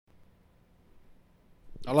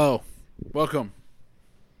Hello. Welcome.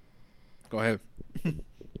 Go ahead.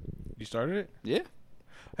 You started it? Yeah.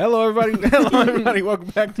 Hello, everybody. Hello, everybody. Welcome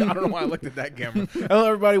back to... I don't know why I looked at that camera. Hello,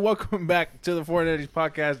 everybody. Welcome back to the Foreign Eddies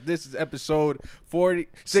podcast. This is episode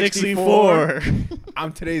 64.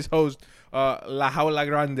 I'm today's host, La Jaula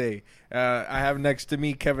Grande. I have next to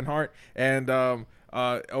me Kevin Hart, and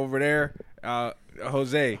over there,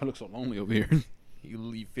 Jose. I look so lonely over here.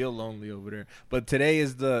 You feel lonely over there. But today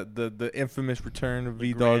is the infamous return of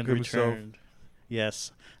The V-Dog grand himself. return.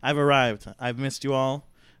 Yes, I've arrived. I've missed you all.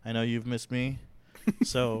 I know you've missed me.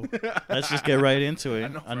 So let's just get right into I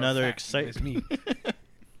it. know for a Another fact you miss exciting, me. Hold on,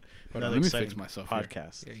 another let me exciting fix myself here.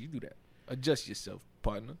 podcast. Yeah, you do that. Adjust yourself,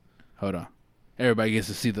 partner. Hold on. Everybody gets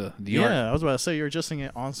to see the art. Yeah, I was about to say you're adjusting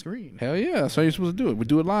it on screen. Hell yeah. That's how you're supposed to do it. We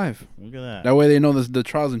do it live. Look at that. That way they know the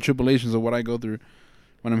trials and tribulations of what I go through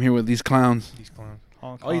when I'm here with these clowns. These clowns.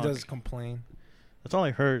 Honk, All he honk. does is complain. That's all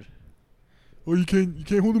I heard. Oh, you can't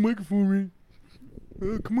hold the microphone, man.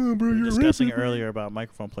 Come on, bro. We were You're discussing rapping. earlier about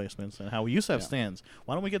microphone placements and how we used to have Yeah. stands.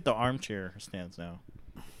 Why don't we get the armchair stands now?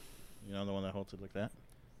 You know, the one that holds it like that.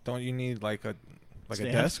 Don't you need like a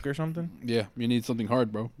Stand. desk or something? Yeah, you need something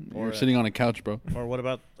hard, bro. Or You're a- sitting on a couch, bro. Or what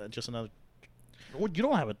about just another? What, you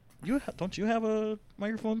don't have a don't you have a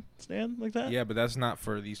microphone stand like that? Yeah, but that's not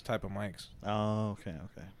for these type of mics. Oh, okay.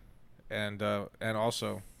 And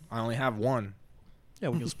also, I only have one. Yeah,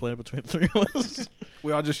 we can split it between the three of us.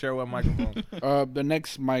 We all just share one microphone. The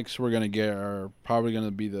next mics we're gonna get are probably gonna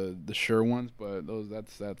be the Shure ones, but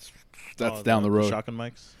that's Oh, down the road. Shotgun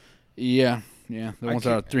mics. Yeah. The I ones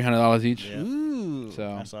that are keep- $300 each. Yeah. Ooh. So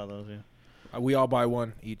I saw those. Yeah, We all buy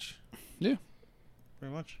one each. pretty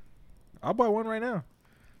much. I'll buy one right now.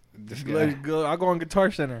 this Let's guy. go. I'll go on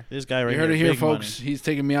Guitar Center. This guy right You heard it here, here, big folks. money. He's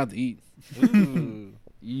taking me out to eat. Ooh.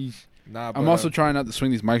 Yeesh. Nah, I'm but, also trying not to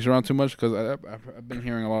swing these mics around too much because I've been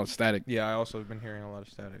hearing a lot of static. Yeah, I also have been hearing a lot of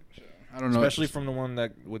static, I don't know. especially from the one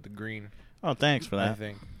that with the green. Oh, thanks for I that.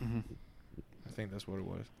 think. Mhm. I think that's what it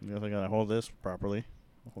was. You think I gotta hold this properly?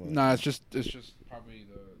 Hold it. Nah, it's just probably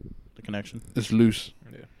The connection. it's loose.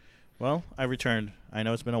 Yeah. Well, I returned. I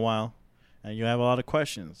know it's been a while, and you have a lot of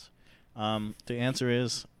questions. The answer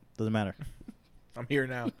is doesn't matter. I'm here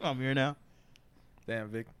now. I'm here now. Damn,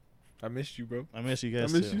 Vic. I missed you, bro. I miss you I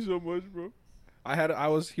guys miss too. you so much, bro. I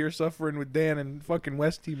was here suffering with Dan and fucking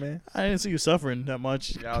Westy, man. I didn't see you suffering that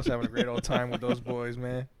much. Yeah, I was having a great old time with those boys,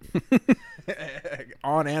 man.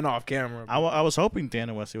 On and off camera. I was hoping Dan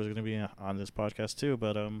and Wesley was going to be on this podcast too,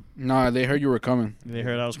 but Nah, they heard you were coming. they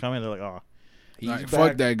heard I was coming. They're like, "Oh, He's Nah, back.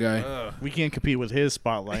 fuck that guy. Ugh. we can't compete with his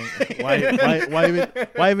spotlight.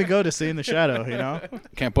 why even go to stay in the shadow? You know."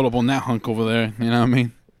 Can't pull up on that hunk over there. You know what I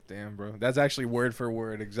mean? Damn, bro. That's actually word for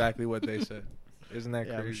word exactly what they said. Isn't that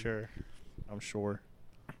Yeah, crazy? I'm sure. I'm sure.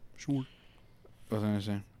 Sure. What was I gonna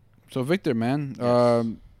say? So Victor, man, Yes.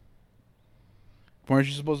 weren't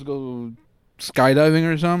you supposed to go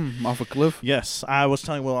skydiving or something off a cliff? Yes, I was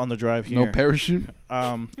telling Will on the drive here. No parachute.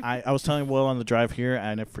 I was telling Will on the drive here,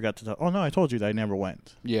 and I forgot to tell. Oh no, I told you that I never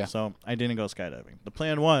went. Yeah. So I didn't go skydiving. The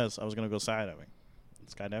plan was I was gonna go skydiving,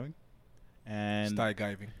 and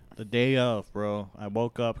Skydiving. the day of, bro, I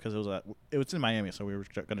woke up because it was in Miami, so we were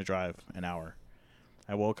gonna drive an hour.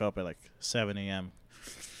 I woke up at like 7 a.m.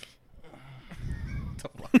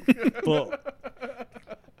 Well,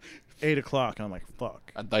 8 o'clock, and I'm like,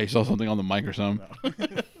 fuck. I thought you saw something on the mic or something.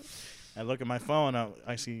 No. I look at my phone.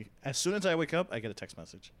 I see. As soon as I wake up, I get a text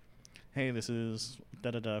message. Hey, this is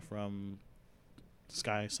da da da from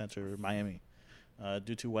Sky Center, Miami.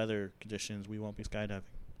 Due to weather conditions, we won't be skydiving.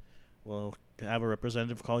 We'll have a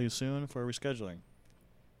representative call you soon for rescheduling.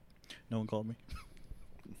 No one called me.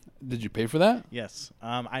 Did you pay for that? Yes.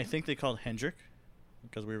 I think they called Hendrick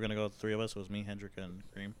because we were gonna go the three of us. It was me, Hendrick, and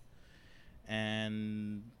Cream.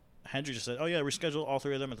 And Hendrick just said, "Oh yeah, reschedule all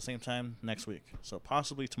three of them at the same time next week. So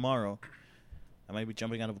possibly tomorrow, I might be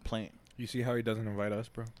jumping out of a plane." You see how he doesn't invite us,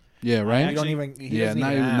 bro? Yeah, right. You don't even. He Yeah, doesn't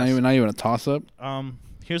not even ask. not even a toss up.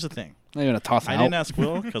 Here's the thing. Not even a toss I out. didn't ask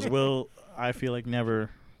Will because Will, I feel like never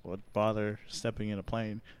would bother stepping in a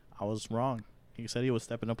plane. I was wrong. He said he would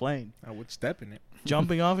step in a plane. I would step in it.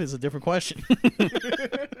 Jumping off is a different question.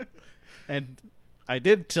 And I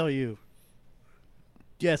did tell you.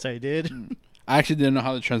 Yes, I did. I actually didn't know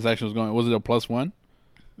how the transaction was going. Was it a +1?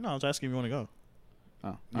 No, I was asking if you want to go.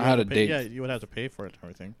 Oh, You I had a have to date. pay- Yeah, you would have to pay for it and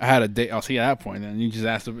everything. I had a date. I'll see at that point. Then you just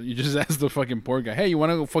asked the fucking poor guy. Hey, you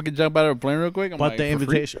want to go fucking jump out of a plane real quick? I'm But like, the "For free?"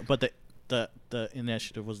 invitation, but the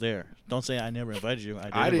initiative was there. Don't say I never invited you.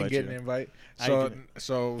 I didn't invite get you. an invite. I So didn't.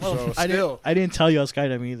 so Well, so I still. didn't. I didn't tell you I was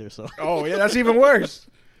skydiving either. So Oh yeah, that's even worse.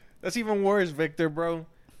 That's even worse, Victor, bro.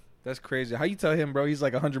 That's crazy. How you tell him, bro? He's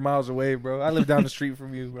like 100 miles away, bro. I live down the street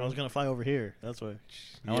from you, I bro. was gonna fly over here. That's why. I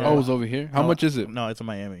Yeah. wanna- Oh, it's over here. How no, much is it? No, it's in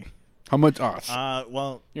Miami. How much? Oh,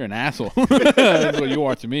 Well, you're an asshole. That's what you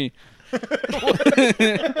are to me.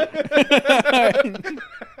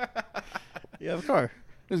 you have a car.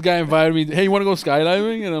 This guy invited me. Hey, you want to go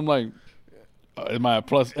skydiving? And I'm like, am I a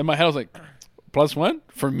plus? In my head, I was like, +1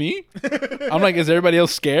 for me? I'm like, is everybody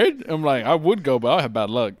else scared? I'm like, I would go, but I'll have bad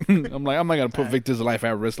luck. I'm like, I'm not gonna put Victor's life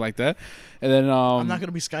at risk like that. And then I'm not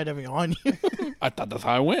gonna be skydiving on you. I thought that's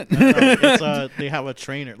how I went. It's, they have a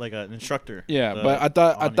trainer, like an instructor. Yeah, uh, but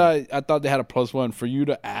on you. I thought they had a +1 for you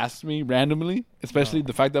to ask me randomly, especially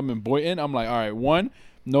the fact that I'm in Boynton. I'm like, all right, 1,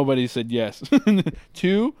 nobody said yes.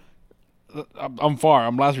 2, I'm far.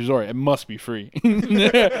 I'm last resort. It must be free.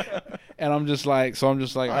 And I'm just like, all I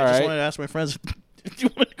just right. wanted to ask my friends. Do you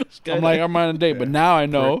want to go skydiving? I'm like, I'm on a date, but now I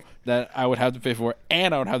know that I would have to pay for it,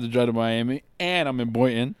 and I would have to drive to Miami, and I'm in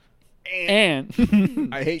Boynton, and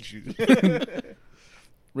I hate you.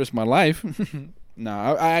 risk my life. No,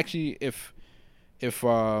 I actually, if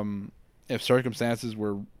circumstances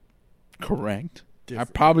were correct, Different.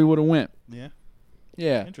 I probably would have went. Yeah,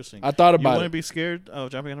 Yeah, interesting. I thought You about wouldn't it. be scared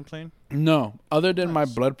of jumping on a plane? No, other than my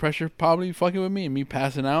Nice. blood pressure probably fucking with me and me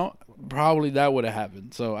passing out, probably that would have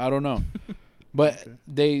happened. So I don't know. But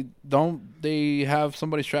Okay. they have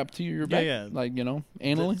somebody strapped to your back, yeah. like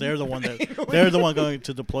anally. They're the one they're the one going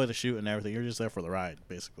to deploy the chute and everything. You're just there for the ride,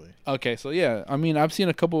 basically. Okay, so yeah, I mean, I've seen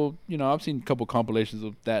a couple compilations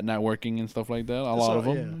of that not working and stuff like that. A lot of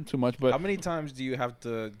them, yeah. too much, but How many times do you have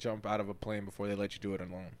to jump out of a plane before they let you do it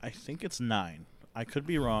alone? I think it's 9. I could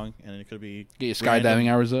be wrong, and it could be get your skydiving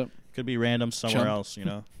hours up. random somewhere Jump. else.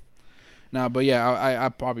 Nah, but yeah, I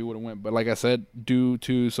probably would have went. But like I said, due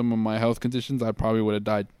to some of my health conditions, I probably would have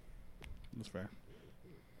died. That's fair.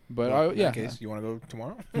 But Well, I, in yeah, that case, you want to go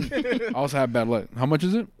tomorrow? I also have bad luck. How much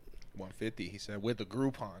is it? 150. He said with the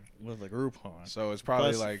Groupon. With the Groupon. So it's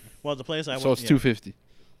probably Plus- like Well, the place I So went, it's $250.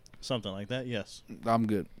 something like that. Yes. I'm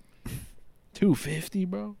good. $250,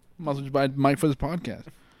 bro. Might as well just buy a mic for this podcast.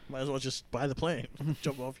 Might as well just buy the plane.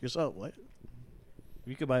 Jump off yourself. What?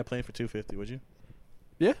 You could buy a plane for $250, would you?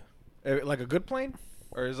 Yeah. like a good plane,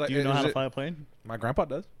 or is like Do you know is how to it- fly a plane? My grandpa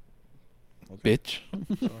does. Bitch.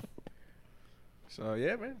 So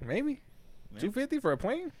yeah, man, maybe Yeah. 250 for a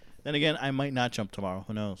plane. Then again, I might not jump tomorrow.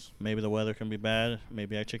 Who knows? Maybe the weather can be bad.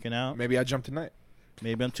 Maybe I chicken out. Maybe I jump tonight.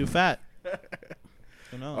 Maybe I'm too fat.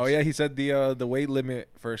 Who knows? Oh yeah, he said the weight limit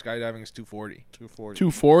for skydiving is 240. 240.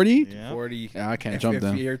 240? Yeah. 40. Yeah, I can't If, jump if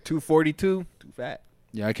then. you're 242, too fat.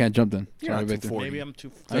 Yeah, I can't jump then. You're Sorry, not Victor. 240. Maybe I'm I am.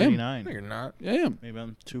 239. No, you're not. Yeah, I am. Maybe I'm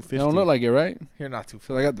They 250. don't look like it, right? You're not too.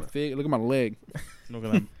 So I got the fig. Look at my leg. Look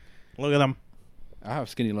at them. Look at them. I have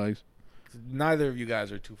skinny legs. Neither of you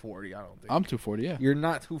guys are 240. I don't think. I'm 240, yeah. You're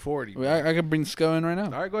not 240. Wait, I can bring the skull in right now.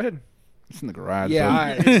 All right, go ahead. It's in the garage. Yeah, so- all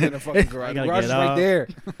right. It's in the fucking I garage. The gotta garage get is right up. there.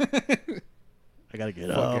 I gotta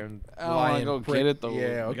get up. Fucking I don't wanna lion go prick. get it, though.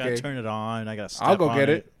 Yeah, I gotta okay. turn it on. I gotta step I'll go on get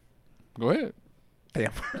it. Go ahead.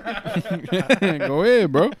 Damn. Go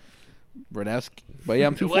ahead, bro. Bradowski. But yeah,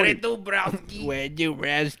 I'm 240. do, Browski? Where you,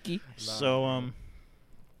 Bradowski? So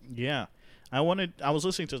yeah, I was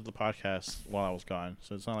listening to the podcast while I was gone,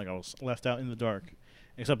 so it's not like I was left out in the dark,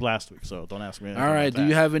 except last week. So don't ask me. anything All right. about Do you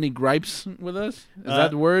that. have any gripes with us? Is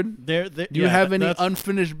that the word? There? Do you have any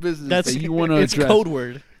unfinished business That's that you want to it's address? code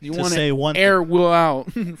word. You to want say to one air Will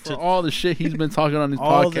out for To- all the shit he's been talking on this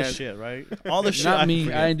all podcast. the shit, right? All the shit. Not I me.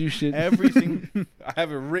 forget. I ain't do shit. Everything. I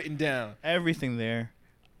have it written down. Everything there.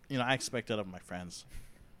 I expect that of my friends,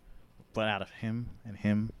 but out of him and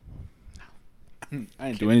him, I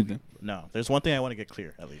didn't do anything. no. There's one thing I want to get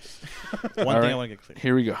clear, at least. One thing right. I want to get clear.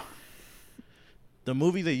 Here we go. The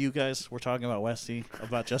movie that you guys were talking about, Westy,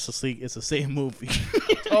 about Justice League, is the same movie.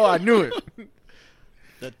 Oh, I knew it.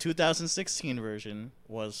 The 2016 version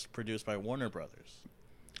was produced by Warner Brothers.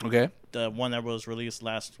 Okay. The one that was released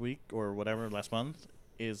last week or whatever, last month,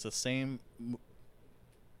 is the same.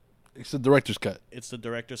 It's the director's cut. It's the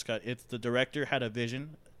director's cut. It's the director had a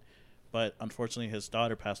vision, but unfortunately his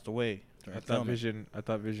daughter passed away during filming. I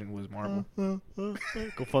thought Vision was Marvel. Go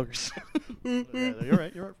fuck yourself. You're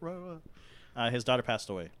right. You're right. His daughter passed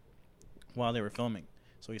away while they were filming,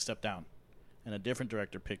 so he stepped down, and a different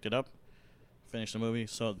director picked it up, finished the movie.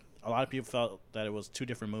 So a lot of people felt that it was two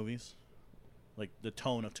different movies, like the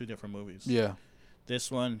tone of two different movies. Yeah. This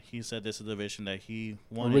one, he said this is the vision that he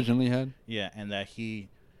wanted. Originally had. Yeah, and that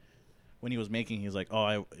when he was making, he's like,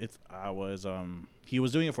 he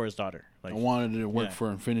was doing it for his daughter. Like, I wanted it to work yeah.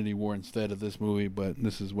 for Infinity War instead of this movie, but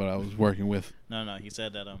this is what I was working with. No, he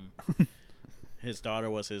said that his daughter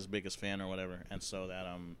was his biggest fan or whatever, and so that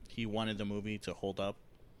he wanted the movie to hold up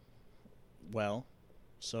well,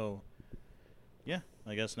 So, yeah,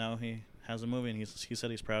 I guess now he has a movie, and he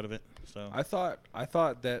said he's proud of it. So I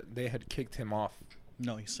thought that they had kicked him off.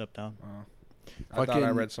 no, he stepped down. I thought I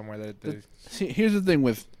Fucking- read somewhere that they, See, here's the thing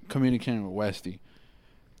with communicating with Westy.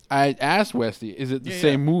 I asked Westy, is it the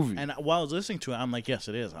same movie? And while I was listening to it, I'm like, yes,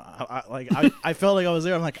 it is. I felt like I was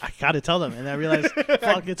there. I'm like, I gotta tell them, and I realized,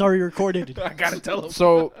 fuck, it's already recorded. I gotta tell him.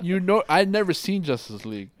 So I'd never seen Justice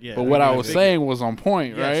League, Yeah, but what I I was figured. saying was on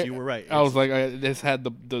point, Yes, right? you were right. I was like, this had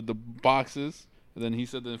the boxes. And then he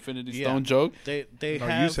said the Infinity Yeah. Stone joke. They No, you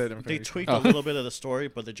have said they Infinity tweaked Stone. a little bit of the story,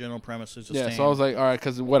 but the general premise is the Yeah, same. so I was like, all right,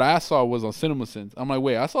 because what I saw was on CinemaSins. I'm like,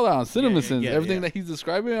 wait, I saw that on CinemaSins. yeah, Everything yeah. that he's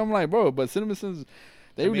describing, I'm like, bro, but CinemaSins,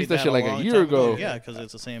 they made released that shit a like a long year time ago. Yeah, because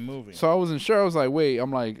it's the same movie. So I wasn't sure. I was like, wait,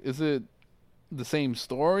 I'm like, is it the same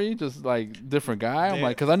story, just like different guy? I'm They-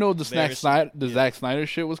 like, because I know the very Zack Snyder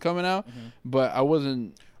shit was coming out, Mhm. but I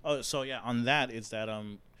wasn't. Oh, so yeah, on that is that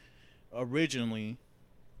originally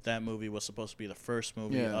that movie was supposed to be the first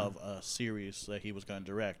movie Yeah. of a series that he was going to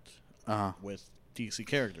direct with DC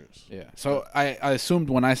characters. Yeah. So I assumed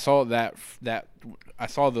when I saw that I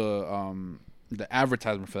saw the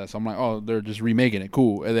advertisement for that, so I'm like, oh, they're just remaking it,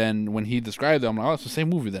 cool. And then when he described it, I'm like, oh, it's the same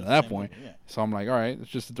movie then. At that Same point, movie, yeah. so I'm like, all right, it's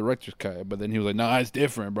just a director's cut. But then he was like, no, it's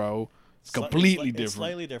different, bro. It's Sli- completely It's different.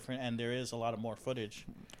 slightly different, and there is a lot of more footage,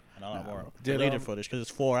 and a lot more Did, deleted footage because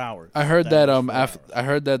it's 4 hours. I heard that was 4 after hours. I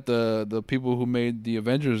heard that the people who made the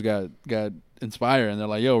Avengers got inspired, and they're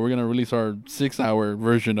like, yo, we're gonna release our 6-hour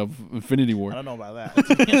version of Infinity I War. don't know about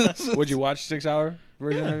that. Would you watch 6-hour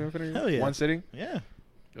version Yeah. of Infinity? Hell yeah. One sitting? Yeah.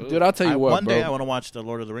 Dude, I'll tell you what, One bro. day I want to watch the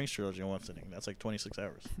Lord of the Rings trilogy in one sitting. That's like 26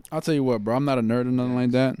 hours. I'll tell you what, bro. I'm not a nerd or nothing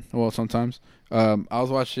like that. Well, sometimes. I was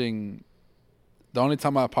watching. The only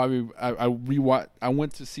time I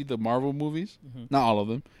went to see the Marvel movies, not all of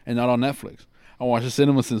them, and not on Netflix. I watched the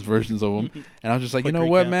CinemaSins versions of them, and I was just like, Quick you know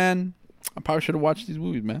what, recap. man? I probably should have watched these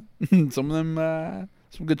movies, man. Some of them,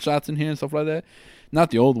 some good shots in here and stuff like that. Not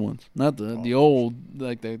the old ones, not the old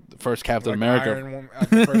like the first Captain Like America.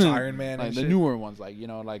 the first Iron Man Like and the shit. newer ones, like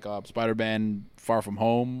like Spider-Man: Far From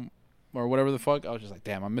Home, or whatever the fuck. I was just like,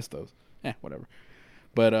 damn, I missed those. Whatever.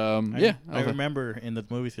 But yeah, I was like- remember in the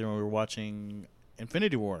movie theater when we were watching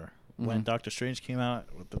Infinity War when Mhm. Doctor Strange came out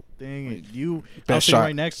with the thing. And you, I was Best sitting shot.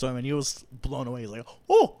 right next to him, and he was blown away. He's like,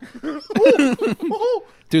 "Oh, oh."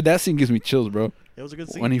 dude, that scene gives me chills, bro. It was a good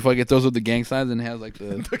scene. When he fucking throws up the gang signs and has like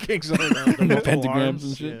the, The King's Son. The the multiple pentagrams arms,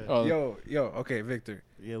 and shit. yeah. Oh, Yo, okay, Victor.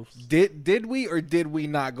 Yeah, it was- Did we or did we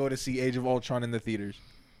not go to see Age of Ultron in the theaters?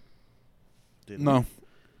 did no,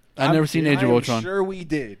 I never seen Age of Ultron. I'm sure we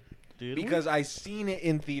did. we? Did we? Because I seen it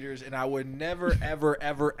in theaters, and I would never, ever,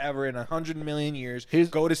 ever, ever in 100 million years Here's-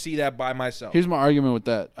 go to see that by myself. Here's my argument with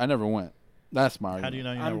that. I never went. That's my argument. How do you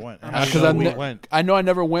know you I'm- never went? I'm How do you Because know I, we ne- went? I know I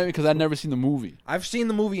never went because I never seen the movie. I've seen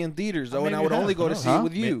the movie in theaters though, and Maybe I you would have. only go to Who see knows? it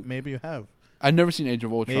with you. Maybe you have. I've never seen Age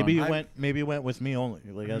of Ultron. Maybe you I- went. Maybe you went with me only,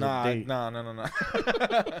 like as a date. No.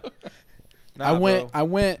 I went. Bro. I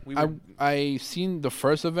went. We I were- I seen the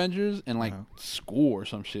first Avengers in like Uh-huh. school or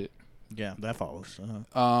some shit. Yeah, that follows.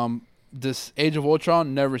 This Age of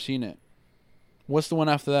Ultron, never seen it. What's the one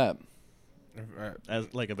after that?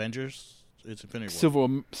 As like Avengers, it's Infinity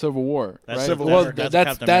War. Civil War. That's right? Civil Well, War. That's that's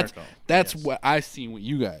Captain that's America. that's Yes. what I seen with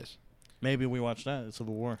you guys. Maybe we watched that. It's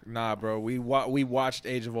Civil War. Nah, bro. We watched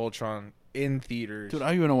Age of Ultron in theaters. Dude, I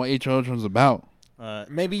don't even know what Age of Ultron's about.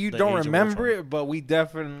 Maybe you The don't Age of remember Ultron. it, but we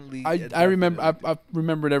definitely. I remember. I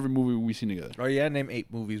remembered every movie we seen together. Oh yeah, name 8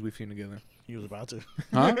 movies we've seen together. He was about to.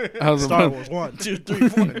 Huh? I was Star about- Wars 1, 2, 3,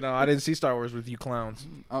 4. No, I didn't see Star Wars with you clowns.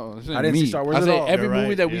 Oh, this I ain't didn't me. see Star Wars I at say all. every You're movie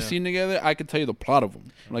right, that we yeah. seen together, I could tell you the plot of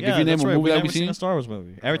them. Like Yeah, if you name that's a right. movie that never we seen seen, a Star Wars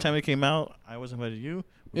movie. Every time it came out, I was invited you.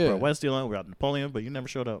 We Yeah. brought Westy along. We brought Napoleon, but you never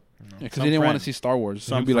showed up. because Some he didn't want friend. to see Star Wars. So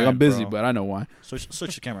Some he'd be like, "I'm friend, busy," bro. but I know why. Switch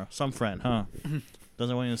the camera. Some friend, huh?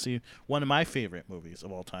 Doesn't want you to see one of my favorite movies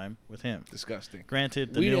of all time with him. Disgusting.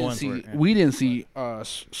 Granted, the We new didn't ones see. were. Yeah. We didn't see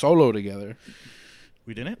Solo together.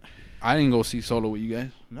 We didn't? I didn't go see Solo with you guys.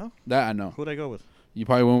 No. That I know. Who'd I go with? You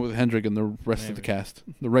probably went with Hendrick and the rest of the Maybe. cast,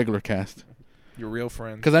 the regular cast. Your real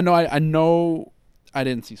friend. Because I know I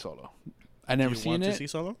didn't see Solo. I never Do you seen want it. to see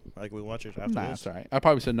Solo? Like we watch it after Nah, this. it's alright. I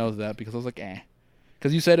probably said no to that because I was like, eh.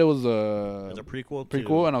 Because you said it was It's a a prequel. prequel,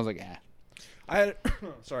 to and I was like, eh. I had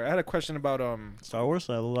sorry, I had a question about Star Wars.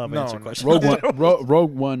 I love No, answering no. questions. Rogue One.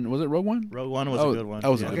 Rogue One. Was it Rogue One? Rogue One was Oh, a good one. that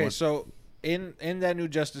was a yeah. good okay, one. so in that new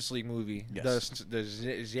Justice League movie, Yes. the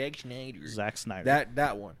Zack Snyder, Zack Snyder.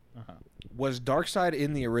 that one Uh-huh. was Darkseid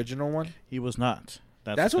in the original one. He was not.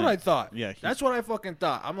 That's the what I thing. thought. Yeah, that's what I fucking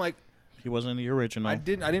thought. I'm like, He wasn't in the original. I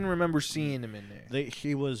didn't remember seeing him in there.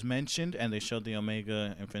 He was mentioned, and they showed the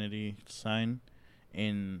Omega Infinity sign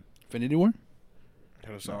in. Infinity War.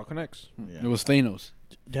 It all connects. Yeah. It was Thanos.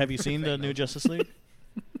 Have you seen the new Justice League?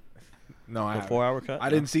 No, I The haven't. 4-hour cut? I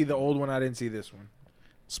didn't see the old one. I didn't see this one.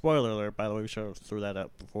 Spoiler alert, by the way, we should have threw that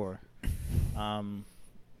up before.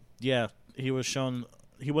 Yeah, he was shown.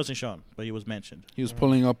 He wasn't shown, but he was mentioned. He was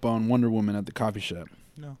pulling up on Wonder Woman at the coffee shop.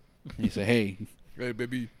 No. And he said, "Hey, Hey,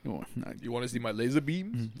 baby, you know, you want to see my laser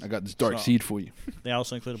beams? I got this dark So- seed for you." They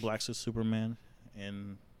also included Black Suit Superman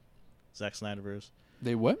in Zack Snyderverse.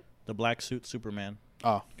 They what? The Black Suit Superman,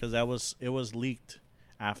 Oh, because it was leaked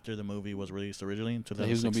after the movie was released originally in so he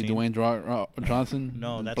was gonna be 2016. Dwayne Johnson.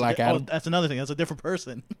 No, that's Black Adam. that's another thing. That's a different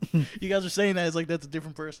person. You guys are saying that it's like that's a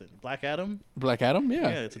different person. Black Adam? Black Adam. Yeah,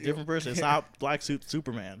 Yeah. it's a different person. It's not Black Suit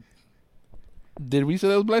Superman. Did we say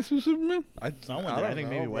that was Black Suit Superman? Someone did. I think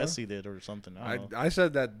maybe Wesley did or something. I don't know. I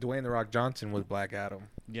said that Dwayne the Rock Johnson was Black Adam.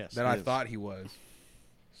 Yes. That he I is. thought he was.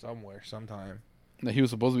 Somewhere, sometime. That he was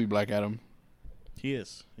supposed to be Black Adam. He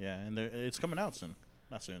is. Yeah, and it's coming out soon.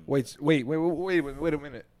 Not soon. Wait a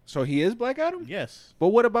minute. So he is Black Adam? Yes. But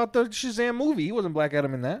what about the Shazam movie? He wasn't Black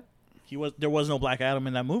Adam in that. There was no Black Adam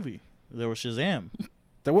in that movie. There was Shazam.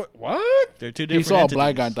 What? They're two He different saw a entities.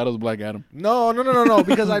 black guy and thought it was Black Adam. No.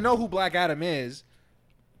 Because I know who Black Adam is.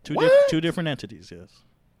 Two different entities, yes.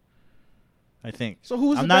 I think. So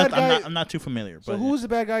who's I'm the not, bad guy? I'm not too familiar. So but who's the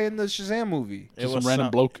bad guy in the Shazam movie? it Just was some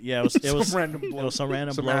random bloke? Yeah, it was Some random It bloke. was some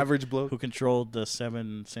random Some bloke average bloke. who controlled the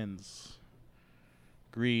 7 sins: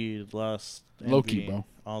 greed, lust, Loki, envy, bro.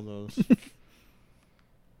 all those.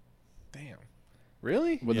 Damn.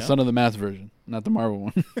 Really? With Yeah. the Son of the Mask version, not the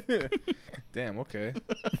Marvel one. Damn. Okay.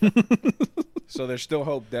 So there's still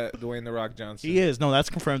hope that Dwayne the Rock Johnson. He is. No, that's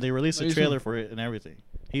confirmed. They released a He's- trailer for it and everything.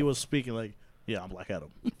 He was speaking like, "Yeah, I'm Black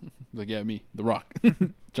Adam." Like, yeah, me, The Rock,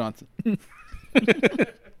 Johnson.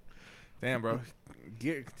 Damn, bro.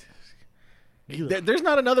 Get, Either. there's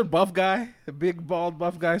not another buff guy, a big bald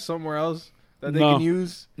buff guy somewhere else that they No. can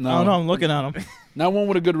use. No, I'm looking at him. Not one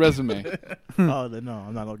with a good resume. Oh, no,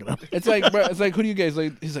 I'm not looking at him. It's like, bro, it's like, who do you guys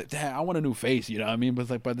like? He's like, damn, I want a new face. You know what I mean? But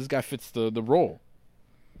it's like, but this guy fits the role.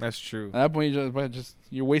 That's true. At that point,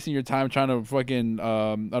 you're wasting your time trying to fucking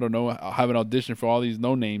I don't know, have an audition for all these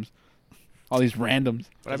no names, all these randoms.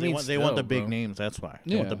 But I They mean, want the still, big bro. names. That's why.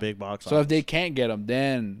 They Yeah. want the big box. So if they office. can't get them,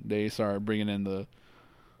 then they start bringing in the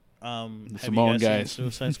have Samoan you guys guys. seen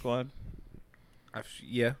Suicide Squad?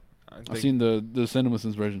 Yeah. I've seen the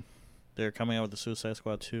CinemaSins version. They're coming out with the Suicide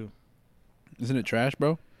Squad 2. Isn't it trash,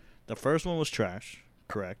 bro? The first one was trash.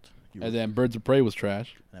 Correct. And then Birds of Prey was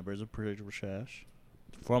trash. And Birds of Prey was trash.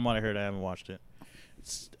 From what I heard, I haven't watched it.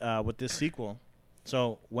 With this sequel,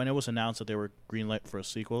 so when it was announced that they were greenlit for a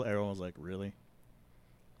sequel, everyone was like, "Really,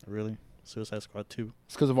 really, Suicide Squad 2?"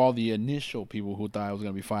 It's because of all the initial people who thought it was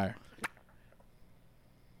gonna be fire,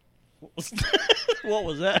 What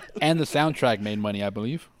was that? and the soundtrack made money, I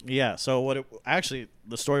believe. Yeah. So actually,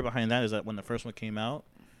 the story behind that is that when the first one came out,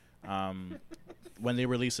 when they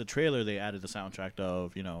released the trailer, they added the soundtrack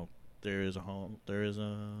of there is a home, there is a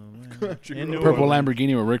in New Purple Orleans.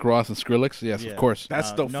 Lamborghini with Rick Ross and Skrillex. Yes, Yeah. of course.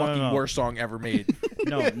 That's the No, fucking no. worst song ever made.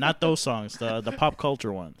 No, not those songs. The pop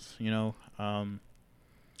culture ones.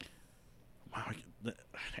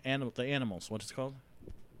 The animals. What is it called?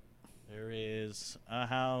 There is a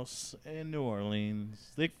house in New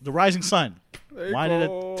Orleans. The Rising Sun. Why did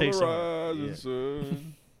it take so long? Yeah.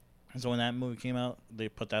 And so when that movie came out, they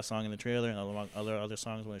put that song in the trailer and other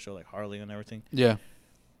songs when they show like Harley and everything. Yeah.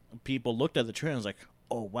 People looked at the trailer and was like,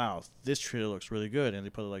 "Oh wow, this trailer looks really good," and they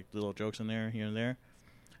put like little jokes in there here and there.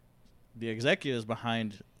 The executives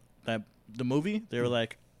behind the movie, they were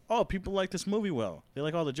like, "Oh, people like this movie well. They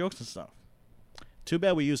like all the jokes and stuff. Too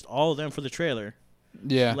bad we used all of them for the trailer.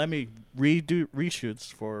 Yeah. Let me redo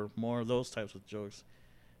reshoots for more of those types of jokes."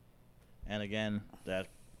 And again, that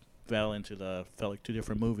felt like two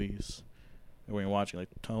different movies. When you're watching, like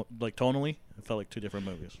tonally, it felt like two different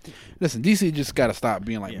movies. Listen, DC just gotta stop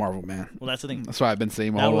being like Yeah. Marvel, man. Well, that's the thing. That's why I've been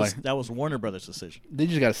saying my whole life. That was Warner Brothers' decision. They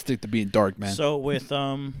just gotta stick to being dark, man. So with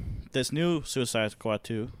this new Suicide Squad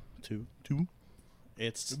 2,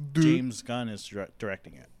 it's James Gunn is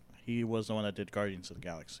directing it. He was the one that did Guardians of the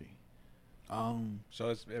Galaxy.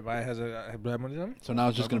 So if I has a So now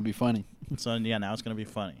it's just gonna be funny. So yeah, now it's gonna be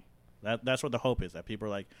funny. That's what the hope is, that people are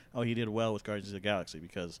like, "Oh, he did well with Guardians of the Galaxy,"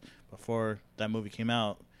 because before that movie came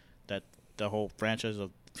out, that the whole franchise of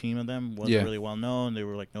team of them wasn't really well known. They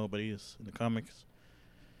were like nobodies in the comics.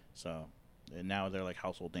 So, and now they're like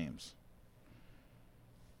household names.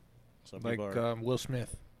 So like people are, Will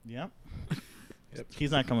Smith. yeah. Yep.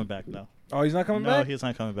 He's not coming back though. Oh, he's not coming No, back. he's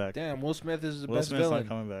not coming back. Damn, Will Smith is the Will best Smith's villain. not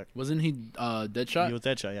coming back. Wasn't he Deadshot? He was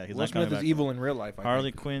Deadshot. Yeah, he's Will not coming Smith back. is evil in real life. I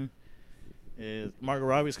Harley think. Quinn is Margot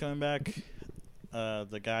Robbie's coming back.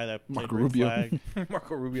 the guy that played Marco Rick Rubio. Flag.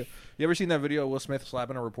 Marco Rubio. You ever seen that video of Will Smith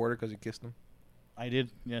slapping a reporter because he kissed him? I did,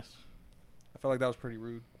 yes. I felt like that was pretty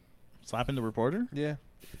rude. Slapping the reporter? Yeah.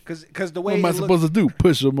 Because the What way am I it looked, supposed to do?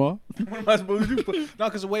 Push him off? what am I supposed to do? No,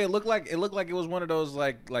 because the way it looked like it was one of those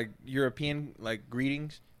like European like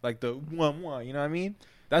greetings, like the mwah, mwah, you know what I mean?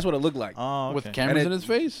 That's what it looked like, Oh, okay. With cameras And in his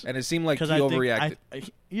face? and it seemed like he 'Cause I think overreacted.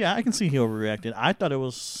 yeah, I can see he overreacted. I thought it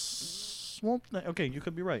was. Well, okay, you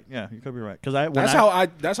could be right. Yeah, you could be right. Because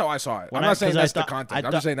That's how I saw it. I'm not saying that's the context.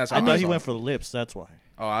 I'm just saying that's how I thought he saw went it. for the lips. That's why.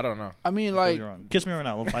 Oh, I don't know. I mean, Could like, be wrong. Kiss me right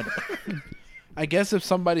now. We'll find out. I guess if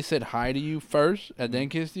somebody said hi to you first and then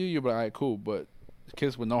kissed you, you'd be like, all right, cool. But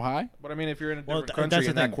kiss with no hi? But I mean, if you're in a Well, different that's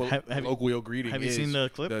country the and that thing. Have you- colloquial greeting have you is seen the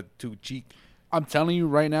clip? the two cheek. I'm telling you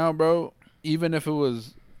right now, bro, even if it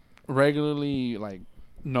was regularly, like,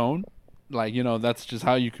 known, like, you know, that's just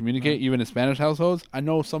how you communicate, even in Spanish households, I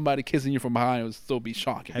know somebody kissing you from behind would still be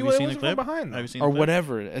shocking. Have Well, you it seen the wasn't from clip? behind, though. Have you seen Or the clip?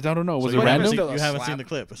 whatever. I don't know. Was So it you haven't random? seen- Still a You haven't slap. seen the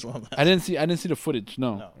clip as well. I didn't see the footage,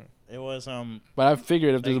 no. No, it was But I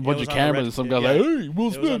figured if there's Like, a bunch it was of on the cameras red- and some guy's yeah. like, hey, Will it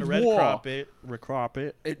was on the Smith, red whoa. carpet.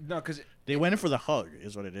 No, because They went in for the hug,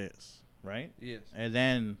 is what it is, right? yes. And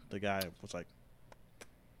then the guy was like,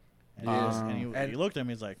 and, Yes. he looked at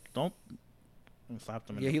me. He's like, "Don't," and slapped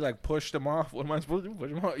him. In Yeah, the- he like pushed him off. What am I supposed to do? Push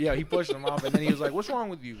him off? Yeah, he pushed him off, and then he was like, "What's wrong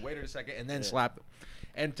with you?" Waited a second, and then Yeah. slapped him.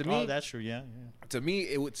 And to oh, me, that's true. Yeah, to me,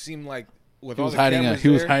 it would seem like with He all was the hiding cameras he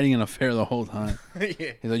was there- hiding an affair the whole time. yeah. He's like,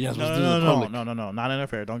 yeah, yeah. supposed to do this in public. No, not an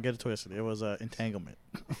affair. Don't get it twisted. It was entanglement.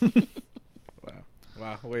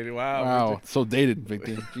 Wow. Wait. Wow. Wow, so dated,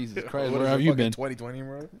 Victor. Jesus Christ, What where is have it, you fucking been? 2020,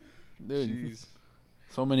 bro. Dude, Jeez.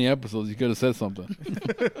 so many episodes, you could have said something.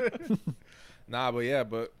 Nah, but yeah,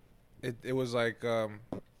 but it was like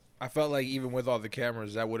I felt like even with all the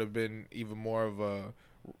cameras, that would have been even more of a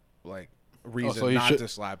like reason so he not should- to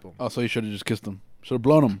slap him. Oh, so you should have just kissed him. Should have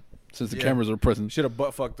blown him since the Yeah. cameras are present. Should have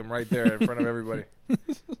butt fucked him right there in front of everybody.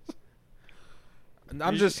 And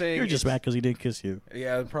I'm just saying. You're just it's- mad because he didn't kiss you.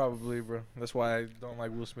 Yeah, probably, bro. That's why I don't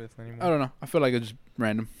like Will Smith anymore. I don't know. I feel like it's just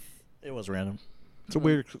random. It was random. It's a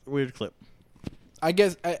weird clip. I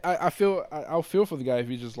guess I'll feel for the guy if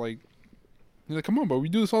he's just like, he's like, come on, bro, we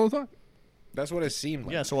do this all the time. That's what it seemed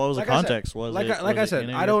like. Yeah. So what was Like the I said- context? Was like it, I, like was I it said,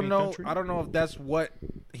 in a I don't European know. country? I don't know if that's what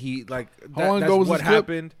he like. How long that's ago was what this clip?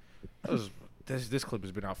 happened? That was, this clip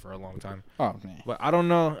has been out for a long time. Oh man, But I don't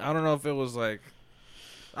know. I don't know if it was like.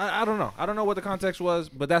 I don't know. I don't know what the context was,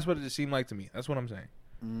 but that's what it seemed like to me. That's what I'm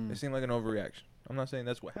saying. It seemed like an overreaction. I'm not saying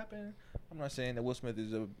that's what happened. I'm not saying that Will Smith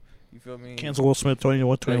is a. You feel me? Cancel Will Smith 21,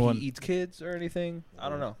 Like 21. he eats kids or anything. I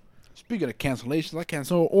don't know. Speaking of cancellations, I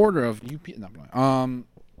cancel order of UP. No, I'm lying.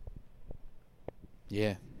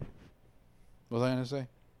 Yeah. What was I gonna say?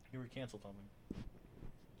 You were canceled on me.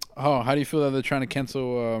 Oh, how do you feel that they're trying to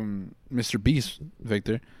cancel Mr. Beast,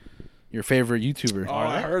 Victor? Your favorite YouTuber. Oh, Are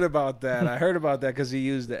I they? heard about that. I heard about that because he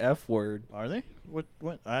used the F word. Are they? What?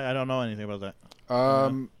 I don't know anything about that.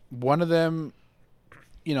 One of them,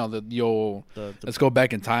 you know, the old The let's go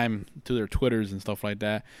back in time to their Twitters and stuff like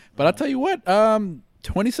that. But I'll tell you what,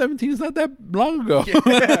 2017 is not that long ago.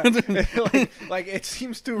 like it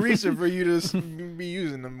seems too recent for you to be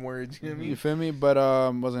using them words. You know what I You mean? feel me? But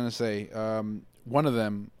what was I gonna say? One of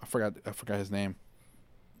them, I forgot his name.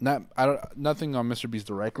 Nothing on Mr. Beast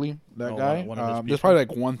directly. That Oh, guy. one of his There's people. probably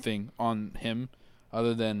like one thing on him,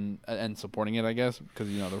 other than and supporting it, I guess, because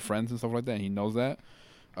you know they're friends and stuff like that. And he knows that.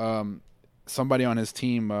 Somebody on his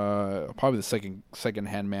team, probably the second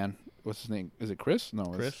hand man. What's his name? Is it Chris?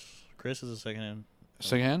 No, it's Chris is a second hand.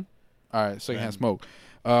 second hand. All right, second hand Man.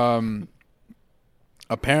 smoke.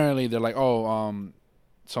 Apparently they're like,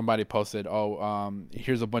 somebody posted,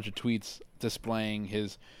 here's a bunch of tweets displaying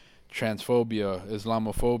his transphobia,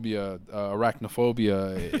 Islamophobia,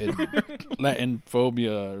 arachnophobia, and Latin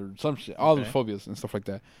phobia, or some shit, all the Okay. phobias and stuff like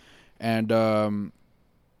that. And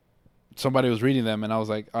somebody was reading them, and I was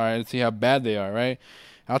like, all right, let's see how bad they are, right?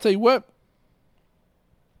 I'll tell you what.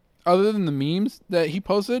 Other than the memes that he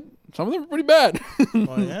posted, some of them are pretty bad.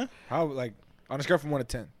 Oh yeah. How like on a scale from 1 to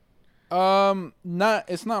 10?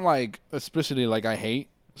 It's not like explicitly like I hate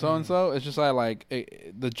so and so. It's just like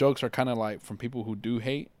the jokes are kind of like from people who do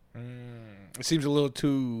hate It seems a little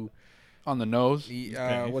too. on the nose.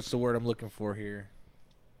 Okay. What's the word I'm looking for here?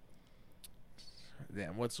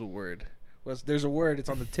 Damn, what's the word? There's a word. It's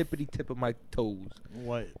on the tippity tip of my toes.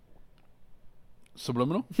 What?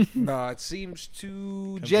 Subliminal. No, it seems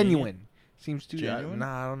too Convenient? genuine. Seems too Genuine?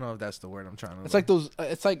 Nah, I don't know if that's the word I'm trying to. It's like those.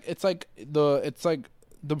 It's like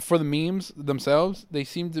the for the memes themselves. They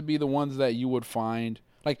seem to be the ones that you would find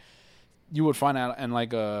out in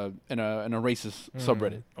like in a racist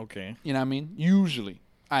subreddit. Okay. You know what I mean? Usually,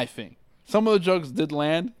 I think some of the jokes did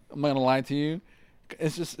land. I'm not gonna lie to you,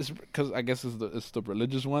 It's because I guess it's the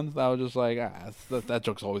religious ones that I was just like, that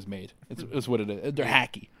joke's always made. It's what it is. They're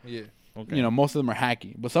hacky. Yeah. Okay. You know, most of them are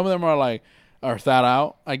hacky, but some of them are thought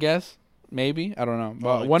out. I guess maybe I don't know.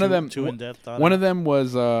 But like one of too- them, too in depth. one of them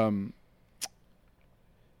was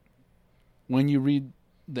when you read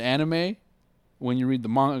the anime, when you read the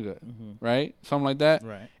manga, right? Something like that.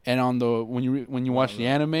 Right. And on the when you watch the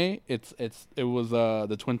anime, it was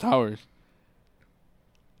the Twin Towers.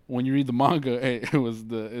 When you read the manga, it was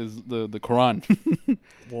the Quran.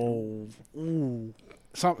 Whoa. Ooh.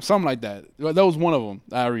 Something like that. That was one of them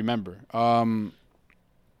that I remember.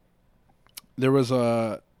 There was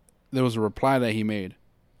a reply that he made.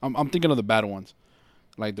 I'm thinking of the bad ones,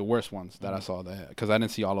 like the worst ones that I saw that because I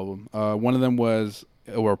didn't see all of them. One of them was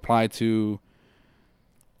a reply to.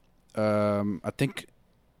 I think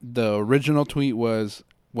the original tweet was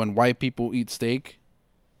when white people eat steak,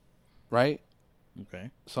 right? Okay.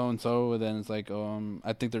 So and so, and then it's like,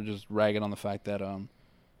 I think they're just ragging on the fact that,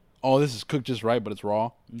 oh, this is cooked just right, but it's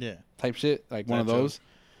raw Yeah. type shit, like one of That those. joke.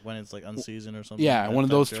 When it's like unseasoned or something. Yeah, one of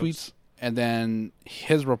those jokes. tweets, and then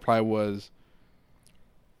his reply was,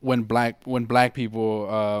 when black people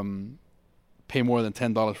pay more than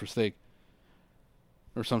 $10 for steak,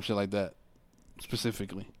 or some shit like that,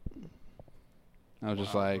 specifically. I was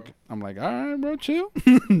just like, bro. I'm like, all right, bro, chill.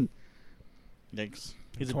 Yikes.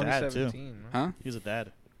 He's a dad too. 2017, man. Huh? He's a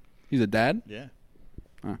dad. He's a dad? Yeah.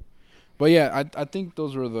 But yeah, I think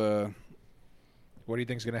those were the. What do you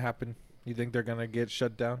think's gonna happen? You think they're gonna get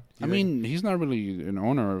shut down? I mean, he's not really an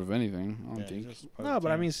owner of anything. I don't Yeah, he's think. just part no, of the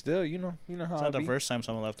but I team. mean, still, you know how It's it not the be. first time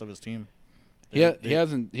someone left of his team. He They-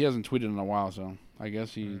 hasn't tweeted in a while, so I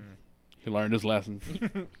guess he learned his lessons.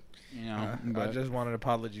 You know, I but just wanted an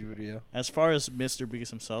apology video. As far as Mr.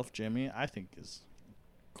 Beast himself, Jimmy, I think is.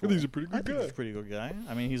 Cool. He's a pretty I think he's a pretty good guy.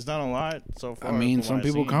 I mean, he's done a lot so far. I mean, from some what I've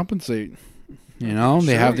people seen. compensate. You know,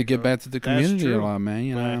 they Sure, have to get bro. back to the That's community a true. lot, man.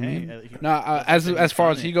 You know But what I hey, mean? he- No, that's the as thing, as he's far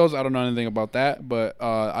as funny. he goes, I don't know anything about that, but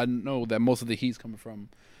I know that most of the heat's coming from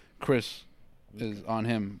Chris is on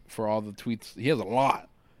him for all the tweets. He has a lot.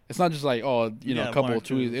 It's not just like a Yeah, couple one or of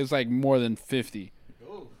two. tweets. It's like more than 50,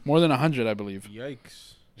 more than 100, I believe.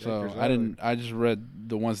 Yikes. So I just read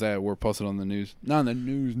the ones that were posted on the news. Not on the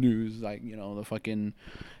news, like, the fucking,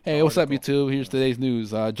 hey, what's up, YouTube? Here's today's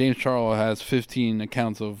news. James Charles has 15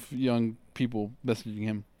 accounts of young people messaging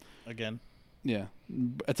him. Again. Yeah,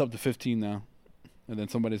 it's up to 15 now. And then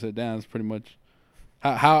somebody said, damn, it's pretty much,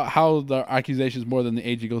 how the accusations more than the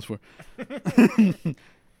age he goes for.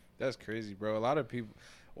 That's crazy, bro. A lot of people.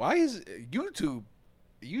 Why is YouTube?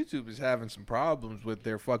 YouTube is having some problems with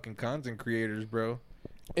their fucking content creators, bro.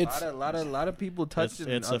 It's A lot of people touching.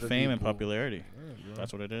 It's a other fame and people. popularity. Yeah, bro.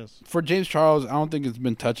 That's what it is. for James Charles, I don't think it's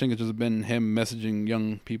been touching. It's just been him messaging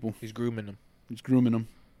young people. He's grooming them. He's grooming them.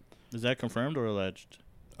 Is that confirmed or alleged?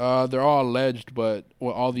 They're all alleged, but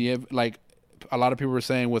with all the a lot of people were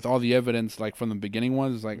saying with all the evidence, like from the beginning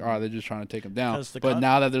ones, it's like, all right, they're just trying to take him down. Because the But con-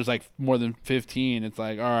 now that there's like more than 15, it's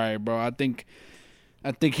like, all right, bro, I think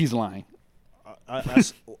he's lying.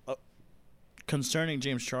 Concerning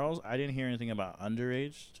James Charles, I didn't hear anything about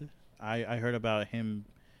underage. I heard about him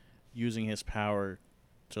using his power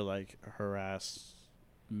to like harass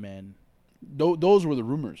men. Those were the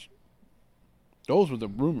rumors. Those were the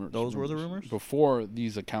rumors. Those were the rumors? before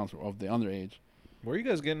these accounts of the underage. Where are you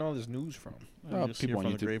guys getting all this news from? I just people hear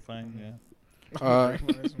on from the YouTube. grapevine. Yeah.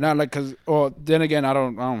 Not like because then again I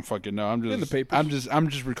don't fucking know. I'm just In the papers. I'm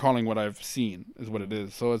just recalling what I've seen is what it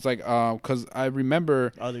is. So it's like because I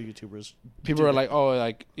remember Other YouTubers. people do are that.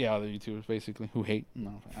 like other YouTubers basically who hate.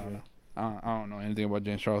 No, I don't know. I don't know anything about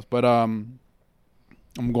James Charles, but I'm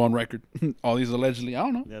going on record. All these allegedly, I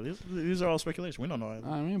don't know. Yeah, these are all speculation. We don't know.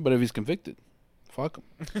 I mean, but if he's convicted, fuck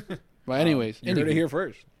him. But anyways, You heard it here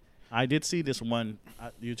first. I did see this one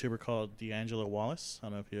YouTuber called D'Angelo Wallace. I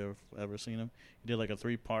don't know if you've ever seen him. He did like a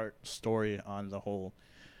 3-part story on the whole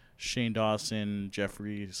Shane Dawson,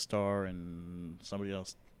 Jeffree Star, and somebody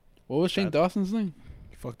else. What was Shane That- Dawson's name?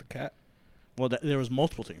 You fucked the cat. Well, there was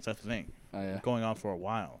multiple things. That's the thing. Oh yeah. Going on for a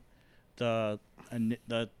while. The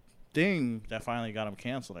thing that finally got him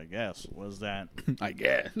canceled, I guess, was that I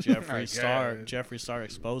guess. Jeffree Star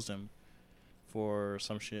exposed him for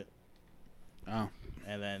some shit, Oh.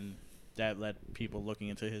 and then that led people looking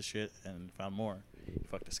into his shit and found more. He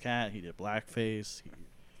fucked his cat. He did blackface. He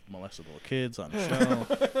molested little kids on the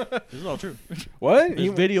show. This is all true. What?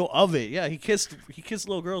 There's video of it. Yeah, he kissed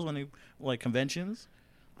little girls when he like conventions.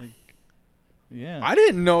 Like, yeah, I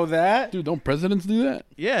didn't know that. Dude, don't presidents do that?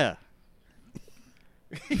 yeah.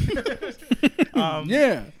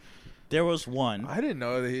 Yeah. There was one. I didn't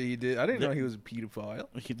know that he did. I didn't know he was a pedophile.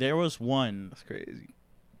 There was one That's crazy.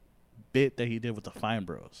 bit that he did with the Fine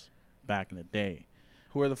Bros back in the day.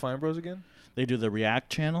 Who are the Fine Bros again? They do the React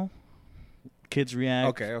channel. Kids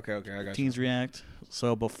React. Okay. I got Teens you. React.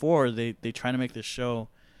 So before they try to make this show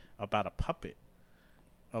about a puppet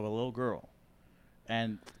of a little girl,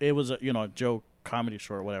 and it was a joke comedy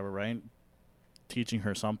short, whatever, right? Teaching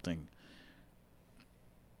her something.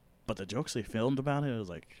 But the jokes they filmed about it was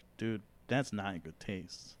like, dude, that's not in good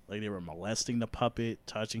taste. Like they were molesting the puppet,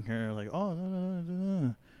 touching her, like, oh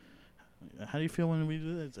no. How do you feel when we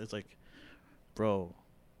do this? It's like, bro,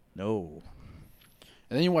 no.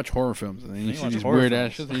 And then you watch horror films, and then you Then you see watch these horror weird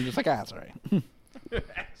films. ass shit, and you're just like, ah, it's alright.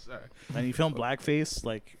 Sorry. And he filmed blackface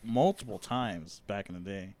like multiple times back in the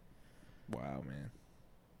day. Wow, man.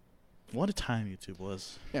 What a time YouTube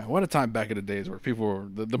was. Yeah, what a time back in the days where people were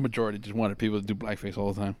the majority just wanted people to do blackface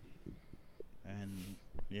all the time. And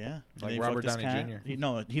yeah, Like he Robert fucked his Downey cat.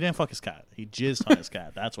 Jr. He didn't fuck his cat. He jizzed on his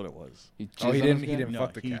cat. That's what it was. He Oh, jizzed he on didn't. his He cat? didn't No,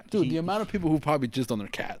 fuck the he- cat Dude, the amount of people who probably jizzed on their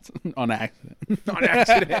cats on accident. on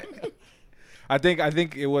accident. I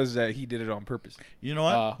think it was he did it on purpose. You know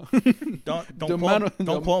what? Don't the amount of-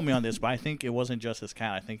 don't quote me on this, but I think it wasn't just his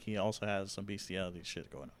cat. I think he also has some bestiality shit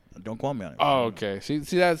going on. Don't quote me on it. Oh, okay. See,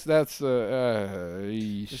 that's Just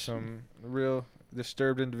some real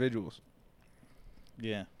disturbed individuals.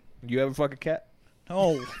 Yeah. You ever fuck a cat?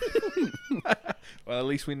 No. Well, at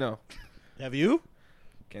least we know. Have you?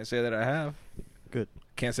 Can't say that I have. Good.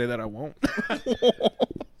 Can't say that I won't.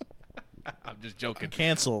 I'm just joking.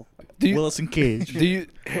 Cancel. Do you- Willis and Cage. Do you?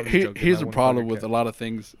 I'm Here, joking. here's I the wouldn't problem fuck a with a cat. lot of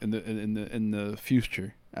things in the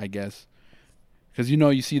future, I guess, because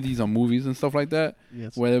you see these on movies and stuff like that,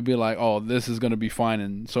 Yes. where they'll be like, "Oh, this is gonna be fine,"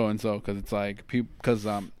 and so, because it's like because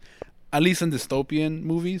at least in dystopian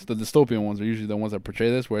movies, the dystopian ones are usually the ones that portray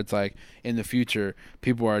this, where it's like in the future,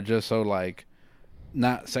 people are just so like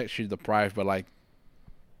not sexually deprived, but like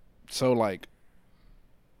so like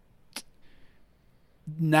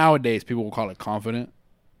nowadays people will call it confident,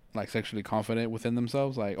 like sexually confident within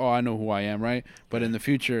themselves, like, oh, I know who I am, right? But in the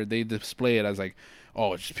future they display it as like,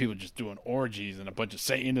 oh, it's just people just doing orgies and a bunch of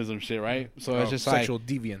Satanism shit, right? So it's just sexual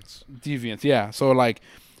deviance. like deviance, yeah.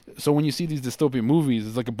 So when you see these dystopian movies,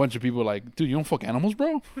 it's like a bunch of people like, dude, you don't fuck animals,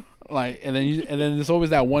 bro. Like, and then there's always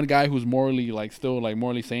that one guy who's morally like still like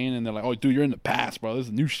morally sane, and they're like, oh, dude, you're in the past, bro. This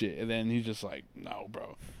is new shit. And then he's just like, no,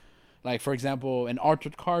 bro. Like for example, in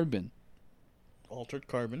Altered Carbon, Altered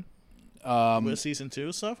Carbon. um, With season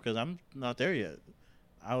 2 stuff? Because I'm not there yet.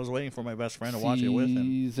 I was waiting for my best friend to watch it with him.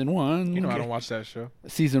 Season 1. You know I don't watch that show.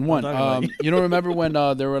 Season 1. I'm talking about You don't remember when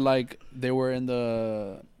they were in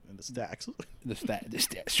the In the stacks. the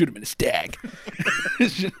stack, shoot him in the stack.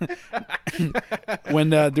 When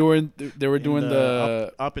they were doing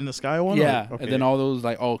the up in the sky one? yeah, Or- okay. and then all those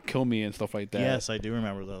like, oh, kill me and stuff like that. Yes, I do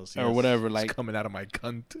remember those. or yes. whatever. It's Like coming out of my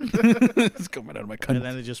cunt. it's coming out of my cunt. And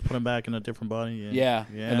then they just put him back in a different body. And, Yeah.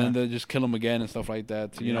 Yeah. And then they just kill him again and stuff like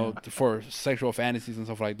that. You know, for sexual fantasies and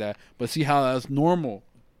stuff like that. But see how that's normal.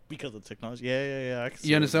 Because of technology. Yeah. I can see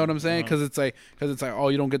You understand what I'm saying? Uh-huh. Because it's like, oh,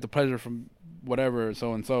 you don't get the pleasure from whatever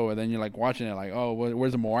so and so, and then you're like watching it like, oh,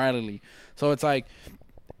 where's the morality? So it's like,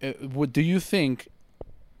 do you think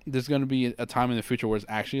there's gonna be a time in the future where it's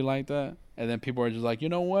actually like that? And then people are just like, you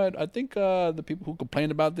know what? I think the people who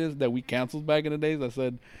complained about this that we canceled back in the days, that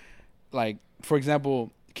said, like, for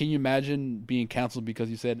example, can you imagine being canceled because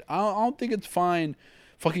you said, I don't think it's fine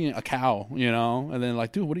fucking a cow, you know? And then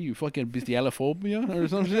like, dude, what are you, fucking bestialophobia or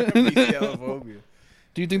some shit?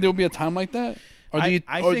 Do you think there will be a time like that? Or do you,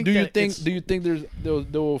 I or think do you that think it's- do you think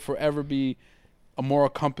there will forever be a moral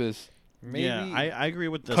compass? Maybe. Yeah, I agree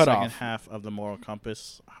with the Cut second off. half of the moral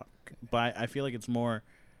compass, but I feel like it's more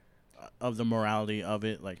of the morality of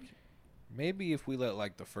it. Like, Maybe if we let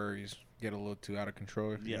like the furries get a little too out of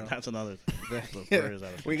control. you know? that's another. The Yeah. fur is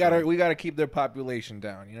out of we control. gotta keep their population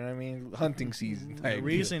down. You know what I mean? Hunting season. The type.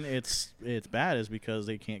 reason it's bad is because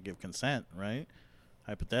they can't give consent, right?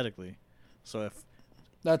 Hypothetically, so if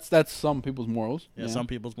That's some people's morals. some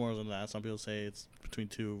people's more than that, some people say it's between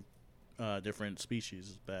two different species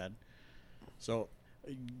is bad. So,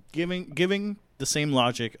 giving the same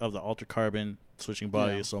logic of the altered carbon switching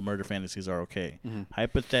bodies, Yeah. so murder fantasies are okay. Mhm.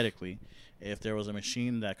 Hypothetically, if there was a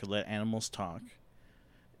machine that could let animals talk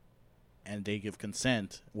and they give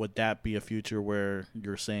consent, would that be a future where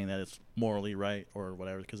you're saying that it's morally right or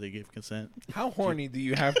whatever because they give consent? How horny do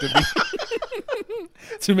you have to be?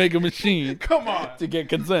 To make a machine Come on. to get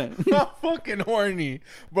consent. How fucking horny,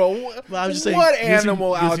 bro. Well, I was just saying, what using-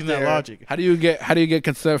 animal out using that there? logic? How do you get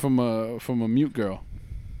consent from a mute girl?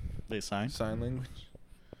 They sign. Sign language.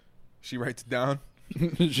 She writes it down.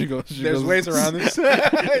 she goes. There's ways around this.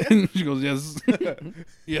 She goes, yes,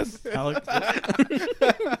 yes. Alex,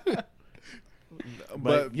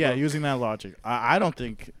 But yeah, using that logic, I don't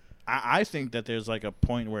think. I think that there's like a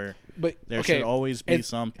point where But there okay, should always be it's-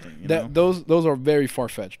 something. You know? those are very far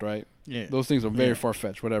fetched, right? Yeah. Those things are very Yeah. far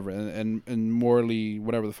fetched, whatever, and morally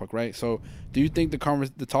whatever the fuck, right? So, do you think the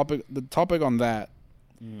topic on that?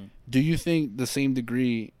 Mm. Do you think the same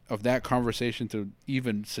degree of that conversation to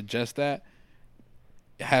even suggest that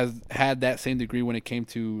has had that same degree when it came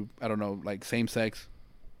to, I don't know, like same sex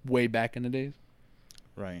way back in the days?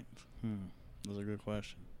 Right. That's a good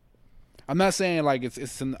question. I'm not saying like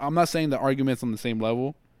I'm not saying the argument's on the same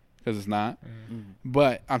level, because it's not.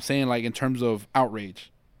 But I'm saying like in terms of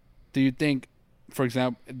outrage, do you think, for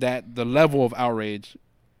example, that the level of outrage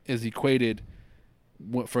is equated,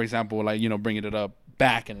 for example, like, you know, bringing it up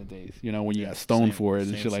back in the days, you know, when you got stoned Same- for it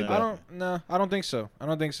and same shit like set. that? I don't think so. I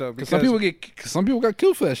don't think so. Because some people got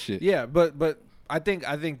killed for that shit. Yeah, but I think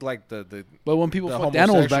like the But when people the fucked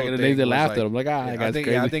animals back homosexual in the days, they thing was laughed at them like, yeah, that guy's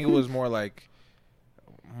crazy. I think it was more like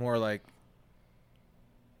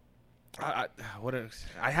I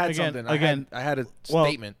had Again- something. again, I had a Well,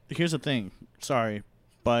 statement. here's the thing. Sorry,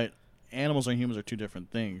 but animals and humans are two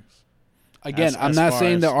different things. Again, as I'm not far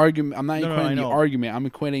saying the as- argument. I'm not No, no, equating I the know. argument. I'm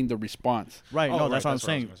equating the response. Right. Oh, No, right, that's what I'm I was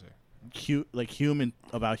saying. gonna say. Like human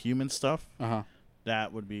about human stuff. Uh huh.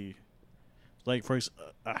 That would be like for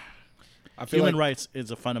I feel human like rights is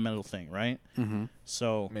a fundamental thing, right? Mm-hmm.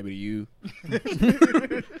 So maybe to you.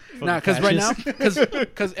 Nah, because right now, fascists.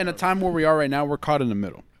 because in a time where we are right now, we're caught in the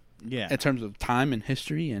middle yeah, in terms of time and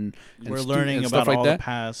history and we're stu- learning and about stuff like all that. the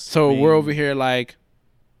past. So being- we're over here like,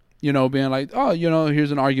 you know, being like, oh, you know,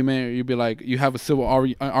 here's an argument. You'd be like, you have a civil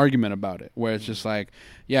argument about it, where it's just like,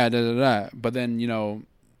 yeah, da da da. But then, you know,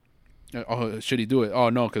 oh, should he do it? Oh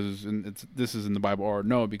no, because this is in the Bible, or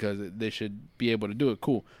no, because they should be able to do it.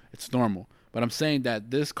 Cool, it's normal. But I'm saying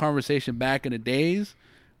that this conversation back in the days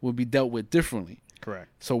would be dealt with differently. correct.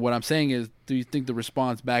 So what I'm saying is, do you think the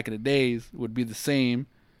response back in the days would be the same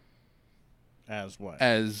As what?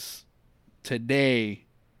 as today,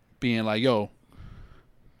 being like, yo,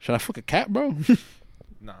 should I fuck a cat, bro?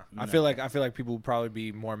 Nah, No. I feel like people would probably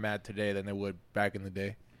be more mad today than they would back in the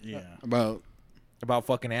day yeah. About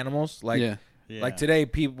fucking animals. Like yeah. Yeah. like today,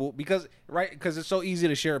 people because it's so easy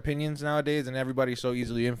to share opinions nowadays, and everybody's so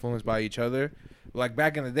easily influenced by each other. Like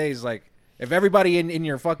back in the days, like if everybody in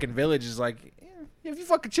your fucking village is like, if you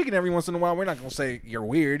fuck a chicken every once in a while, we're not gonna say you're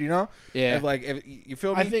weird, you know? Yeah. If you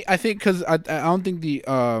feel me? I think because I don't think the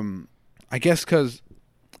I guess because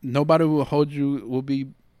nobody will hold you will be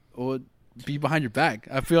behind your back.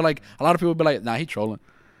 I feel like a lot of people will be like, nah, he trolling.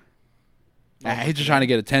 He's just trying to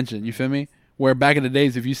get attention. You feel me? Where back in the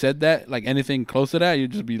days, if you said that, like anything close to that,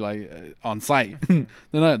 you'd just be like on site. They're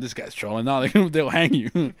not, this guy's trolling. No, they'll hang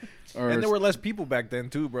you. Or And there were less people back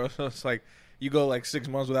then too, bro. So it's like you go like 6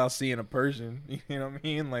 months without seeing a person. You know what I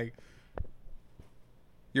mean? Like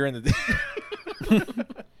you're in the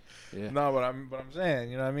yeah. No, but I'm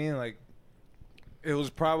saying, you know what I mean? Like it was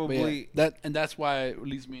But probably yeah, that's why it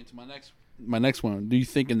leads me into my next one. Do you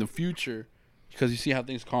think in the future, because you see how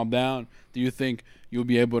things calm down, do you think you'll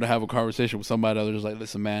be able to have a conversation with somebody that's like,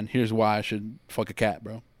 listen, man, here's why I should fuck a cat,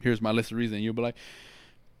 bro. Here's my list of reasons. You'll be like,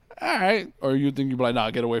 all right. Or you think you'll be like, nah,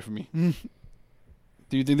 get away from me.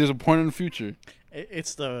 Do you think there's a point in the future?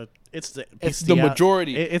 It's the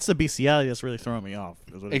majority. It's the bestiality that's really throwing me off.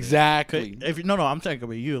 Is what it is. Exactly. If no, I'm talking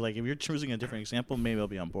about you. Like if you're choosing a different example, maybe I'll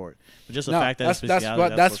be on board. But just the No, fact that it's that's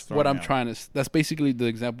bestiality, that's what's what I'm throwing me trying to. That's basically the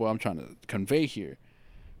example I'm trying to convey here,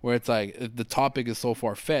 where it's like the topic is so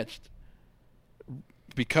far fetched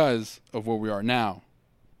because of where we are now.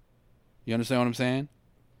 You understand what I'm saying?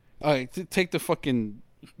 All right, take the fucking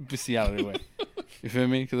bestiality away. You feel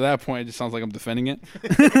me? Because at that point, it just sounds like I'm defending it.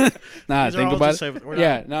 Nah, These are think all about just it. say- we're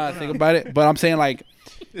Yeah, not- nah, we're think not- about it. But I'm saying like,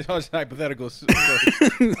 it's all just hypotheticals.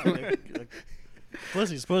 out.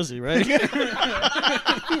 Pussy's pussy, right?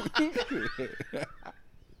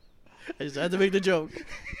 I just had to make the joke.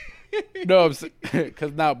 no,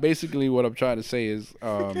 because now basically what I'm trying to say is,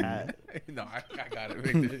 Cat. No, I got it.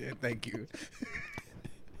 Victor. Thank you.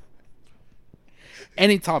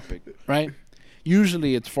 any topic, right?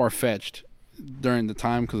 Usually it's far fetched during the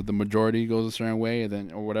time because the majority goes a certain way, and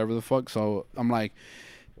then or whatever the fuck. So I'm like,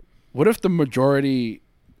 what if the majority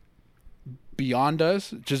beyond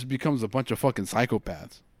us just becomes a bunch of fucking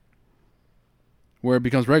psychopaths? Where it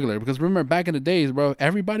becomes regular. Because remember, back in the days, bro,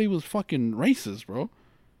 everybody was fucking racist, bro.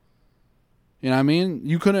 You know what I mean?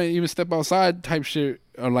 You couldn't even step outside type shit,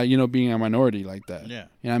 or like, you know, being a minority like that. Yeah.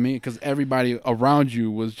 You know what I mean? Because everybody around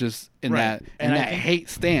you was just in Right. that hate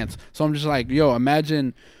stance. So I'm just like, yo,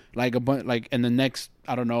 imagine like a bunch, like in the next,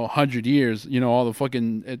 I don't know, 100 years, you know, all the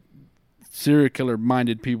fucking serial killer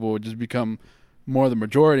minded people would just become more the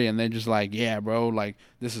majority, and they're just like, yeah, bro, like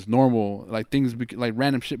this is normal. Like things, like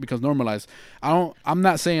random shit becomes normalized. I'm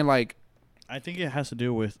not saying like. I think it has to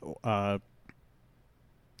do with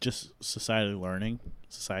just society learning.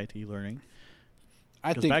 I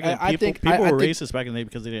Because think back then, I think people I were think, racist back in the day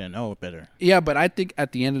because they didn't know better. Yeah, but I think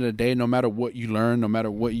at the end of the day, no matter what you learn, no matter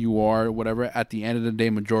what you are, whatever, at the end of the day,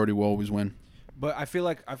 majority will always win. But I feel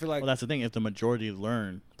like Well, that's the thing. If the majority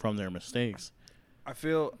learn from their mistakes, I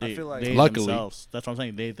feel like they Luckily. themselves. That's what I'm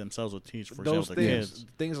saying. They themselves will teach, for those example, their things, kids.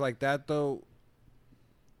 things like that though.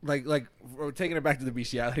 Like we're taking it back to the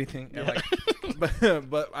bestiality thing. And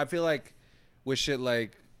but I feel like with shit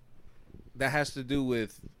like that has to do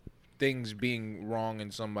with things being wrong in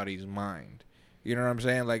somebody's mind. You know what I'm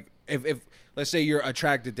saying? Like if let's say you're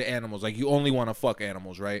attracted to animals, like you only want to fuck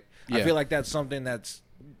animals, right? I Yeah. feel like that's something that's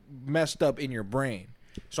messed up in your brain.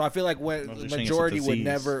 So I feel like when Well, the they're saying it's a majority would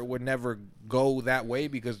disease. never go that way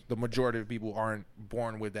because the majority of people aren't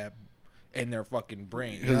born with that in their fucking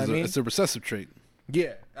brain. You know what I mean? It's a recessive trait.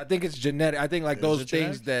 Yeah, I think it's genetic. I think like Is those it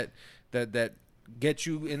things genetic? that get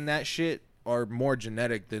you in that shit are more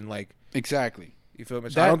genetic than like Exactly. you feel me.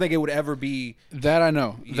 So That- I don't think it would ever be. That I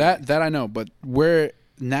know. Yeah. That I know. But where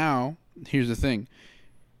now? Here's the thing.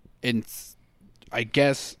 It's, I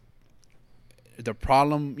guess, the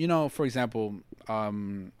problem. You know, for example,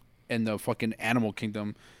 in the fucking animal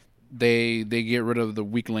kingdom, they get rid of the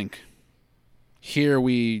weak link. Here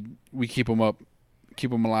we keep them up,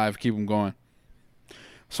 keep them alive, keep them going.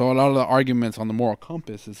 So a lot of the arguments on the moral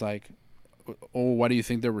compass is like, oh, why do you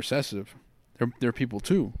think they're recessive? They're people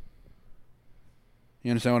too.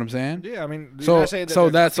 You understand what I'm saying? Yeah, I mean, you're So- not saying that so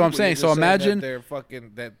they're that's what I'm people, saying. you're So just saying that imagine- they're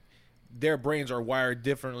fucking that their brains are wired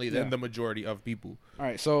differently than Yeah. the majority of people. All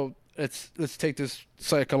right, so let's take this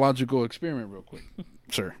psychological experiment real quick,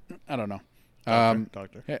 sir. I don't know.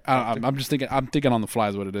 Doctor. Hey, I'm just thinking. I'm thinking on the fly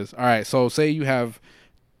is what it is. All right, so say you have,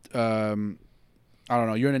 I don't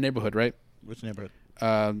know. You're in a neighborhood, right? Which neighborhood?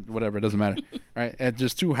 Whatever, it doesn't matter. Right, and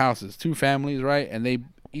just two houses, two families, right? And they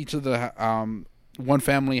each of the one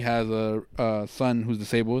family has a son who's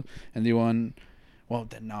disabled, and the one, well,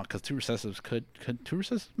 then no, because two recessives could two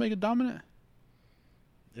recessives make it dominant?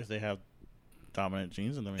 If they have dominant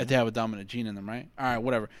genes in them. If they have a dominant gene in them, right? All right,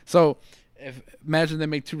 whatever. So, imagine they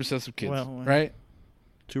make two recessive kids, Well, right?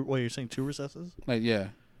 You're saying two recessives? Like, yeah,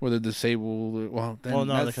 or they're disabled. Well, then Well,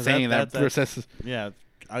 no, that's because saying that, that- recessive. Yeah.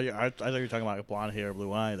 I thought you were talking about blonde hair,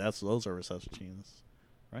 blue eye. Those are recessive genes,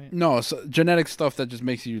 right? No, so genetic stuff that just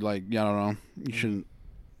makes you like, yeah, I don't know. You shouldn't.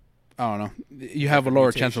 I don't know. You have a Like a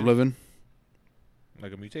lower chance of mutation? living.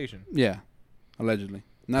 Like a mutation. Yeah, allegedly.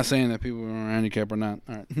 Not saying that people are handicapped or not.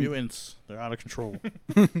 All right. Mutants, they're out of control.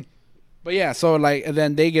 But yeah, so like, and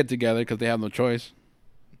then they get together because they have no choice.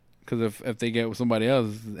 Because if they get with somebody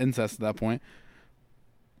else, it's incest at that point.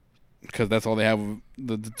 Because that's all they have.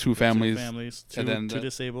 The two families, Two families, and then two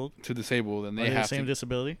disabled. two disabled, and Are they they have the same to.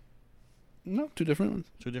 disability? No, two different ones.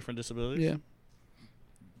 Two different disabilities. Yeah.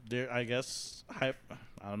 They're, I guess, I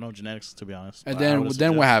don't know genetics to be honest. And but I then would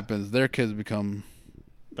then what suggest- happens? Their kids become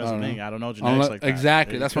That's I the don't thing. know. I don't know genetics like that.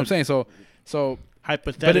 exactly. It That's what I'm could- saying. So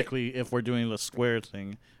Hypothetically, if we're doing the square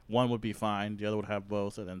thing, one would be fine, the other would have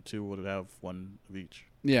both, and then two would have one of each.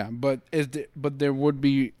 yeah, but there would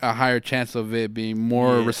be a higher chance of it being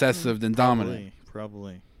more Yeah. recessive than dominant.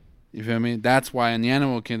 Probably. You feel me? That's why in the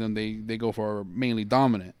animal kingdom they go for mainly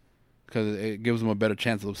dominant because it gives them a better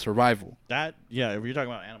chance of survival. That yeah, if you're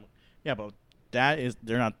talking about animal, yeah, but that is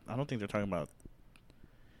they're not. I don't think they're talking about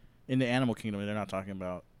in the animal kingdom. They're not talking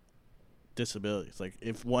about disabilities. Like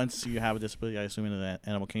if once you have a disability, I assume in the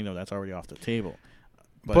animal kingdom that's already off the table.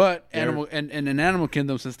 But they're- animal and in animal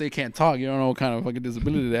kingdom, since they can't talk, you don't know what kind of fucking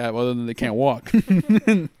disability they have other than they can't walk.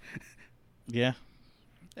 yeah,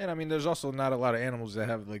 And I mean, there's also not a lot of animals that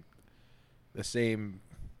have like the same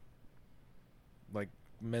like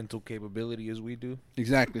mental capability as we do.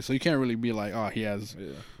 Exactly. So you can't really be like, oh, he has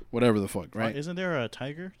Yeah. whatever the fuck, right? Isn't there a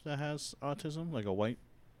tiger that has autism, like a white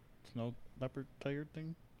snow leopard tiger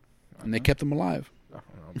thing? And they kept him alive I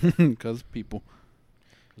don't know. because people.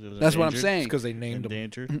 It was That's what I'm endangered? saying. Because they named them.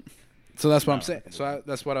 Endangered. So that's what I'm No. saying.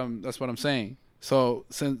 That's what I'm saying. So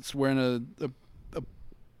since we're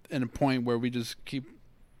in a point where we just keep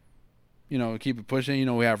it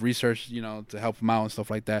pushing, we have research, to help them out and stuff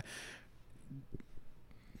like that.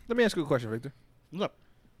 Let me ask you a question, Victor. What's up?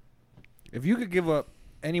 If you could give up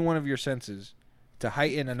any one of your senses to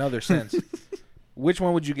heighten another sense, which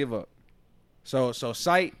one would you give up? So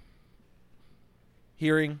sight,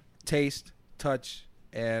 hearing, taste, touch,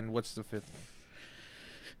 and what's the fifth one?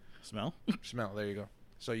 Smell? Smell. There you go.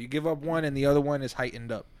 So you give up one, and the other one is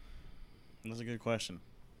heightened up. That's a good question.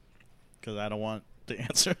 Because I don't want to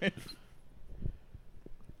answer it.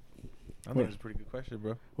 I think it's a pretty good question,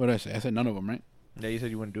 bro. What did I say? I said none of them, right? Yeah, you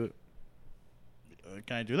said you wouldn't do it.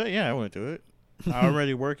 Can I do that? Yeah, I want to do it. I'm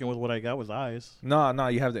already working with what I got with eyes. No,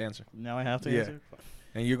 you have to answer. Now I have to Yeah. answer?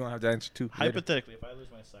 And you're going to have to answer too. Hypothetically, if I lose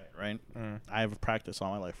my sight, right? Mm. I have practiced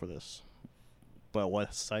all my life for this. But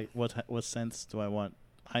what sense do I want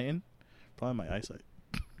heightened? Probably my eyesight.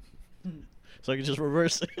 So I can just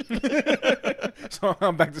reverse it. So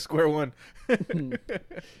I'm back to square one.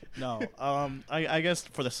 No. I guess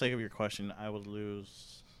for the sake of your question, I would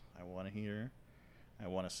lose. I want to hear. I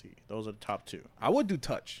want to see. Those are the top two. I would do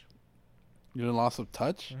touch. You did loss of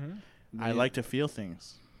touch. Mm-hmm. I like to feel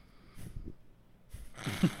things.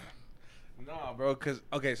 No, bro. Because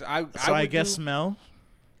so I I would guess do, smell.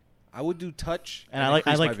 I would do touch And I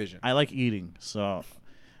increase my like vision. I like eating. So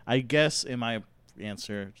I guess in my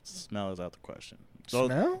answer, smell is out the question. So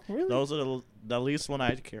Smell? Really? those are the least one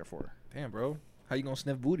I care for. Damn, bro. How you gonna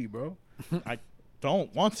sniff booty, bro? I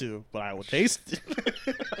don't want to, but I will taste it.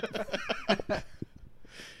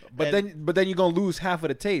 But then you're gonna lose half of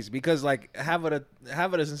the taste because like half of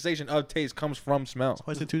the sensation of taste comes from smell.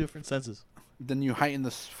 Why is it two different senses? Then you heighten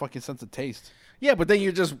the fucking sense of taste. Yeah, but then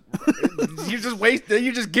you're just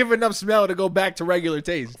you're just giving up smell to go back to regular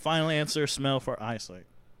taste. Final answer: smell for eyesight.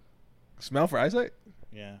 Smell for eyesight?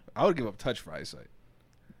 Yeah. I would give up touch for eyesight.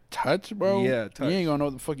 Touch, bro. Yeah, touch. You ain't gonna know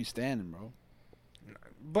what the fuck you standing, bro.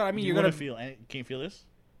 But I mean, you you're gonna feel. Can you feel this?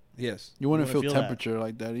 Yes. You wouldn't wouldn't feel feel that. temperature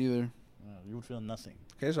like that either. You would feel nothing.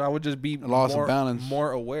 Okay, so I would just be Loss of more, balance.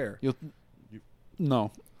 more aware.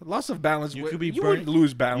 No, Loss of balance. You could be you burnt- wouldn't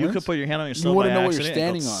lose balance. You could put your hand on your stomach. wouldn't by know what you're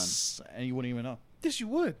accident and go standing and you wouldn't even know. Yes, you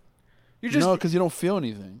would. You're just no, because you don't feel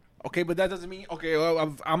anything. okay, but that doesn't mean okay.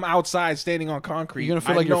 Well, I'm outside standing on concrete. You're gonna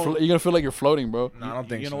feel I like know- you're gonna feel like you're floating, bro. No, I don't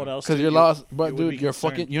think You so. know what else? Because too? you're You- lost, but you would dude, be you're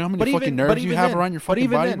concerned. fucking. You know how many fucking nerves you have around your fucking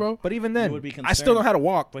body, then, bro? But even then, You would be I still know concerned. how to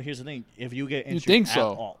walk. But here's the thing: if you get You injured think at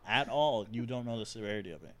so? all, you don't know the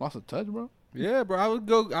severity of it. Loss of touch, bro. Yeah, bro.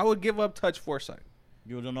 I would give up touch foresight.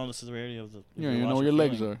 You don't know the severity of the. You don't even know where your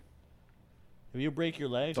legs are. If you break your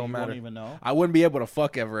legs, Don't you matter. won't even know. I wouldn't be able to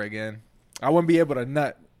fuck ever again. I wouldn't be able to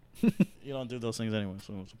nut. You don't do those things anyway,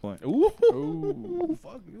 so what's the point? Ooh,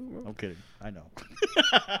 fuck you, bro. I'm kidding. I know.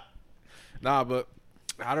 Nah, but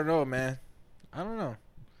I don't know, man. I don't know.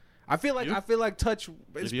 I feel like touch is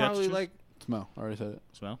If you had to probably choose? like Smell. I already said it.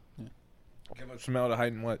 Smell? give up smell to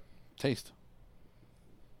heighten what? Taste.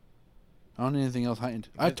 I don't need anything else heightened.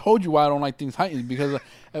 I told you why I don't like things heightened because,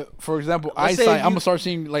 for example, Let's say eyesight. if I'm gonna start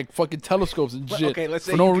seeing like fucking telescopes and shit Okay, let's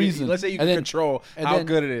say for no you can- reason. Let's say you And can then- control and how then-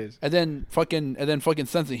 good it is. And then fucking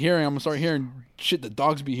sense of hearing. I'm gonna start hearing shit that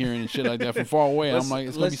dogs be hearing and shit like that from far away. And I'm like,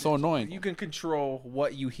 it's gonna be so annoying. You can control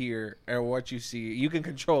what you hear or what you see. You can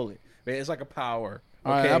control it. Man, it's like a power.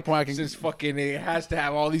 All right, at that point I can- Since fucking it has to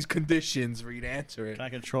have all these conditions for you to answer it. Can I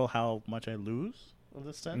control how much I lose of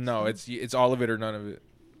this sense? No, it's all of it or none of it.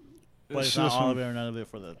 But it's not all of it or none of it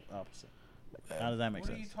for the opposite. How does that make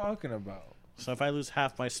What are you sense? talking about? So if I lose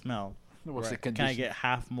half my smell, What's the Right. can I condition? get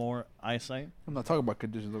half more eyesight? I'm not talking about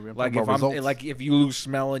conditions over here. I'm Like talking if about results. like if you lose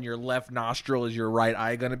smell in your left nostril, is your right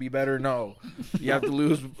eye gonna be better? No, you have to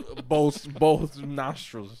lose both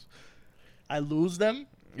nostrils. I lose them?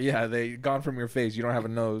 Yeah, they gone from your face. You don't have a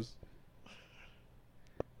nose.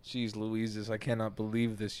 Jeez, Louises, I cannot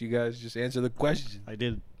believe this. You guys just answer the question. I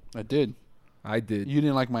did. I did. I did. You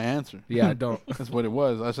didn't like my answer. Yeah, I don't. That's what it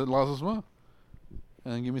was. I said loss of smell.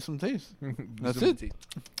 And then give me some taste. That's Some it. tea.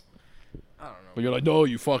 I don't know. But you're like, no,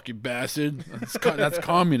 you fucking bastard. That's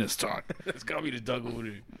communist talk. It's got me to dug over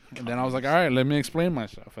there. And then I was like, all right, let me explain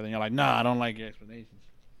myself. And then you're like, nah, I don't like your explanations.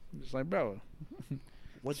 I'm just like, bro.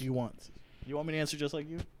 What do you want? You want me to answer just like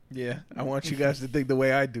you? Yeah, I want you guys to think the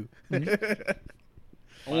way I do.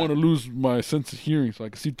 I want to lose my sense of hearing so I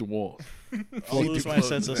can see the walls. I'll See lose too my close.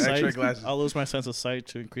 sense of Extra sight. glasses. I'll lose my sense of sight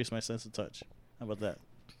to increase my sense of touch. How about that?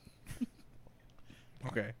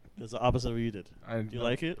 Okay. That's the opposite of what you did. Do you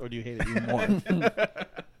like it or do you hate it even more?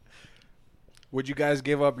 Would you guys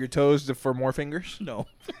give up your toes for more fingers? No.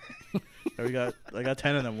 I got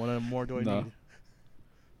 10 of them. What more do I No. need?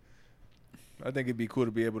 I think it'd be cool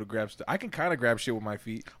to be able to grab stuff. I can kind of grab shit with my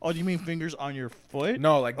feet. Oh, do you mean fingers on your foot?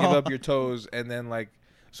 No, like give Oh. up your toes and then like,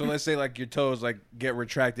 so let's say like your toes like get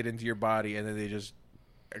retracted into your body and then they just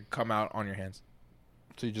come out on your hands.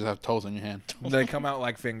 So you just have toes on your hand. They come out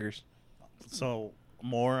like fingers. So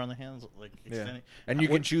more on the hands, like Yeah. extending. And you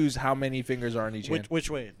can choose how many fingers are on each hand. Which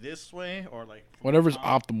way? This way or like Whatever's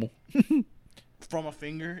top? optimal. From a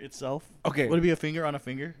finger itself? Okay. Would it be a finger on a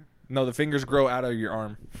finger? No, the fingers grow out of your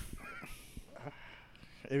arm.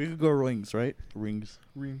 If you could go rings, right? Rings.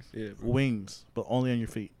 Rings. Yeah. Wings, but only on your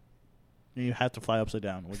feet. And you have to fly upside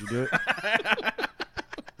down. Would you do it?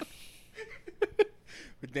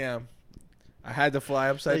 But damn, I had to fly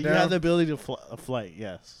upside You down. have the ability to flight,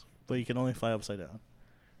 yes, but you can only fly upside down.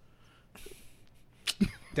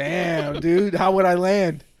 Damn, dude. How would I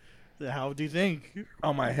land? How do you think?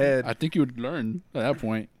 On my head. I think you would learn at that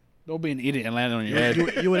point. Don't be an idiot and land on your head.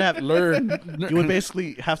 You would have Learn. You would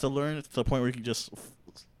basically have to learn to the point where you can just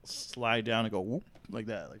slide down and go whoop like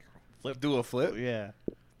that, like flip. Do a flip? Yeah,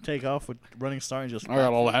 take off with running start and just. I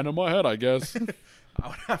got all the hand on my head, I guess. I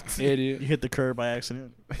would have to. Idiot. You hit the curb by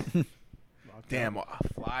accident. Damn, I'll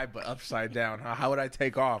fly but upside down. How would I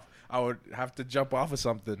take off? I would have to jump off of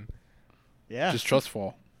something. Yeah. Just trust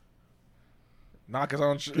fall. Knock us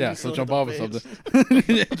on. Yeah, so Slip jump the off of face. something.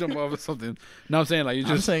 Yeah, jump off of something. No, I'm saying like you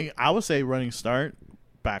I'm just. saying I would say running start,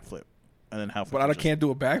 backflip, and then half. But I can't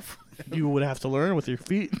do a backflip. You would have to learn with your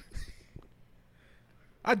feet.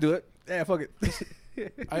 I'd do it. Yeah, fuck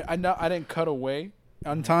it. I know I didn't cut away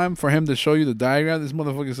on time for him to show you the diagram. This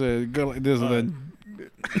motherfucker said go like this and then.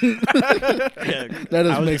 Yeah, That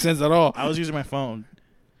doesn't make sense at all. I was using my phone,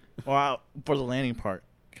 for the landing part,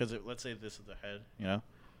 because let's say this is the head, and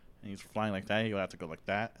he's flying like that. You would have to go like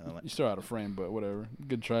that, and then You still out of frame, but whatever.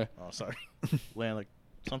 Good try. oh sorry, land like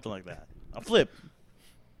something like that. A flip,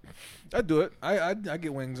 I'd do it. I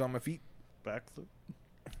get wings on my feet. backflip.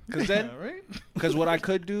 Cause then, right? because what I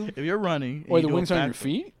could do. If you're running, and Wait, you the do a wings on your backflip-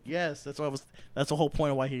 feet? Yes, that's That's the whole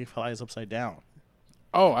point of why he flies upside down.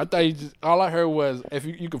 Oh, I thought you just. All I heard was if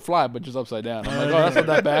you could fly, but just upside down. I'm like, oh, that's not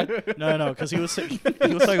that bad. No, because he was talking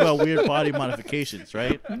about weird body modifications,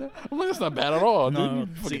 right? I'm like, that's not bad at all, dude. No, You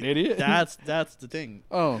fucking see, idiot. That's the thing.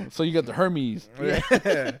 Oh, so you got the Hermes.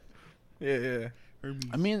 Yeah. Yeah.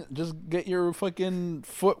 I mean, just get your fucking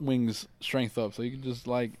foot wings strength up, so you can just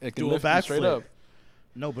like it can Do a lift you straight backflip. up.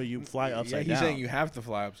 No, but you fly upside He's down. saying you have to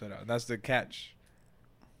fly upside down. That's the catch.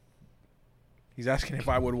 He's asking if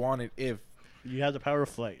I would want it if You have the power of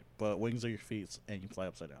flight, but wings are your feet, and you fly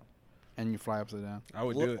upside down. And you fly upside down. I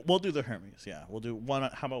would do We'll, it. we'll do the Hermes. Yeah, we'll do one.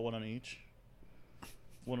 How about one on each?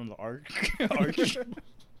 One on the arch.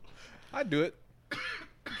 I'd do it.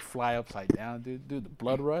 Fly upside down, dude. Dude, the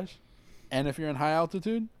blood rush. And if you're in high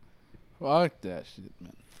altitude, fuck that shit,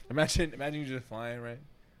 man. Imagine you just flying, right?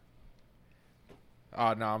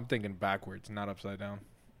 Oh no, I'm thinking backwards, not upside down.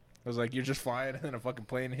 I was like, you're just flying, and then a fucking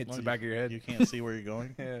plane hits Well, the back of your head. You can't see where you're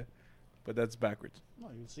going. Yeah, but that's backwards. No,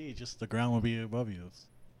 you can see. Just the ground will be above you.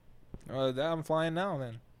 I'm flying now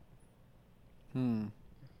then.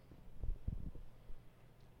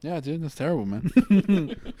 Yeah, dude, that's terrible, man.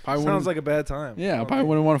 Probably Sounds like a bad time. yeah, I probably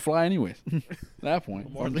wouldn't want to fly anyways. At that point,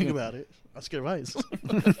 The more I think about it, that's good advice.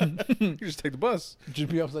 You just take the bus. just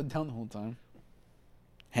be upside down the whole time,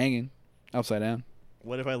 hanging upside down.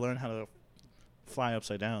 What if I learn how to fly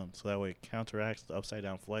upside down, so that way it counteracts the upside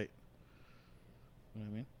down flight? You know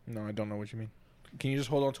what I mean? No, I don't know what you mean. Can you just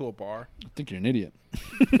hold on to a bar? I think you're an idiot.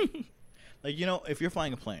 Like, if you're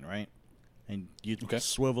flying a plane, right? And you Okay.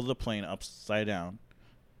 swivel the plane upside down,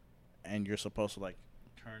 and you're supposed to, like,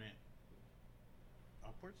 turn it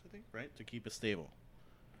upwards, I think, right? To keep it stable.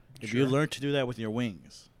 If you Sure. learn to do that with your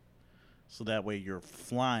wings, so that way you're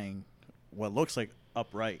flying what looks like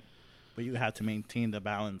upright, but you have to maintain the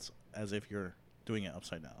balance as if you're doing it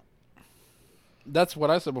upside down. That's what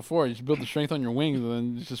I said before. You just build the strength on your wings and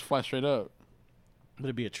then you just fly straight up. But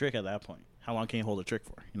it'd be a trick at that point. How long can you hold a trick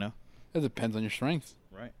for, It depends on your strength.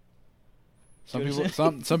 Right? Some See what people,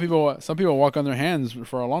 I'm some people walk on their hands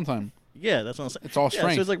for a long time. Yeah, that's what I'm saying. It's all Yeah,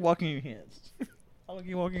 strength. so it's like walking your hands. How long can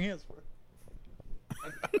you walk your hands for?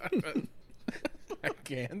 I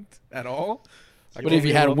can't at all. But if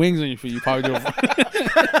you had wings on your feet, you probably do it.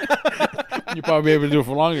 You probably be able to do it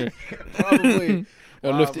for longer. Probably.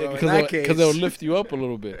 It'll Wow, lift bro, in because that case- they'll lift you up a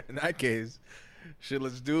little bit. In that case, shit,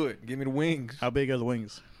 let's do it. Give me the wings. How big are the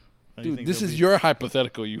wings? How do you Dude, think this they'll is be? your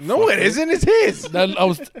hypothetical. You No, it fucker. isn't. It's his. That,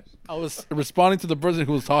 I was responding to the person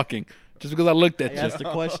who was talking just because I looked I at you. asked the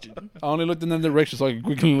question. I only looked in that direction so I could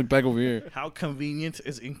quickly look back over here. How convenient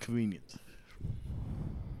is inconvenient?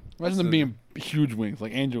 Imagine them being huge wings,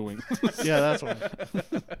 like angel wings. Yeah, that's one.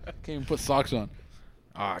 Can't even put socks on.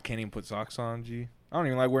 I can't even put socks on, G. I don't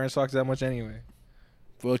even like wearing socks that much anyway.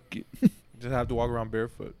 Fuck it. Just have to walk around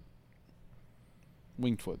barefoot,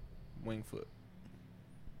 Winged foot. wing foot.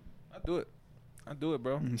 I do it,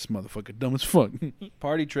 bro. This motherfucker dumb as fuck.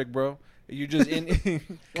 Party trick, bro. You just in. Only you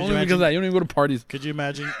because imagine- of that. You don't even go to parties. Could you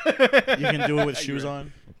imagine you can do it with shoes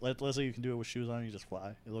on? Let's say you can do it with shoes on. You just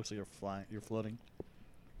fly. It looks like you're flying. You're floating.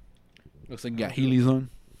 Looks like you got Heelys on.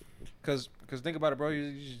 Cause think about it, bro.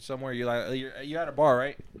 You're somewhere. You're at a bar,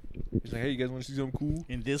 right? He's like, hey, you guys want to see something cool?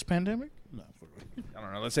 In this pandemic? No. I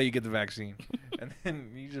don't know. Let's say you get the vaccine, and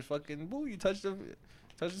then you just fucking boo. You touch the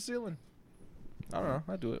ceiling. I don't know.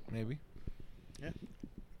 I do it maybe. Yeah.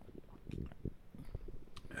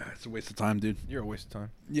 It's a waste of time, dude. You're a waste of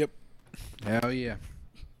time. Yep. Hell yeah.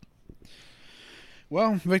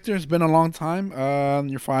 Well, Victor, it's been a long time.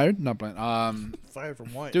 You're fired. Not playing. Fired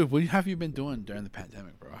from what? Dude, what have you been doing during the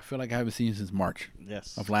pandemic, bro? I feel like I haven't seen you since March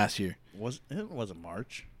Yes. of last year. It wasn't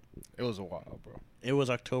March. It was a while, bro. It was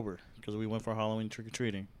October because we went for Halloween trick or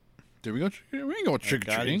treating. Did we go? We didn't go trick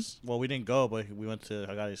or treating. Well, we didn't go, but we went to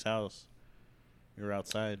Agati's house. We were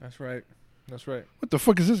outside. That's right. That's right. What the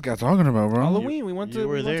fuck is this guy talking about, bro? Halloween, we went you to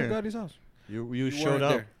were there. Gotti's house. You showed weren't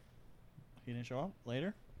up. there. He didn't show up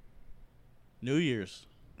later. New Year's.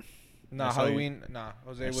 Nah, I saw you. Halloween. Nah,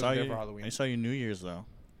 Jose wasn't there for Halloween. I saw you New Year's though.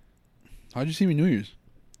 How'd you see me New Year's?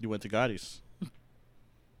 You went to Gotti's.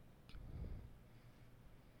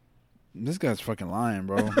 This guy's fucking lying,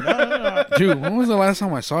 bro. No. Dude, when was the last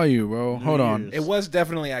time I saw you, bro? New Hold on. Year's. It was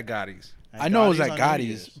definitely at Gotti's. I know it was at on New Gotti's,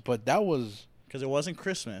 Year's. but that was... Because it wasn't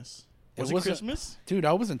Christmas. It Was it wasn't- Christmas? Dude,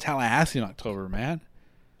 I was in Tallahassee in October, man.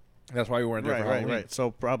 That's why we weren't there Right, for right, Halloween. right.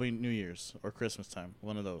 So probably New Year's or Christmas time.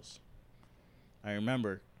 One of those. I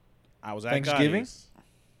remember. I was at Thanksgiving? Gotti's.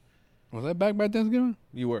 Was that back by Thanksgiving?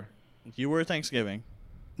 You were. You were Thanksgiving.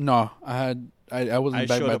 No, I wasn't I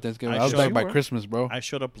back showed by up- Thanksgiving. I I was showed back up- by You were? Christmas, bro. I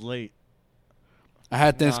showed up late. I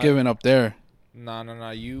had Thanksgiving up there.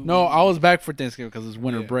 Nah. You. No, I was back for Thanksgiving because it's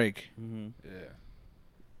winter Yeah. break. Mm-hmm. Yeah.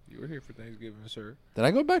 You were here for Thanksgiving, sir. Did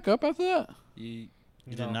I go back up after that? You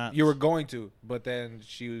did not. You were going to, but then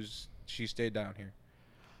she stayed down here.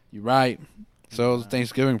 You're right. So it was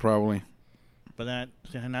Thanksgiving probably. But then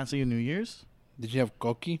did I not see you New Year's? Did you have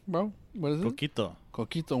coqui, bro? What is it? Coquito.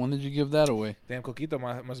 Coquito. When did you give that away? Damn, Coquito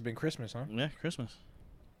must have been Christmas, huh? Yeah, Christmas.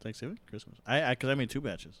 Thanksgiving, Christmas. Because I made 2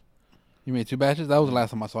 batches. You made 2 batches? That was the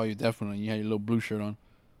last time I saw you, definitely. You had your little blue shirt on.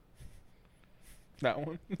 That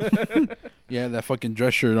one. Yeah, that fucking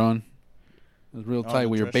dress shirt on. It was real Oh, tight the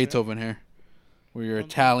with your dress shirt? Beethoven hair. With your Oh,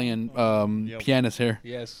 Italian Yep. pianist hair.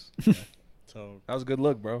 Yes. So That was a good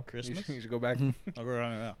look, bro. Christmas? You should go back. I'll go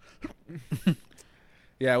around now.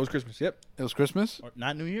 Yeah, it was Christmas. Yep. It was Christmas? Or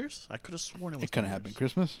not New Year's? I could have sworn it was. It couldn't New have been Year's.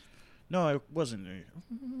 Christmas. No, it wasn't New Year's.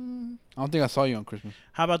 I don't think I saw you on Christmas.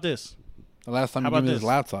 How about this? The last time How you gave about me this? this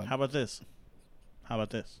laptop. How about this? How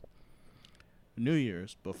about this? New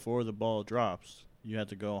Year's, before the ball drops, you had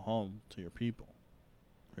to go home to your people.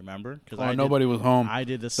 Remember? Because Nobody was home. I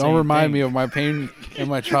did the same Don't remind thing. me of my pain and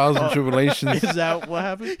my trials and tribulations. Is that what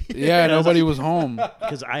happened? Yeah, nobody was home.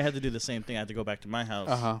 Because I had to do the same thing. I had to go back to my house.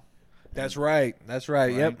 Uh-huh. That's right. That's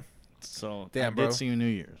right. Yep. So Damn, I bro. did see you New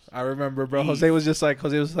Year's. I remember, bro. Jeez.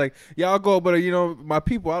 Jose was like, yeah, I'll go, but my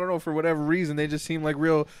people, I don't know, for whatever reason, they just seem like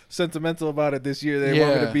real sentimental about it this year. They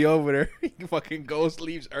want me Yeah. to be over there. He fucking goes,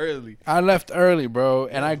 leaves early. I left early, bro,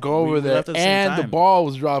 and I go We over there, left at the same and the time. ball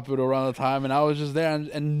was dropping around the time, and I was just there,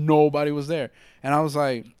 and nobody was there. And I was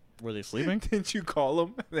like, Were they sleeping? Didn't you call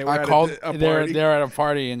them? They were I at called, a they're party. at a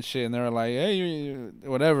party and shit, and they were like, hey,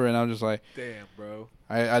 whatever. And I was just like, Damn, bro.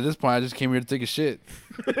 at this point, I just came here to take a shit.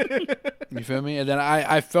 You feel me? And then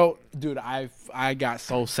I felt, dude, I got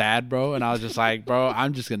so sad, bro, and I was just like, bro,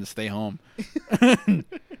 I'm just gonna stay home. And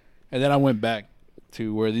then I went back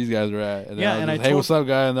to where these guys were at, and then Yeah, I was and just, I hey, told- what's up,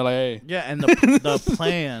 guy? And they're like, hey. Yeah, and the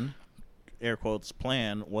plan, air quotes,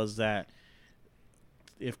 plan was that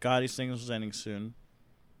if Gotti's thing was ending soon,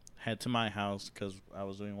 head to my house because I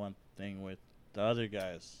was doing one thing with the other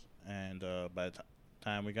guys. And by the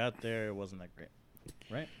time we got there, it wasn't that great.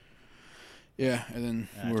 Right? Yeah, and then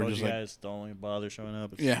And I we were told just you like, guys, don't only bother showing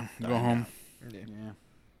up. It's yeah, go dying home. out. Yeah. Yeah.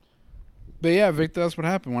 But yeah, Victor, that's what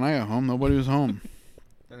happened when I got home. Nobody was home.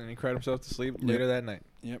 And then he cried himself to sleep Yep. later that night.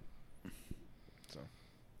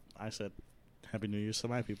 I said, Happy New Year's to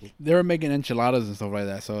my people. They were making enchiladas and stuff like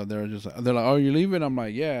that, so they're like, oh, you leaving? I'm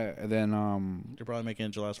like, yeah. And then They're probably making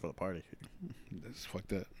enchiladas for the party. it's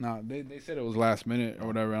fucked up. No, they said it was last minute or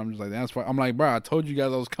whatever. I'm just like, that's why. I'm like, bro, I told you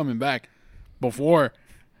guys I was coming back before,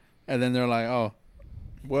 and then they're like, oh,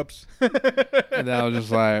 Whoops. and then I was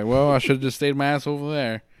just like, well, I should have just stayed my ass over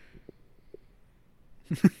there.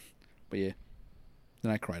 But yeah,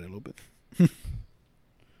 then I cried a little bit.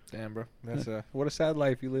 Damn, bro. That's what a sad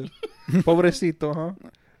life you live. Pobrecito, huh?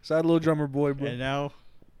 Sad little drummer boy, bro. And now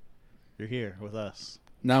you're here with us.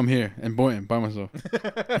 Now I'm here in Boynton by myself.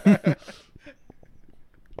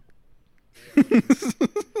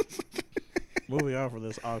 Moving on from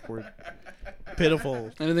this awkward, pitiful.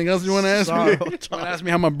 Anything else you want to ask me? Sorrow You want to ask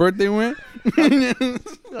me how my birthday went?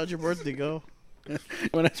 How'd your birthday go? You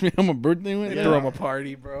want to ask me how my birthday went? They Yeah. threw him a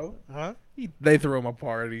party, bro. Huh? They threw him a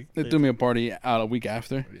party. They threw me a party out a week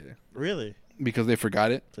after Yeah. Really? because they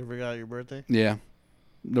forgot it. They forgot your birthday? Yeah.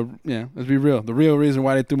 Let's be real. The real reason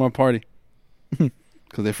why they threw my party.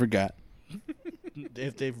 Because they forgot.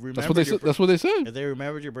 if they've remembered That's what they your said. That's what they said. if they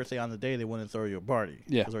remembered your birthday on the day, they wouldn't throw you a party.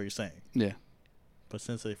 Yeah. That's what you're saying. Yeah. But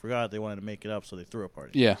since they forgot, they wanted to make it up, so they threw a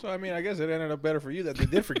party. Yeah. So I mean, I guess it ended up better for you that they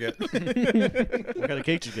did forget. What kind of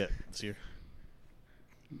cake did you get this year?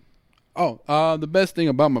 Oh, the best thing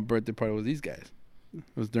about my birthday party was these guys. It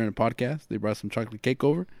was during the podcast. They brought some chocolate cake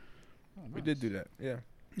over. We did do that. Yeah.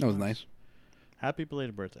 That was nice. Happy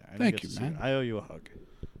belated birthday. I didn't Thank get you, to see man. I owe you a hug.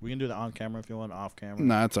 We can do that on camera if you want, off camera.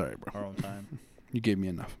 Nah, that's all right, bro. Our own time. You gave me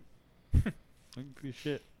enough. Good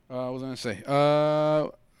shit. What was I gonna say?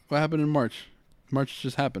 What happened in March? March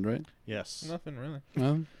just happened, right? Yes. Nothing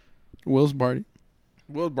really. Will's party.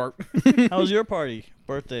 Will bark. How was your party?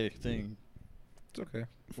 Birthday thing. It's okay.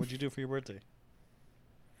 What'd you do for your birthday?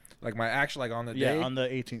 Like my actual, like on the Yeah, day. on the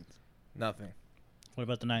 18th. Nothing. What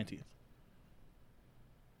about the 19th?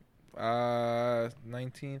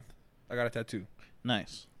 19th. I got a tattoo.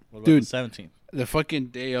 Nice. What about Dude. the 17th? The fucking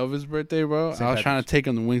day of his birthday, bro. St. I was trying Patrick's. to take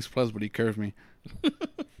him to Wings Plus, but he curved me.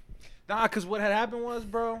 Nah, cause what had happened was,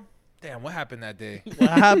 bro. Damn, what happened that day? What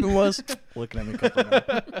happened was looking at me. Couple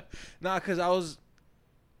now. Nah, cause I was.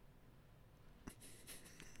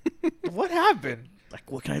 What happened? Like,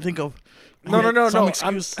 what can I think of? No. Some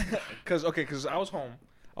I'm excuse. cause I was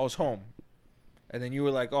home. And then you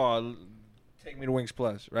were like, "Oh, take me to Wings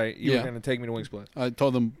Plus," right? You Yeah. were gonna take me to Wings Plus. I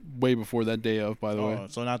told him way before that day of, by the way. Oh,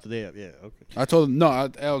 so not the day of. Yeah. Okay. I told him, no, I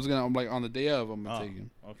was going to, I'm like, on the day of, I'm going to Oh, take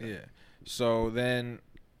him. okay. Yeah. So then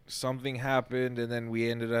something happened, and then we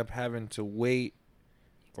ended up having to wait.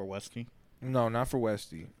 For Westy. No, not for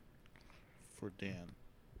Westy. For Dan.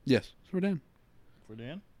 Yes, it's for Dan. For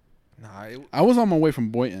Dan. Nah, I was on my way from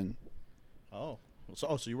Boynton. Oh.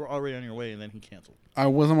 So you were already on your way, and then he canceled. I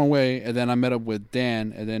was on my way, and then I met up with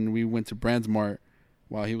Dan, and then we went to Brandsmart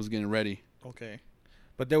while he was getting ready. Okay.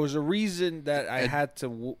 but there was a reason that I And- had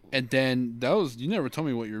to. And then you never told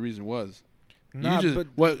me what your reason was. Nah, just- but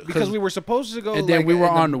what- because we were supposed to go. And then like, we were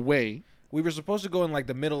in the- on the way. We were supposed to go in like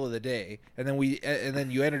the middle of the day, and then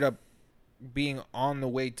you ended up being on the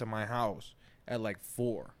way to my house at like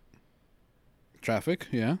 4. Traffic,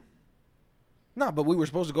 yeah. No, but we were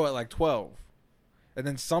supposed to go at like 12, and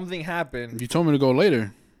then something happened. You told me to go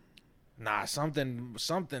later. Nah, something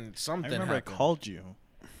I remember happened. I called you,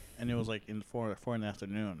 and it was like in 4 in the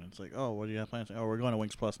afternoon. It's like, oh, what do you have plans? Oh, we're going to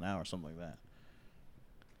Wings Plus now, or something like that.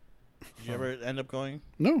 Did you ever end up going?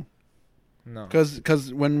 No. No,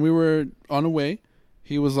 Because when we were on the way,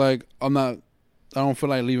 he was like, I don't feel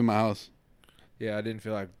like leaving my house. yeah, I didn't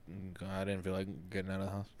feel like getting out of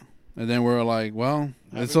the house. And then we were like, well,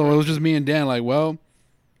 Happy and so it was just me and Dan, like, well,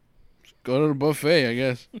 go to the buffet, I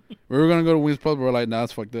guess. We were going to go to Wings Pub, but we're like, nah,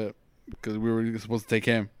 it's fucked up. Because we were supposed to take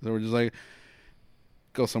him. So we're just like,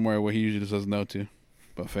 go somewhere where he usually says no to.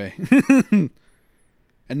 Buffet.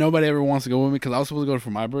 And nobody ever wants to go with me because I was supposed to go for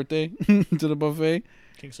my birthday to the buffet.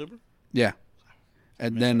 King Super? Yeah.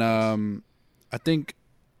 And Miss then that I think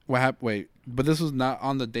what happened, wait, but this was not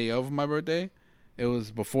on the day of my birthday. It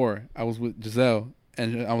was before. I was with Giselle.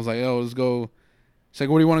 And I was like, oh, let's go. She's like,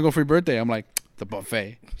 where do you want to go for your birthday? I'm like, the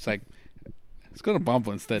buffet. It's like, let's go to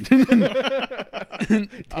Bumble instead.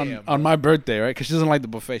 on my birthday, right? Because she doesn't like the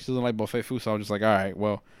buffet. She doesn't like buffet food. So I was just like, all right,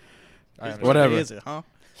 well, whatever. Is it, huh?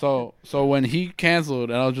 So when he canceled,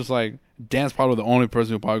 and I was just like, Dan's probably the only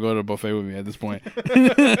person who probably go to the buffet with me at this point.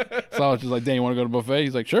 So I was just like, Dan, you want to go to the buffet?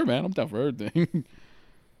 He's like, sure, man. I'm down for everything.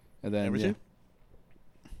 And then, Everything?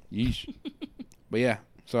 yeah. Yeesh. But yeah,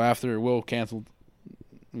 so after Will canceled,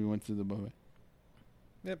 we went to the buffet.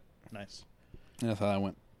 Nice. And that's how that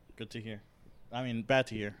went. Good to hear. I mean, bad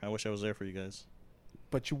to hear. I wish I was there for you guys.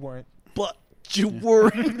 But you weren't. But you were.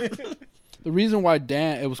 The reason why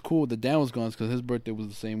it was cool that Dan was gone is because his birthday was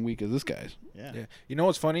the same week as this guy's. Yeah. Yeah. You know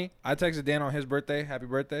what's funny? I texted Dan on his birthday, happy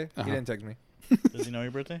birthday. Uh-huh. He didn't text me. Does he know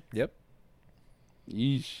your birthday? Yep.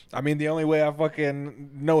 Yeesh. I mean, the only way I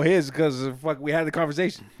fucking know his because we had the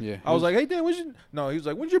conversation. Yeah. I was like, hey, Dan, no, he was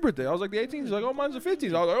like, when's your birthday? I was like, the 18th. He's like, oh, mine's the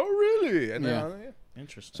 15th. I was like, oh, really? And then, Yeah. yeah.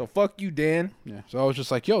 Interesting. So fuck you, Dan. Yeah. So I was just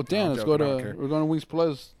like, yo, Dan, I'm let's go joking, I don't care. we're going to Wings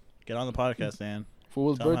Plus Get on the podcast, Dan. for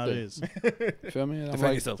Will's Tell him how it birthday. is. You feel me? And I'm Defend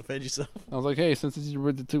like, yourself. Defend yourself. I was like, hey, since it's your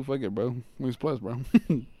birthday too, fuck it, bro. Wings Plus, bro.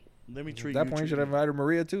 Let me At treat that you. point, you should have invited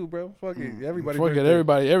Maria too, bro. Fuck it. Everybody. Fuck it, birthday.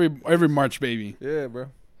 everybody, every March, baby. Yeah, bro.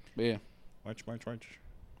 But yeah. March.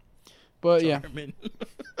 But yeah. Charmin.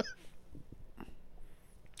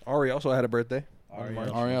 Ari also had a birthday. Ari March.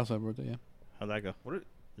 also. Ari also had birthday, yeah. How'd that go? What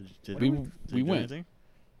Did We- you we do went. anything?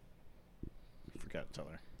 Forgot to tell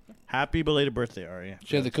her. Happy belated birthday, Ari.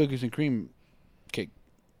 She had the cookies and cream cake.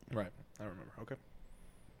 Right. I remember. Okay.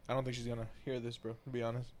 I don't think she's gonna hear this, bro. To be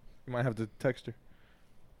honest, you might have to text her.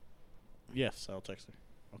 Yes, I'll text her.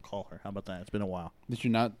 I'll call her. How about that? It's been a while. Did you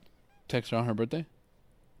not text her on her birthday?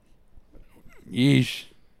 Yeesh.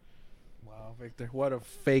 Wow, Victor, what a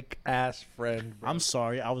fake ass friend. Bro. I'm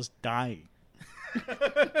sorry, I was dying.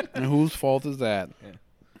 And whose fault is that?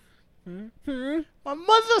 My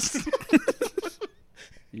mother's.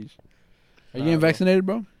 Yeesh. Are you getting vaccinated,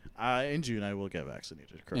 bro? In June, I will get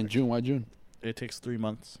vaccinated. Correct. In June? Why June? It takes 3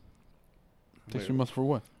 months. Takes 3 months for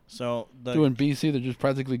what? So Doing BC, they're just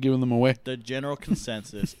practically giving them away. the general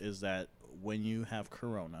consensus is that when you have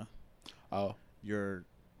corona, Oh. your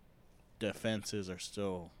defenses are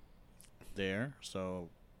still there. So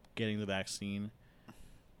getting the vaccine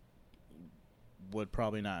would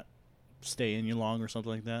probably not stay in you long or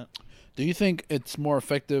something like that. Do you think it's more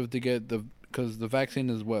effective to get because the vaccine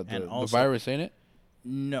is what? And The also- virus, ain't it?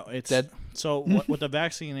 No, it's Dead? So what the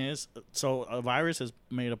vaccine is? So a virus is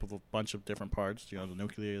made up of a bunch of different parts. You know, the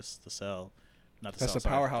nucleus, the cell. Not the That's cell. the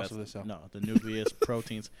sorry. powerhouse That's- of the cell. No, the nucleus,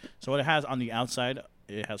 proteins. So what it has on the outside,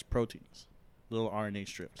 it has proteins, little RNA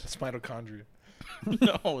strips. It's mitochondria.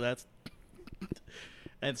 No, that's.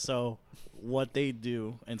 And so, what they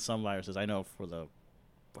do in some viruses, I know for the,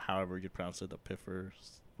 however you pronounce it, the piffers,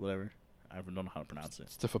 whatever. I don't know how to pronounce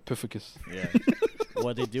it. Staphylococcus. Yeah.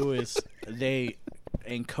 What they do is they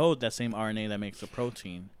encode that same RNA that makes the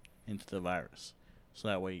protein into the virus, so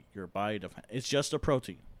that way your body it's just a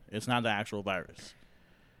protein. It's not the actual virus.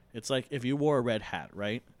 It's like if you wore a red hat,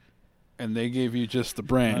 right? And they gave you just the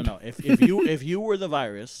brand. No. If you were the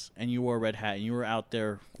virus and you wore a red hat and you were out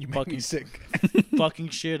there You make fucking me sick. fucking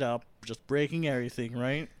shit up, just breaking everything,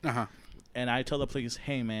 right? Uh-huh. And I tell the police,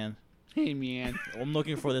 hey man, Hey, man. I'm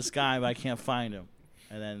looking for this guy, but I can't find him.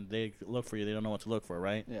 And then they look for you. They don't know what to look for,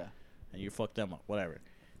 right? Yeah. And you fuck them up, whatever.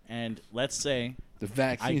 And let's say, The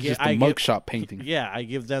vaccine is get- just the I get- mugshot painting. yeah, I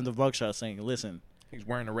give them the mugshot saying, listen, He's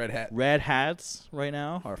wearing a red hat. red hats right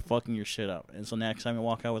now are fucking your shit up. And so next time you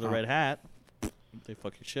walk out with a Oh. red hat, they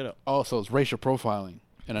fuck your shit up. Also, it's racial profiling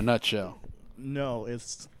in a nutshell. No,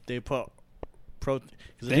 it's they put protein.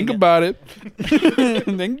 Think about it.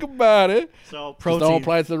 Think about it. So Just protein. don't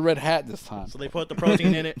apply to the red hat this time. So they put the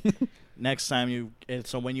protein in it. Next time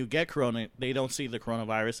so when you get corona, they don't see the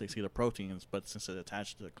coronavirus, they see the proteins, but since it's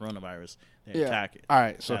attached to the coronavirus, they attack it. All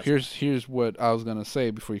right. So That's- here's what I was gonna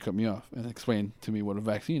say before you cut me off and explain to me what a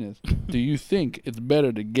vaccine is. Do you think it's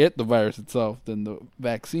better to get the virus itself than the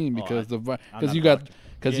vaccine because I'm because not you a got doctor.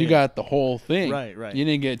 because Yeah. you got the whole thing. Right. You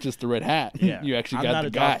didn't get just the red hat. Yeah. You actually I'm got not the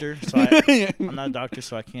a guy. doctor, so I'm not a doctor,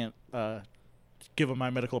 so I can't give him my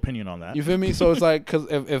medical opinion on that. You feel me? So it's like because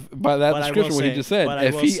if by that But I will description what he say- just said, but I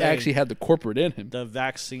if will he say actually had the corporate in him, The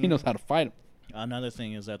vaccine. he knows how to fight him. Another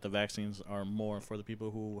thing is that the vaccines are more for the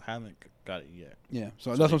people who haven't got it yet. Yeah.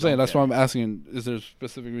 So So that's what they I'm saying. don't That's get why it. I'm asking. Is there a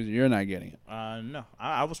specific reason you're not getting it? No,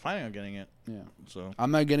 I was planning on getting it. Yeah. So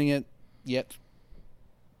I'm not getting it yet.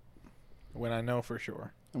 When I know for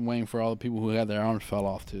sure. I'm waiting for all the people who had their arms fell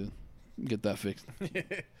off to get that fixed.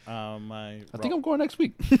 my I think I'm going next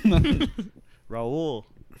week. Raul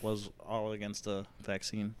was all against the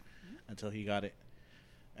vaccine until he got it,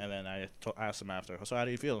 and then I asked him after, so how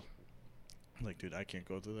do you feel? I'm like, dude, I can't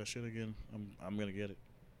go through that shit again. I'm gonna get it.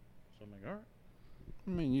 So I'm like, all right. I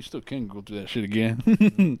mean, you still can go through that shit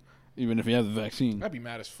again, even if you have the vaccine. I'd be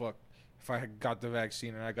mad as fuck if I had got the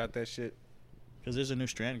vaccine and I got that shit. Because there's a new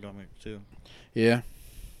strand coming too. Yeah.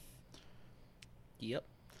 Yep.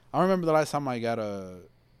 I remember the last time I got a.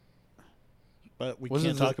 But we Was it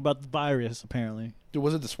can't the- talk about the virus apparently. Dude,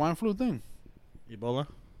 was it the swine flu thing? Ebola,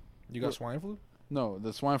 You got swine flu? No,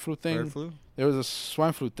 the swine flu thing. bird flu. There was a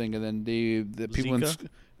swine flu thing, and then the people in Zika?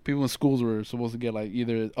 people in schools were supposed to get like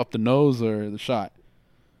either up the nose or the shot.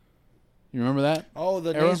 You remember that? Oh,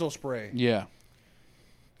 the Era? nasal spray. Yeah.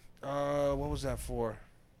 What was that for?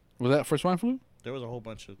 Was that for swine flu? There was a whole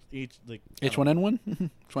bunch of each like H1N1?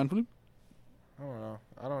 Swine flu? I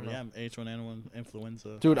don't know. Yeah, H1N1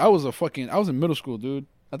 influenza. Dude, I was in middle school, dude.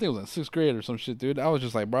 I think it was in 6th grade or some shit, dude. I was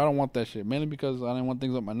just like, bro, I don't want that shit. Mainly because I didn't want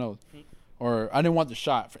things up my nose. Or I didn't want the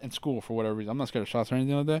shot in school for whatever reason. I'm not scared of shots or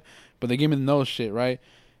anything like that. But they gave me the nose shit, right?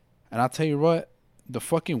 And I'll tell you what, the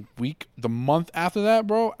month after that,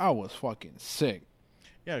 bro, I was fucking sick.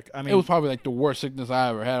 Yeah, I mean, It was probably like the worst sickness I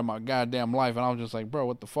ever had in my goddamn life. And I was just like, bro,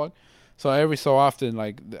 what the fuck? So every so often,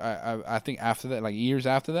 like, I think after that, like years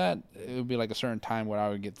after that, it would be like a certain time where I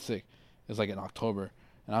would get sick. It was like in October.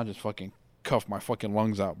 And I'll just fucking cuff my fucking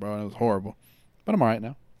lungs out, bro. And it was horrible. But I'm all right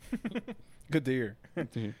now. Good to hear.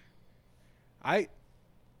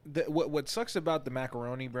 What sucks about the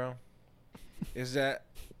macaroni, bro, is that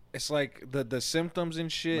it's like the symptoms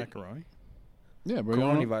and shit. macaroni. Yeah, bro. You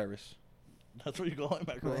don't know? Coronavirus. That's what you call it,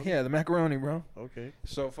 macaroni. Yeah, the macaroni, bro. Okay.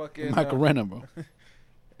 So fucking Macarena, bro.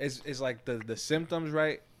 is like the symptoms,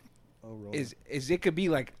 right? Oh, roll. Is it could be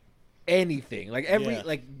like anything. Like Yeah.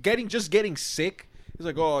 like getting sick. It's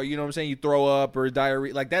like, oh, you know what I'm saying? You throw up or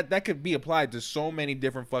diarrhea. Like that could be applied to so many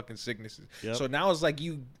different fucking sicknesses. Yep. So now it's like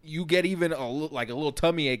you get even a little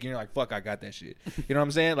tummy ache and you're like, fuck, I got that shit. You know what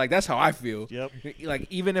I'm saying? Like that's how I feel. Yep. Like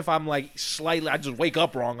even if I'm like slightly, I just wake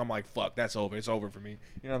up wrong. I'm like, fuck, that's over. It's over for me.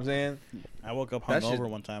 You know what I'm saying? I woke up That shit- hungover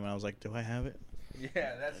one time and I was like, do I have it?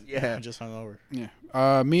 Yeah, that's I'm just hungover.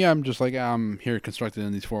 Yeah. Me, I'm just like, I'm here constructed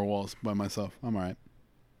in these four walls by myself. I'm all right.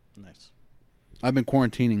 Nice. I've been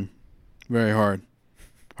quarantining very hard.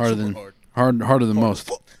 Harder Super than hard. harder than most.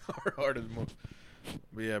 Harder than most.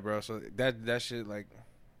 But yeah, bro. So that shit like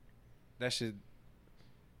that shit.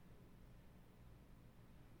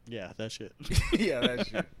 Yeah, that shit. Yeah, that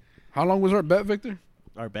shit. How long was our bet, Victor?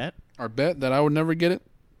 Our bet? Our bet that I would never get it.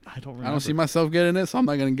 I don't remember. I don't see myself getting it, so I'm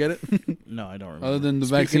not gonna get it. No, I don't remember. Other than the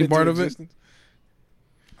Speak it vaccine into part of it. existence.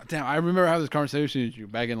 Damn, I remember having this conversation with you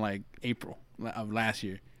back in like April of last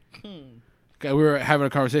year. Okay, we were having a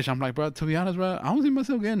conversation. I'm like, bro, to be honest, bro, I don't see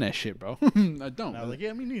myself getting that shit, bro. I don't. And I was like,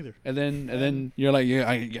 yeah, me neither. And then you're like, yeah,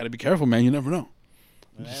 I gotta be careful, man. You never know.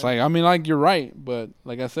 And Just like, I mean, like you're right, but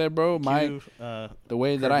like I said, bro, cue, the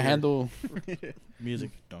way that I Curb Your- handle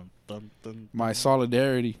music. Dun, dun, dun, my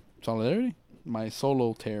solidarity, my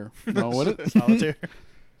solo tear. You know what it? Solitaire.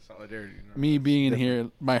 Solidarity. No. Me being in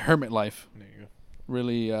here, my hermit life There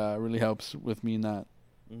you go. really helps with me not,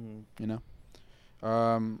 Mhm. you know.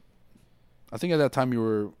 I think at that time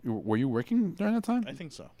were you working during that time? I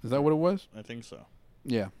think so. Is that what it was? I think so.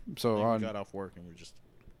 Yeah. So Like, we on, got off work and we were just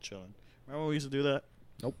chilling. Remember when we used to do that?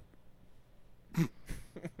 Nope.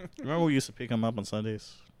 Remember when we used to pick them up on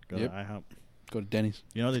Sundays? Go Yep. to IHOP. go to Denny's.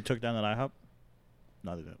 You know they took down that IHOP?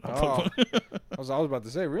 No, they didn't. Oh. I was about to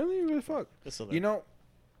say, really? What the fuck? It's still there. You know,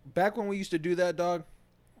 back when we used to do that, dog,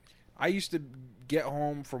 I used to get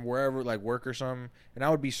home from wherever, like work or something, and I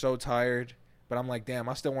would be so tired. But I'm like, damn,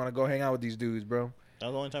 I still want to go hang out with these dudes, bro. that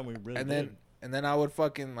was the only time we really And did. then I would be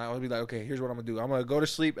like, okay, here's what I'm gonna do. I'm gonna go to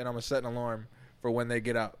sleep and I'm gonna set an alarm for when they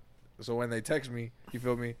get out. So when they text me, you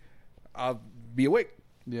feel me, I'll be awake.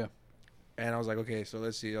 Yeah. And I was like, okay, so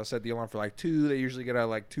let's see. I'll set the alarm for like 2. They usually get out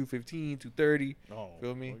like 2:15, 2:30. Oh,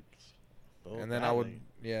 feel me? so And then badly.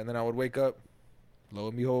 and then I would wake up. Lo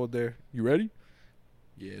and behold, there. You ready?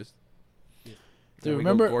 Yes. Dude, Then we go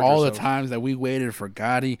remember gorge all the ourselves. times that we waited for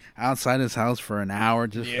Gotti outside his house for an hour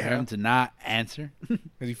just for Yeah. him to not answer? Because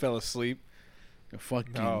he fell asleep.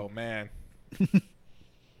 Fucking. Oh, man.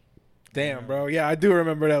 Damn, bro. Yeah, I do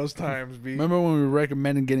remember those times, B. Remember when we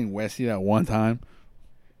recommended getting Wesley that one time?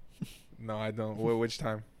 No, I don't. Which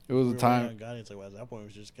time? It was We a were time. waiting on Gotti. It's like, well, at that point, we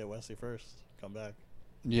should just get Wesley first. Come back.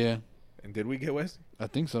 Yeah, And did we get West? I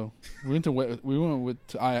think so. We went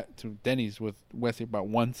to Denny's with Wesley about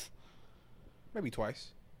once. Maybe twice.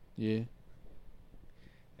 Yeah.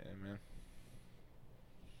 Yeah, man.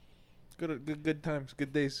 Good times,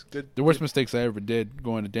 good days, good. The worst mistakes I ever did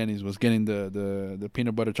going to Denny's was getting the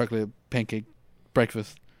peanut butter chocolate pancake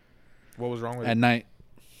breakfast What was wrong with at it? night.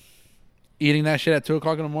 Eating that shit at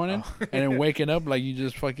 2:00 in the morning Oh. and then waking up like you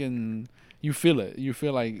just fucking you feel it. You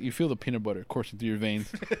feel the peanut butter coursing through your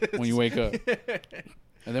veins when you wake up.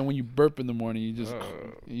 And then when you burp in the morning, you just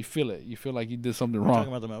you feel it. You feel like you did something We're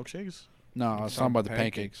talking wrong. about the milkshakes? No, I was Some talking about the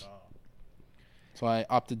pancakes. pancakes. So I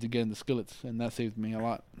opted to get in the skillets, and that saved me a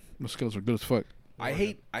lot. The skillets are good as fuck. I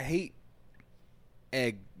hate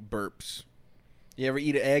egg burps. You ever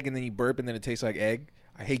eat an egg and then you burp and then it tastes like egg?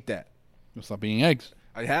 I hate that. You'll stop eating eggs.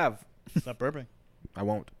 I have. Stop burping. I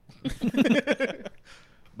won't.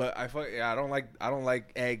 But I don't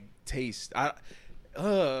like egg taste.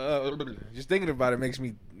 Just thinking about it makes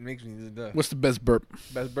me What's the best burp?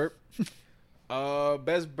 best burp.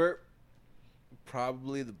 Best burp.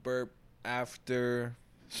 Probably the burp after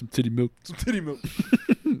Some titty milk. some titty milk.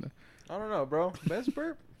 I don't know, bro. Best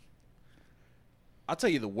burp. I'll tell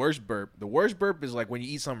you the worst burp. The worst burp is like when you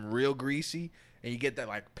eat something real greasy and you get that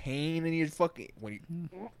like pain in your fucking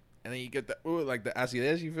and then you get that like the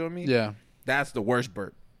acidez. You feel me? Yeah. That's the worst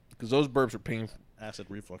burp because those burps are painful. Acid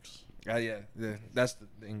reflux. Yeah, that's the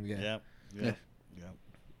thing. Yeah. Yeah. Yeah. Yeah.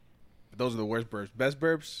 Those are the worst burps. Best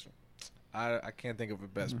burps. I can't think of a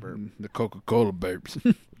best burp. The Coca-Cola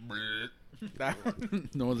burps. That one.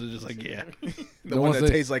 The ones that are just like, yeah. The one that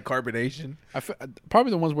tastes like carbonation. Probably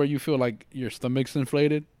the ones where you feel like your stomach's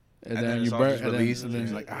inflated, and, And then then it's you all burp, just and released, then and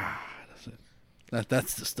you're it's like, that's it.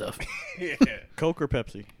 That's the stuff. Yeah. Coke or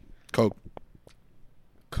Pepsi? Coke.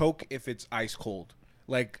 Coke if it's ice cold.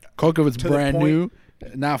 Like Coke if it's To the brand point- new,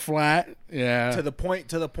 not flat. Yeah. to the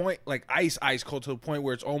point like ice cold to the point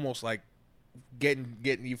where it's almost like getting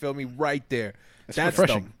you feel me right there. It's That's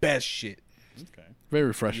refreshing. the best shit. Okay. Very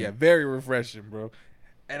refreshing. Yeah, very refreshing, bro.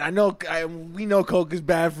 And we know Coke is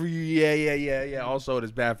bad for you. Yeah. Also, it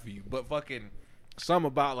is bad for you. But fucking some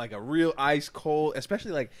about like a real ice cold,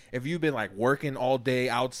 especially like if you've been like working all day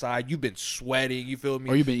outside, you've been sweating. You feel me?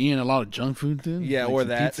 Or you've been eating a lot of junk food then? Yeah, Like or some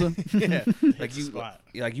that. pizza? Yeah, like Spot.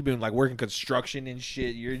 you've been like working construction and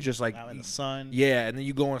shit. You're just like Out in the sun. yeah, and then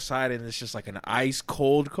you go inside and it's just like an ice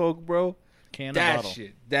cold Coke, bro. Can or That bottle.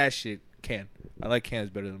 shit, can. I like cans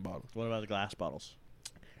better than bottles. What about the glass bottles?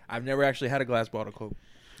 I've never actually had a glass bottle Coke.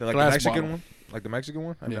 Like Glass the Mexican bottle. one? Like the Mexican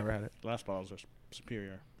one? I've Yeah. never had it. Glass bottles are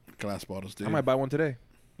superior. Glass bottles, dude. I might buy one today.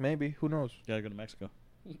 Maybe. Who knows? You gotta go to Mexico.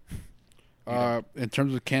 In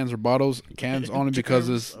terms of cans or bottles, cans only because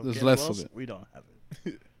there's less of it. We don't have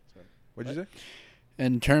it. What'd you say?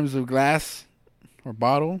 In terms of glass or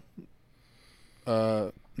bottle,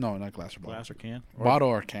 no, not glass or bottle. Glass or can? Bottle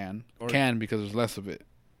or can. or- Can because there's less of it.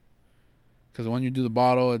 Because when you do the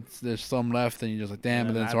bottle, there's some left, and you're just like, damn,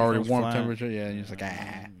 and then it's that already becomes warm flat. temperature. Yeah, and you're just like,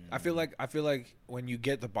 ah. I feel like when you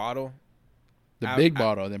get the bottle, The I- big I-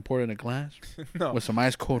 bottle, then pour it in a glass no, with some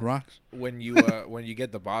ice cold rocks. when you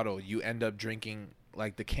get the bottle, you end up drinking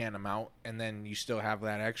like the can amount, and then you still have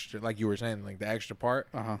that extra, like you were saying, like the extra part.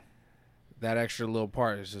 Uh-huh. That extra little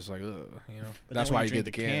part is just like, ugh, you know. But That's then when why you get drink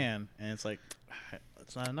the can. and it's like,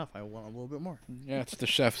 it's not enough. I want a little bit more. Yeah, it's the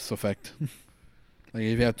chef's effect. Like,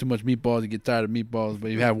 if you have too much meatballs, you get tired of meatballs. But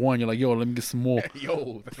if you have one, you're like, yo, let me get some more.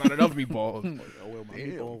 Yo, that's not enough meatballs.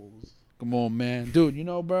 Meatballs. Come on, man. Dude, you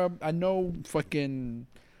know, bro, I know fucking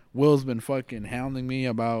Will's been fucking hounding me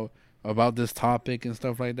about this topic and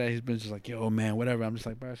stuff like that. He's been just like, yo, man, whatever. I'm just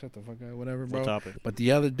like, bro, shut the fuck up, whatever, bro. What topic? But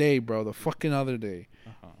the other day, bro, the fucking other day,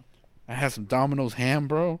 Uh-huh. I had some Domino's ham,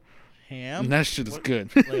 bro. Ham? And that shit is What?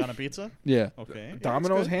 good. Like on a pizza? Yeah. Okay.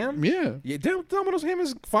 Domino's ham? Yeah. Yeah, Domino's ham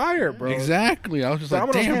is fire, bro. Exactly. I was just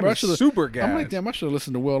Domino's like, damn, ham bro. I is should've- super gas. I'm like, damn, I should have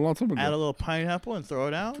listened to Will a long time ago. Add a little pineapple and throw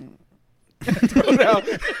it out?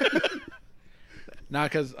 Nah,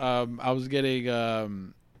 because I was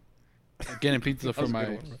getting pizza for was a my.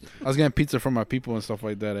 good one. I was getting pizza for my people and stuff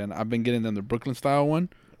like that, and I've been getting them the Brooklyn style one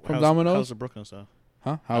from How's Domino's. the Brooklyn style?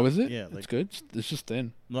 Huh? How is it? Yeah, it's like- good. It's just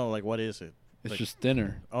thin. No, like what is it? It's Like- just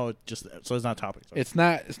thinner. Oh, just so it's not toppings. It's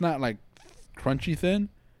not. It's not like crunchy thin.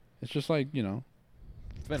 It's just like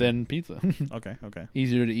thin pizza. Okay.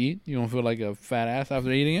 Easier to eat. You don't feel like a fat ass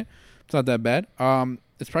after eating it. It's not that bad.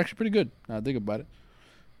 It's actually pretty good. Now I think about it.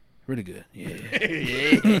 Really good. Yeah.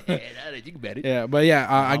 You can bet it. Yeah, but yeah,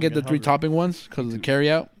 I I'm get the getting 3 hungry. topping ones because of the carry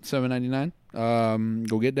out, $7.99.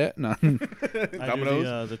 Go get that. No. I do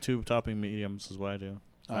Domino's? the 2 topping mediums is what I do.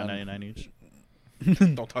 $5.99 each.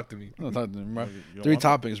 Don't talk to me. No, talk to them, bro. You don't 3 want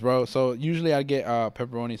them? toppings, bro. So usually I get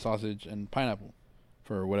pepperoni, sausage, and pineapple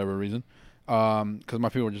for whatever reason. Because my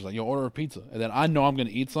people are just like, yo, order a pizza. And then I know I'm going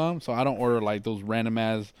to eat some, so I don't order like those random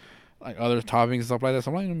ass like other toppings and stuff like that. So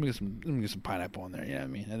I'm like, let me get some pineapple in there. You know what I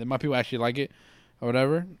mean? And then my people actually like it or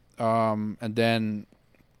whatever. And then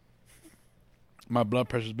my blood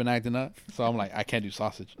pressure's been acting up, so I'm like, I can't do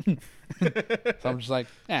sausage. So I'm just like,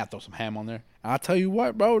 throw some ham on there. I'll tell you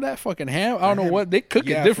what, bro, that fucking ham, I don't know ham- what, they cook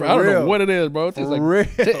Yeah, it different. for I don't know real. what it is, bro. It tastes For like real.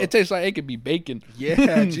 it tastes like it could be bacon.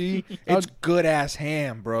 Yeah, G. I It's good ass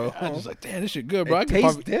ham, bro. I'm just like, damn, this shit good, bro. I It could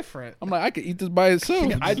tastes probably, different. I'm like, I could eat this by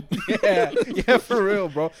itself. Yeah, for real,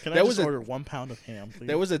 bro. Can There I was just a order 1 pound of ham, please?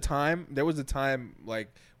 there was a time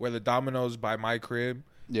like where the Domino's by my crib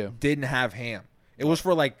Yeah. didn't have ham. It was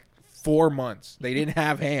for like 4 months. They didn't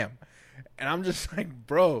have ham, and I'm just like,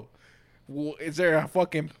 bro, is there a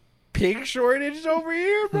fucking pig shortage over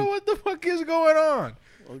here, bro? What the fuck is going on?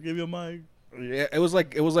 I'll give you a mic. Yeah, it was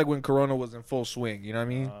like when Corona was in full swing. You know what I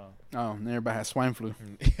mean? Oh, and everybody has swine flu.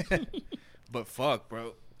 But fuck,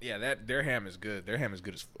 bro. Yeah, their ham is good. Their ham is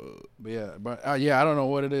good as fuck. But yeah, I don't know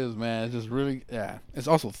what it is, man. It's just really, It's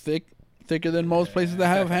also thicker than most places that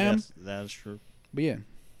have ham. Yes, that is true. But yeah,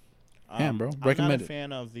 ham, bro. I'm Recommend not a it.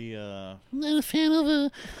 fan of the. I'm not a fan of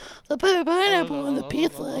the pineapple on the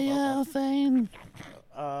pizza. Yeah, thing.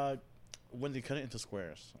 When they cut it into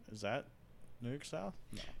squares, is that New York style?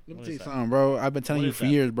 No. Let me What tell you is that? something, bro. I've been telling What you is for that?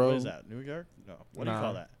 years, bro. What is that? New York? No. What do you Nah.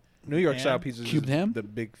 call that? New York style Ham? pizzas, Cubed is ham? the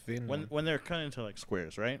big thin one. When they're cut into like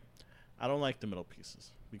squares, right? I don't like the middle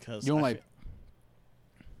pieces because You don't I like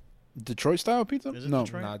Detroit style pizza? Is it No.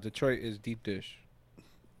 Detroit? Nah, Detroit is deep dish.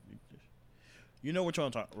 You know which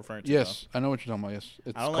one I'm referring to? Yes, I know what you're talking about. Yes,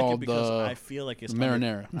 it's though. I don't like it called because the I feel like it's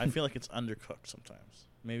marinara. I feel like it's undercooked sometimes.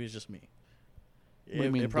 Maybe it's just me. What do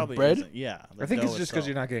you mean, the probably bread? isn't. Yeah, the I think it's dough just because itself.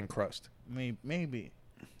 you're not getting crust. Maybe.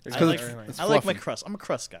 It's I 'cause like, it's I like my fluffy. crust. I'm a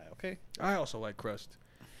crust guy. Okay. I also like crust.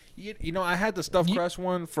 You know, I had the stuffed crust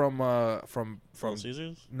one from From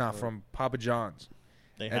Caesars. from Papa John's.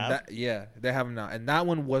 They And have. that, yeah, they have them now, and that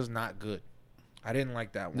one was not good. I didn't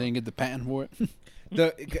like that They one. didn't get the patent for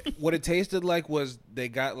it. What it tasted like was they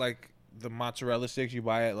got like the mozzarella sticks you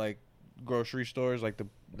buy at like grocery stores, like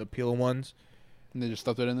the peel ones. And they just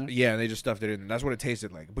stuffed it in there. Yeah, and they just stuffed it in. That's what it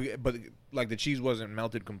tasted like. But like the cheese wasn't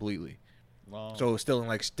melted completely, Well, so it was still in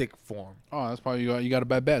like stick form. Oh, that's probably you got a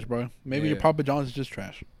bad batch, bro. Maybe your Yeah. Papa John's is just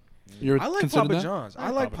trash. You're I like considered Papa that? John's. I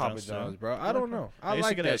like Papa John's, bro. I don't know. I I used to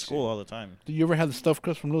like get that it at school all the time. Did you ever have the stuffed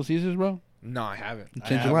crust from Little Caesars, bro? No, I haven't. It I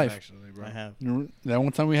changed your haven't life. Actually, bro. I have You remember that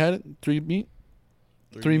one time we had it, three meat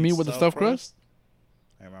with the stuffed crust.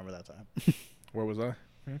 I remember that time. Where was I?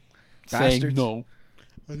 Saying Bastards. no.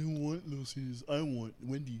 I don't want Little Caesars. I want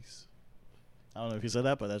Wendy's. I don't know if he said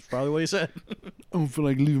that, but that's probably what he said. I don't feel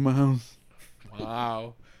like leaving my house.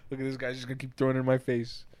 Wow. Look at this guy just gonna keep throwing it in my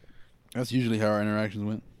face. That's usually how our interactions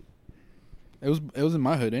went. It was in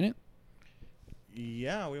my hood, ain't it?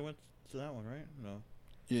 Yeah, we went to that one, right? No.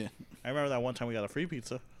 Yeah. I remember that one time we got a free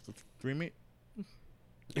pizza. The 3 meat.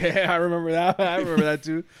 Yeah, I remember that. I remember that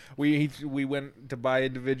too. We went to buy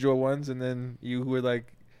individual ones, and then you were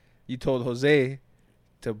like, you told Jose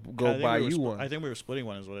to go I think buy we were you spl- one. I think we were splitting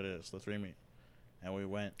one is what it is, the 3 meat. And we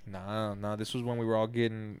went. Nah. This was when we were all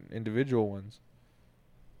getting individual ones.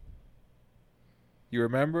 You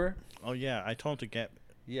remember? Oh, yeah. I told him to get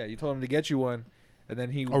Yeah, you told him to get you one, and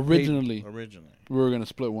then he Originally, originally. we were gonna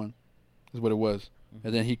split one. Is what it was.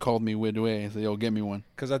 And then he called me midway and said, "Yo, get me one."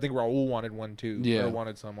 because I think Raul wanted one too. Yeah. or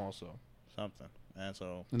wanted some also. Something. And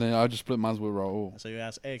so And then I just split mine with Raul. you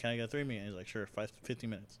asked, hey, can I get a 3 meat? And he's like, sure, 15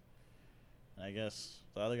 minutes. And I guess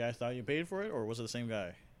the other guy thought you paid for it, or was it the same guy?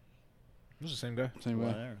 It was the same guy. Same way.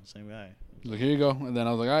 Whatever, same guy. He's like, "Here you go." And then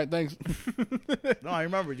I was like, "All right, thanks." No, I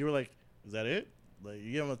remember. You were like, is that it? Like,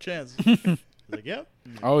 you give him a chance. He's like, yep.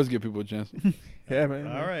 I always give people a chance. Yeah, man.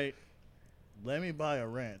 All right. Let me buy a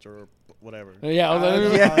ranch or whatever. Yeah, I was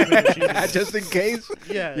like, Yeah, just in case.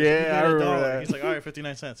 Yeah, Yeah, you I get a remember dollar. that. He's like, all right,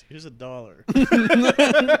 59 cents. Here's $1.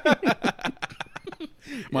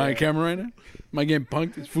 Am I on camera right now? Am I getting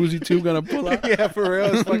punked? Is Fuzi 2 gonna pull out? Yeah, for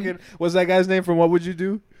real. It's fucking. What's that guy's name from What Would You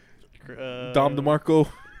Do? Dom DeMarco.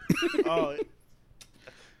 Oh,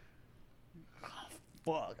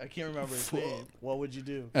 fuck. I can't remember his name. What would you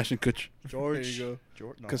do? Ashton Kutcher, George. There you go.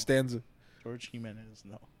 George, no. Costanza. George Jimenez.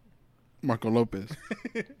 No. Marco Lopez.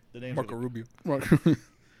 The name. Marco Rubio.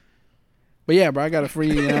 But yeah, bro, I got a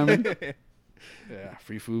free. You know what I mean? Yeah,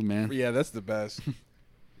 free food, man. Yeah, that's the best.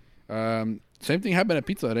 Same thing happened at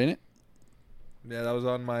Pizza Hut, ain't it? Yeah, that was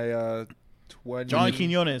on my 20. John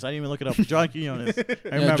Quinones. I didn't even look it up. John Quinones. I Yeah,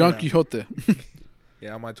 remember John now. Quixote.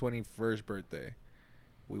 Yeah, on my 21st birthday,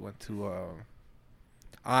 we went to.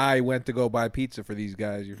 I went to go buy pizza for these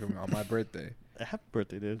guys. You feel me? On my birthday. Happy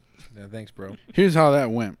birthday, dude. Yeah, thanks, bro. Here's how that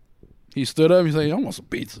went. He stood up. He's like, "I want some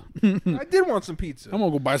pizza. I'm I did want some pizza. gonna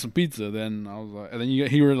go buy some pizza." Then I was like, and then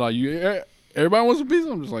he were like, everybody wants some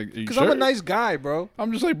pizza." I'm just like, "Are you Because sure?" I'm a nice guy, bro.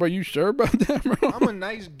 I'm just like, "Bro, you sure about that, bro?" I'm a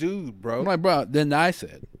nice dude, bro. I'm like, "Bro." Then I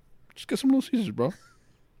said, "Just get some Little Caesars, bro."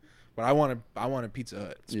 But I want a Pizza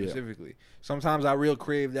Hut Yeah. specifically. Sometimes I real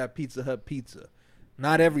crave that Pizza Hut pizza.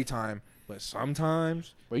 Not every time, but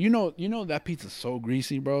sometimes. But you know that pizza's so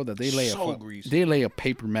greasy, bro, that they lay So greasy. they lay a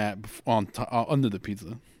paper mat on under the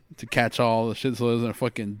pizza to catch all the shit so it doesn't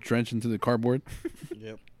fucking drench into the cardboard.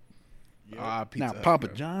 Yep. Pizza Now Hut, Papa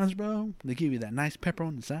bro. John's, bro, they give you that nice pepper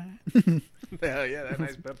on the side, Hell yeah, that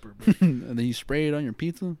nice pepper, bro. and then you spray it on your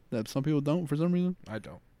pizza. That some people don't for some reason. I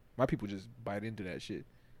don't. My people just bite into that shit.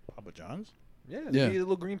 Papa John's? Yeah, they Yeah. give you a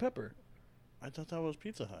little green pepper. I thought that was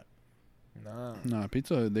Pizza Hut. Nah. Nah,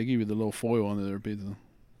 pizza Hut, they give you the little foil under their pizza,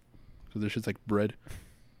 because their shit's like bread.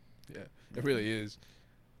 Yeah, it really is.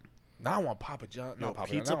 Now I want Papa John. Yo, Not Papa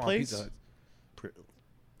pizza John. I want place? Pizza Hut.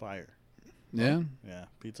 Fire. Yeah, Yeah.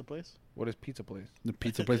 Pizza place? What is pizza place? the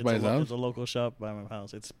pizza It's place by his It's house. a local shop by my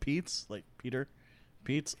house. It's Pete's, like Peter.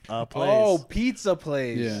 Pete's place. Oh, pizza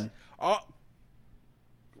place. Yeah. Oh,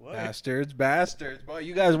 What? bastards. Bro,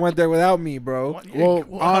 you guys went there without me, bro. What? Well, how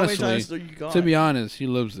many honestly, times are you gone? To be honest, he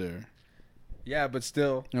lives there. Yeah, but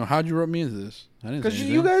still. You know, how'd you rope me into this? I didn't. Because say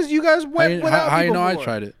you anything. guys went without how me you know I before.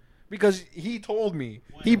 tried it? Because he told me.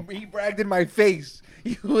 He bragged in my face.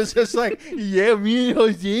 He was just like, yeah, me and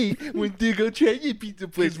Jose went to go try your pizza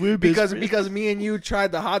place. Because me and you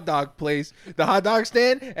tried the hot dog place, the hot dog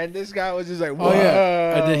stand, and this guy was just like, whoa. Oh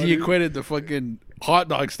yeah, and then he equated the fucking hot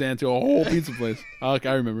dog stand to a whole pizza place. I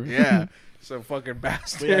remember. Yeah. So fucking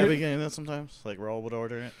bastard. We have been getting that sometimes. Like Raul would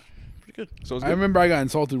order it. Pretty good. So it's I good. remember I got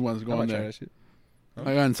insulted once I going might try there. that shit.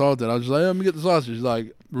 I got insulted. I was just like, let me get the sausage. He's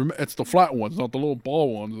like, it's the flat ones, not the little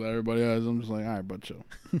ball ones that everybody has. I'm just like, all right, but chill.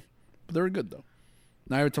 But they were good though.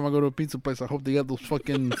 Now every time I go to a pizza place, I hope they get those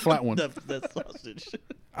fucking flat ones. That sausage.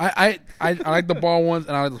 I like the ball ones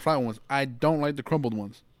and I like the flat ones. I don't like the crumbled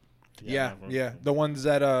ones. Yeah. The ones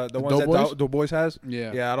that Doughboys? Doughboys has.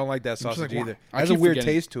 Yeah. Yeah, I don't like that just like, sausage why? either. It I has a keep weird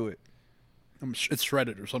forgetting. taste to it. It's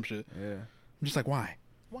shredded or some shit. Yeah. I'm just like, why?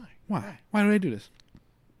 Why? Why do they do this?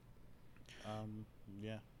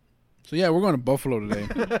 Yeah. So yeah, we're going to Buffalo today.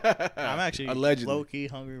 I'm actually Allegedly. low key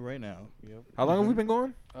hungry right now. Yep. How long have we been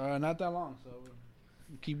going? Not that long. So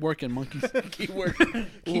keep working, monkeys. Keep working.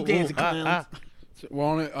 Keep dancing. So we're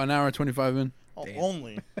only an hour and 25 in. Oh, Damn.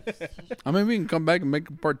 only. I mean, we can come back and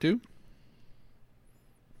make part 2.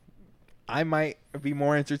 I might be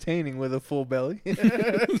more entertaining with a full belly.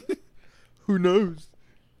 Who knows?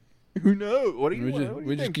 Who knows? What do you want? What do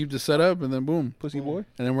We you just think? keep the setup and then boom, Pussy boy.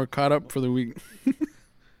 and then we're caught up for the week.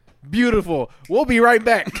 Beautiful. We'll be right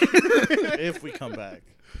back. If we come back.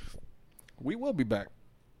 We will be back.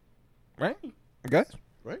 Right? Guys?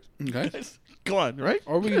 Right? Okay. Come on, right?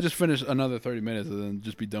 Or we can just finish another 30 minutes and then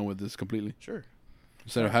just be done with this completely Sure.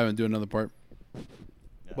 instead of having to do another part. Yeah,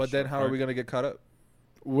 But then how are we going to get caught up?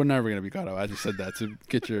 We're never gonna be caught up. I just said that to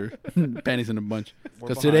get your panties in a bunch We're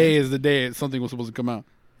because behind. today is the day something was supposed to come out.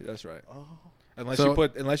 That's right. Oh. Unless So-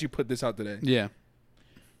 you put this out today. Yeah.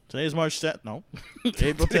 Today's March 10th. No.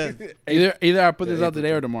 April 10th. Either I put this Yeah, out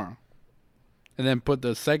today or tomorrow, and then put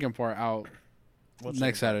the second part out. What's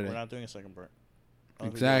Next second part? Saturday. We're not doing a second part. I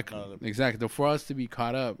don't think Exactly. we- no, the- Exactly. For us to be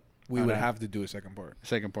caught up, We would have to do a second part.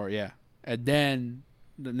 second part, yeah, and then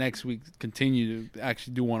the next week continue to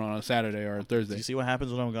actually do one on a Saturday or a Do Thursday. you see what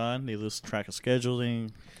happens when I'm gone? They lose track of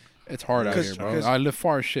scheduling. It's hard out 'Cause- here, bro. 'cause- I live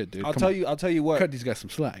far as shit, dude. I'll Come tell on. you what. Cut these guys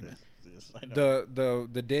some slack. Yes, I know.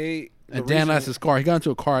 The day And the Dan reason- lost his car. He got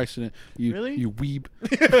into a car accident. You Really? You weeb.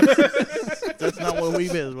 That's not what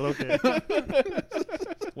weeb is, but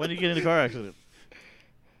okay. When did you get in a car accident?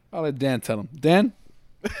 I'll let Dan tell him. Dan,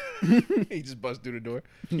 he just busts through the door.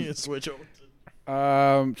 You switch over.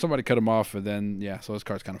 somebody cut him off, and then yeah, so his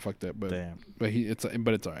car's kind of fucked up. But Damn. it's all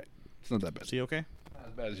right. It's not that bad. Is he okay? Not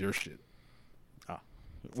as bad as your shit.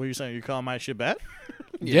 What are you saying? You're calling my shit bad?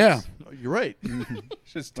 Yeah, Oh, you're right.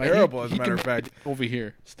 It's just Like, terrible, as a he matter can of fact. over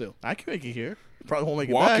here still. I can make it here. Probably won't make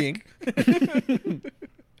it Walking. back.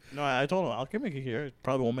 No, I told him I can make it here.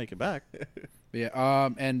 Probably won't make it back. Yeah.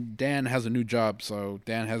 And Dan has a new job, so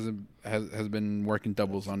Dan has been working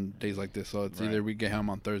doubles on days like this. So it's Right. either we get him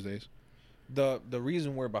on Thursdays. The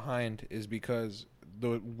reason we're behind is because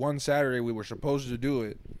the one Saturday we were supposed to do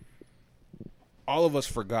it, all of us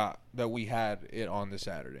forgot that we had it on the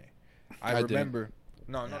Saturday. I didn't. remember.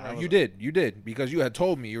 No, Yeah, I you was- did. You did because you had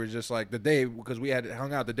told me. You were just like the day because we had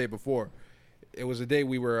hung out the day before. It was the day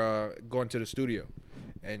we were going to the studio,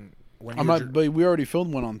 and when you I'm were not, but we already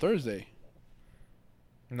filmed one on Thursday.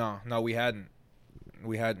 no, we hadn't.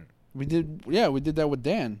 We hadn't. We did. Yeah, we did that with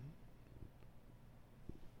Dan.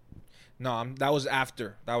 No, that was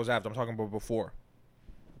after. That was after. I'm talking about before.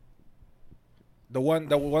 The one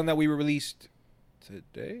that we released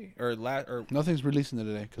today or last or Nothing's releasing it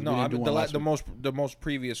today. 'Cause no, we I didn't do mean one last the week. most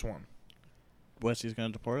previous one. Wesley's gonna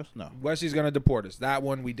deport us? No. Wesley's gonna deport us. That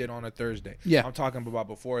one we did on a Thursday. Yeah. I'm talking about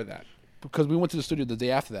before that. Because we went to the studio the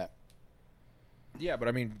day after that. Yeah, but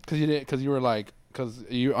I mean, Because you were like, because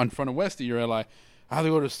you in front of Westy, you were like, I have to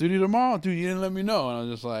go to the studio tomorrow, dude. You didn't let me know, and I was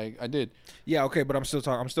just like, I did. yeah, okay, but I'm still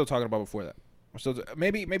talking about before that.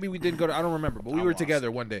 Maybe we did go to. I don't remember, but we I'm were lost.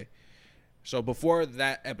 together one day. So before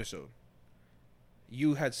that episode,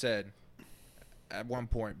 you had said at one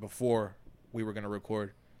point before we were gonna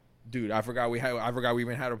record, dude, I forgot we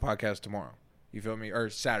even had a podcast tomorrow. You feel me? Or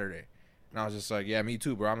Saturday. And I was just like, yeah, me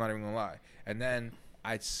too, bro. I'm not even gonna lie. And then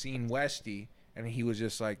I'd seen Westy, and he was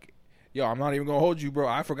just like, yo, I'm not even gonna hold you, bro.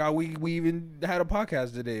 I forgot we even had a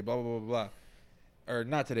podcast today. Blah blah blah blah. Or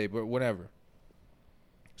not today, but whatever.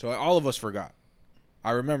 So all of us forgot.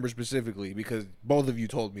 I remember specifically because both of you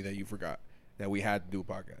told me that you forgot that we had to do a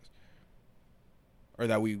podcast, or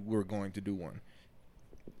that we were going to do one.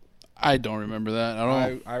 I don't remember that. I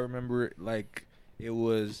don't. I remember it like it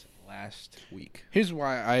was last week. Here's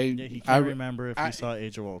why Yeah, he can't remember if I- he saw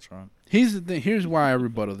Age of Ultron. Here's the thing. Here's why I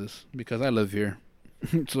rebuttal this because I live here,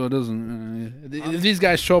 so it doesn't. If these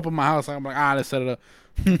guys show up at my house, I'm like, let's set it up.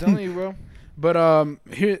 I'm telling you, bro. But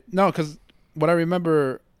because what I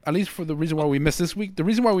remember, at least for the reason why we missed this week, the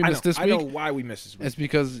reason why we missed this I know week why we missed this week. is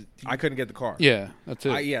because I couldn't get the car. yeah, that's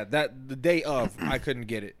it. That the day of I couldn't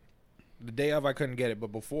get it. The day of I couldn't get it,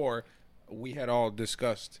 but before we had all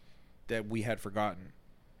discussed that we had forgotten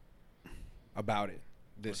about it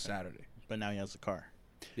this Saturday. But now he has the car.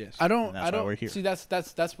 Yes. I don't. And that's I why don't we're here. see.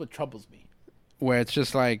 That's what troubles me. Where it's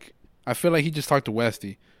just like I feel like he just talked to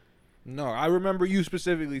Westy. No, I remember you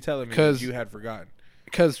specifically telling me that 'Cause- you had forgotten.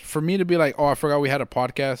 Because for me to be like, oh, I forgot we had a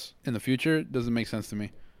podcast in the future, doesn't make sense to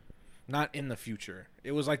me. Not in the future.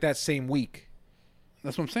 It was like that same week.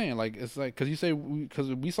 That's what I'm saying. Like it's like because you say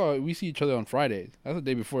because we see each other on Fridays. That's the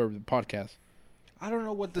day before the podcast. I don't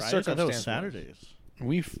know what the Fridays? I thought it was circumstance Saturdays.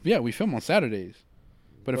 We film on Saturdays.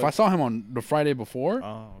 But if But- I saw him on the Friday before,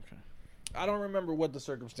 Oh, okay. I don't remember what the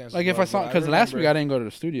circumstances. like if I was, saw but because last week remember- I didn't go to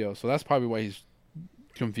the studio, so that's probably why he's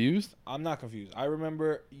confused. I'm not confused. I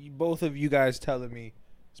remember both of you guys telling me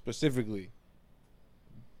specifically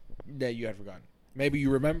that you had forgotten. Maybe you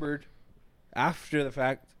remembered after the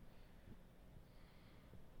fact,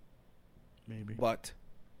 Maybe. but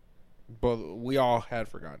we all had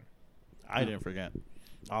forgotten. I didn't forget.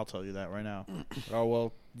 I'll tell you that right now. Oh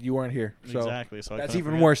well, you weren't here, so Exactly. So I that's couldn't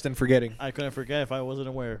even forget. worse than forgetting. I couldn't forget if I wasn't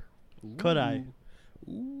aware. Could I?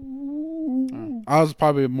 I was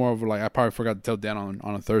probably more of like I probably forgot to tell Dan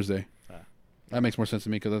on a Thursday. Ah. That makes more sense to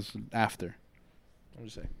me because that's after. I'm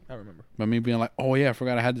just saying. I remember. But me being like, oh yeah, I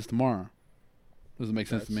forgot I had this tomorrow. Doesn't make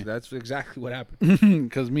sense to me. That's exactly what happened.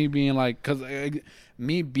 Because me being like,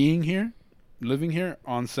 me being here, living here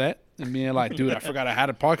on set, and being like, dude, I forgot I had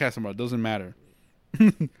a podcast tomorrow. Doesn't matter.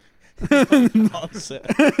 On set.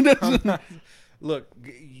 Look,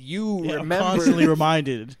 you Yeah, I'm remember. constantly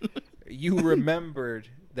reminded. You remembered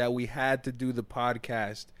that we had to do the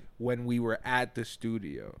podcast when we were at the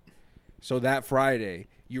studio. So that Friday,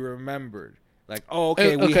 you remembered. Like, oh,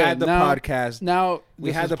 okay, we Okay, had the now- podcast. Now, We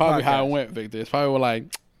this had is the probably how it podcast. went, Victor. It's probably like,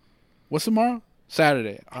 what's tomorrow?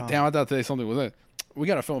 Saturday. Oh, damn, I thought today something was it. We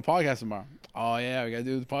got to film a podcast tomorrow. Oh, yeah, we got to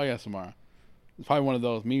do the podcast tomorrow. It's probably one of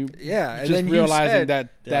those. Me Yeah, and just then you realizing said-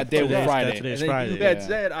 that day was today's- Friday. today's and then Friday. you had Yeah.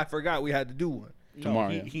 said, I forgot we had to do one. Tomorrow,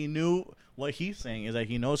 No, yeah. he knew what he's saying is that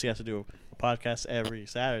he knows he has to do a podcast every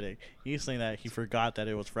Saturday. He's saying that he forgot that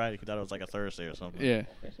it was Friday. He thought it was like a Thursday or something. Yeah.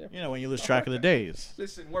 You know, when you lose track of the days.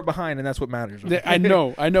 Listen, we're behind, and that's what matters. Yeah, I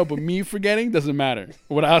know, but me forgetting doesn't matter.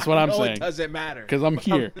 That's what I'm No, saying. it doesn't matter. Because I'm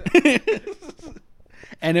here.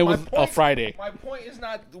 And it My was a point- Friday. My point is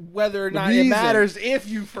not whether or The not it reason- matters if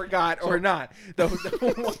you forgot or not.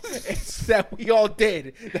 It's that we all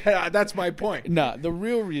did. That's my point. Nah, the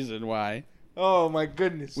real reason why Oh my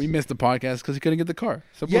goodness. we missed the podcast because he couldn't get the car.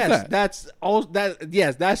 Simple as Yes, that. that's all. That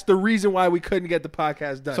yes, that's the reason why we couldn't get the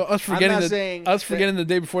podcast done. So us I'm forgetting not saying the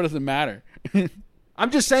day before doesn't matter.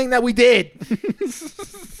 I'm just saying that we did.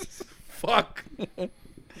 Fuck.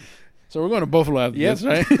 So we're going to Buffalo after Yep. this,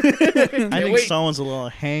 right? I think wait. someone's a little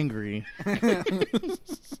hangry.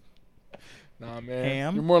 Nah, man. You're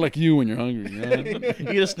Ham? more like you when you're hungry. You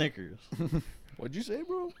know? Eat a Snickers. What'd you say,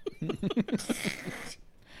 bro?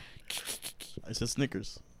 I said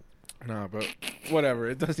Snickers. Nah, but whatever.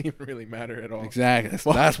 It doesn't even really matter at all. Exactly.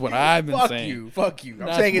 That's what I've been Fuck saying. you. Fuck you. I'm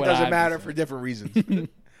That's saying it what doesn't I've been matter saying. for different reasons.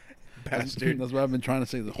 Bastard. That's what I've been trying to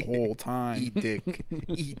say the whole time. Eat dick.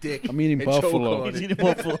 Eat dick. I'm eating And choke buffalo. on He's it. eating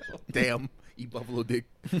buffalo. Damn. Eat buffalo dick.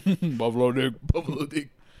 Buffalo dick. Buffalo dick.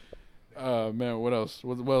 Man, what else?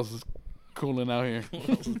 What else is cooling out here? What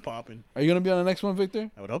else is popping? Are you gonna be on the next one, Victor?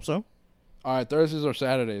 I would hope so. All right, Thursdays or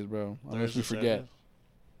Saturdays, bro. Unless we Thursday, forget. Saturday.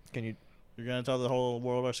 Can you You're gonna tell the whole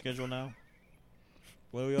world our schedule now?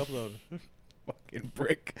 When we upload? fucking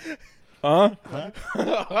brick? Huh?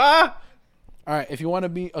 Huh? All right, if you want to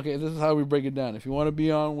be this is how we break it down. If you want to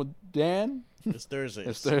be on with Dan, It's Thursday.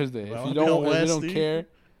 it's Thursday. Well, If I'll you be on don't, if you don't Westy. care.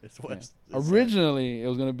 It's Yeah. West. it's Originally, it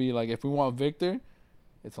was gonna be like if we want Victor,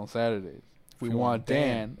 it's on Saturdays. If we we want want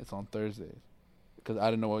Dan, it's on Thursdays. Because I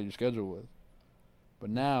didn't know what your schedule was. But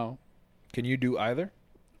now, Can you do either?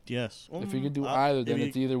 Yes. if you could do I'll- either, if then you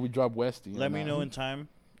it's either we drop Westy. or Let me not. know in time,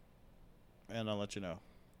 and I'll let you know.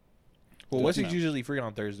 Well, Let Wes me is know. usually free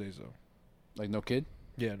on Thursdays though. Like no kid.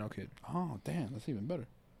 Yeah, no kid. Oh damn, that's even better.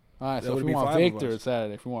 All right, That so if would we be want 5 of Victor, us. it's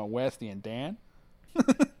Saturday. If we want Westy and Dan,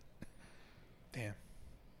 Damn.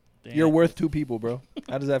 Dan, You're worth 2 people, bro.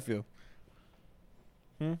 How does that feel?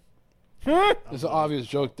 there's an obvious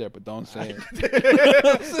joke there, but don't say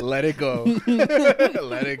it. Let it go.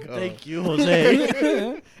 Let it go. Thank you,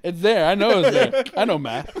 Jose. It's there. I know it's there. I know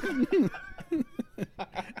math.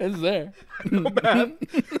 It's there.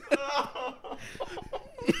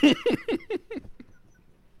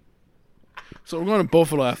 So we're going to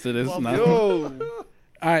Buffalo after this. now. Yo.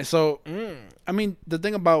 All right, so I mean, the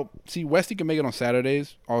thing about Westy can make it on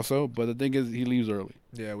Saturdays also, but the thing is he leaves early.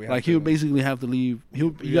 Yeah, we have Like to- he would basically have to leave. You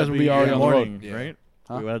We guys gotta will be here already in on the road morning, Yeah. right?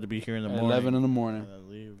 Huh? We would have to be here in the at morning. 11 in the morning, And then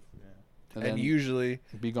leave. Yeah. and and then usually,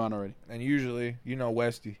 be gone already. you know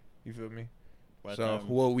Westy. You feel me? By the So, time-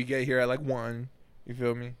 well, we get here at like 1. You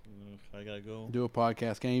feel me? I gotta go. Do a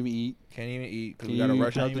podcast. Can't even eat. Can't even eat because Can we gotta you-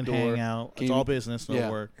 rush Can't out the even door. hang out. Can It's you- all business, no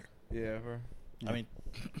Yeah. work. Yeah, bro. I mean,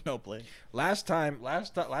 no play. Last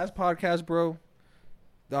podcast, bro.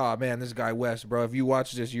 Oh man, this guy Wes, bro. If you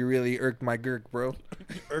watch this, you really irked my Gurk, bro.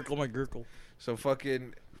 Urkel my Gurkel. So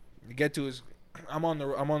fucking get to his. I'm on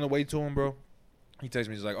the way to him, bro. He texts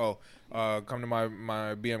me. He's like, "Oh, come to my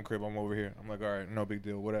BM crib. I'm over here." I'm like, "All right, no big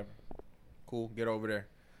deal. Whatever. Cool. Get over there."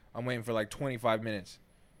 I'm waiting for like 25 minutes.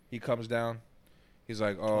 He comes down. He's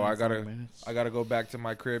like, "Oh, I gotta go back to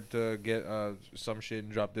my crib to get some shit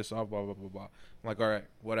and drop this off." Blah blah blah blah. I'm like, "All right,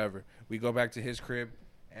 whatever." We go back to his crib,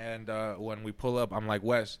 and when we pull up, I'm like,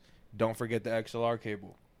 "Wes, don't forget the XLR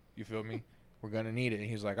cable. You feel me? We're gonna need it." And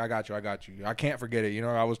he's like, I got you. I can't forget it. You know,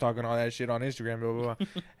 I was talking all that shit on Instagram, blah blah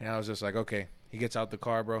blah. And I was just like, okay. He gets out the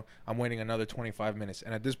car, bro. I'm waiting another 25 minutes,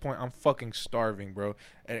 and at this point, I'm fucking starving, bro.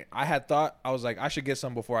 And I had thought, I was like, I should get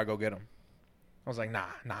some before I go get him. I was like, nah,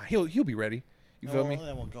 he'll be ready. You feel me?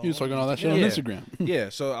 He was talking all that shit on Yeah. Instagram. Yeah.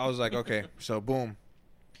 So I was like, okay. So boom,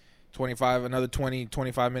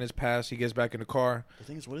 25 minutes pass. He gets back in the car. The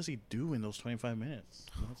thing is, what does he do in those 25 minutes?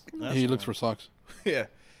 He looks for socks. Yeah.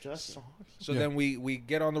 just songs. So Yeah. then we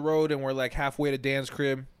get on the road, and we're like halfway to Dan's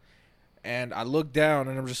crib, and I look down,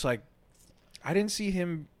 and I'm just like, I didn't see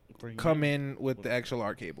him come in with the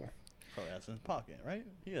XLR cable. Probably has it in his pocket, right?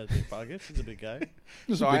 He has big pockets. He's a big guy.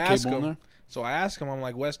 There's So a big I asked cable in him. there. So I asked him, I'm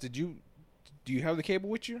like, Wes, do you have the cable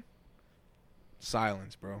with you?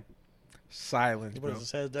 Silence, bro. Silence, He bro. puts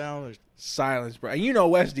his head down. There's Silence, bro. And you know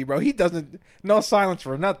Westy, bro. He doesn't no silence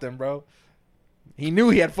for nothing, bro. He knew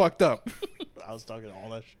he had fucked up. I was talking all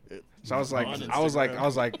that shit. So I was like, On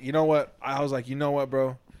Instagram. you know what? I was like, you know what,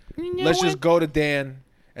 bro? Let's just go to Dan,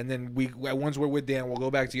 and then once we're with Dan, we'll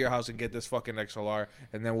go back to your house and get this fucking XLR,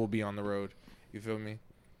 and then we'll be on the road. You feel me?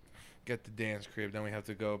 Get to Dan's crib, then we have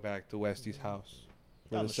to go back to Westy's house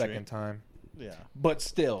for Down the the second street. time. Yeah. But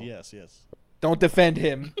still, Yes. don't defend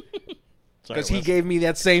him Sorry, because he Wes. gave me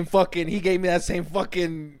that same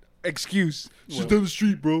fucking excuse. It's just down the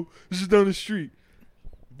street, bro. It's just down the street.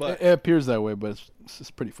 But It appears that way, but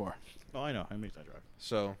it's pretty far. Oh, I know. I make that drive.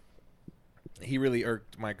 so he really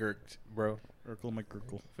irked my Gurk, bro. Urkel my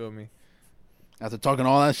Gurkel. Feel me? After talking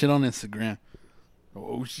all that shit on Instagram.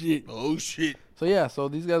 Oh shit. Oh shit. So yeah, so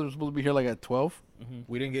these guys were supposed to be here like at 12.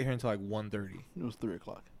 We didn't get here until like 1:30. It was 3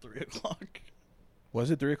 o'clock. 3 o'clock.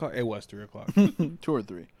 Was it 3 o'clock? It was 3 o'clock. 2 or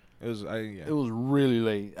 3. It was. Yeah. It was really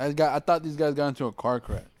late. I thought these guys got into a car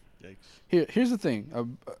crash. Yikes. Here's the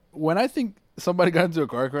thing. When I think somebody got into a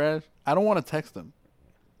car crash, I don't want to text them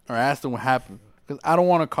or ask them what happened because I don't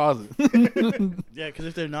want to cause it. Yeah, because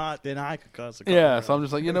if they're not, then I could cause a car Yeah, crash. so I'm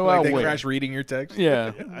just like, you know like what? they Wait. crash reading your text.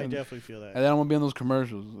 Yeah. I definitely feel that. And then I'm gonna be in those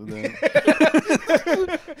commercials. And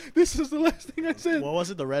then- This is the last thing I said. What was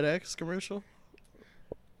it? The Red X commercial?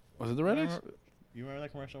 Was it the Red X? You remember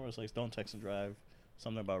that commercial where it's like, don't text and drive?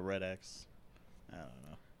 Something about Red X. I don't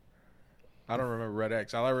know. I don't remember Red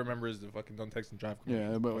X. All I remember is the fucking don't text and drive.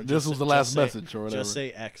 Yeah, Or but this just was the say- last just say- message or whatever. Just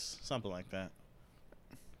say X. Something like that.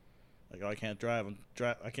 Like, oh, I can't drive.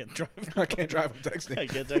 I can't drive. I can't drive. I'm texting. I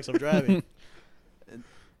can't text. I'm driving.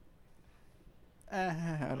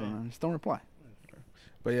 I don't know. Just don't reply.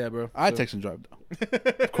 But yeah, bro. I so- text and drive though.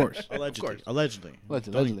 Of course. Allegedly. Allegedly.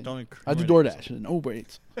 Allegedly. Don't I do incriminate DoorDash and Uber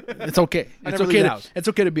Eats. It's okay. I It's never leave okay. the To, house. it's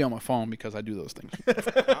okay to be on my phone because I do those things.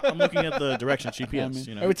 yourself. I'm looking at the directions GPS. I mean,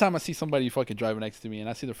 You know. every time I see somebody fucking driving next to me and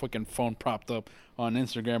I see their fucking phone propped up on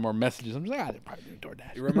Instagram or messages, I'm just like, they're probably doing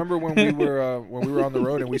DoorDash. You remember when we were on the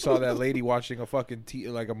road and we saw that lady watching a fucking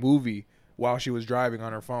like a movie while she was driving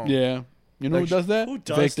on her phone? Yeah. You know Like, who does that? Who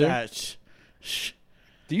does Victor. that? Shh.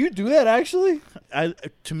 Do you do that actually? To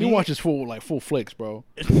He me, watches full flicks, bro.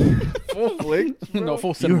 Full flick? No,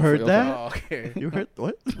 full You cinema heard flicks. that? Oh, okay. You heard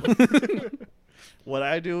what? What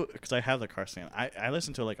I do, because I have the car stand, I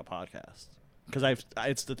listen to like a podcast because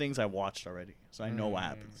it's the things I watched already, so I know what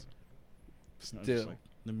happens. You know, just, Still. like,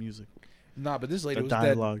 the music. Nah, but this lady The was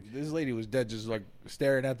dialogue. dead. This lady was dead, just like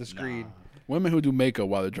staring at the screen. Women who do makeup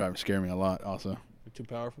while they're driving scare me a lot. Also, Too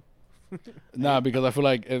powerful. nah, because I feel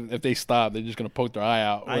like if they stop, they're just gonna poke their eye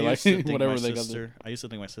out or I like used to think whatever my they got. sister. I used to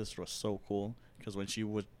think my sister was so cool because when she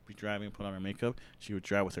would be driving and put on her makeup, she would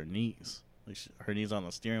drive with her knees, like her knees on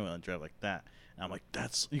the steering wheel and drive like that. And I'm like,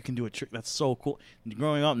 you can do a trick. That's so cool. And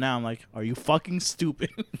growing up now, I'm like, are you fucking stupid?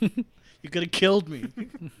 You could have killed me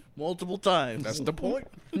multiple times. That's the point.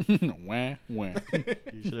 Wah, wah.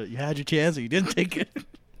 You had your chance and you didn't take it.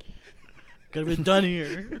 Could have been done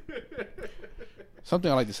here.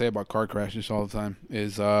 Something I like to say about car crashes all the time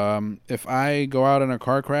is if I go out in a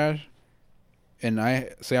car crash and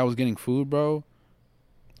I say I was getting food, bro,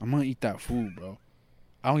 I'm gonna eat that food, bro.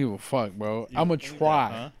 I don't give a fuck, bro. You I'm gonna would think try.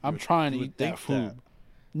 that, huh? I'm You would- trying to you would eat that think food. that.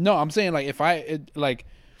 No, I'm saying like if like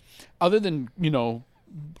other than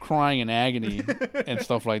crying in agony and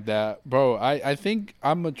stuff like that, bro. I think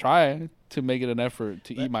I'm gonna try to make it an effort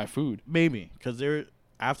to eat my food. Maybe because there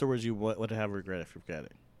afterwards you would have regret if you forget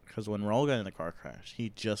it. Because when Raul got in the car crash,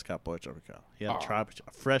 he just got pollo tropical. He had a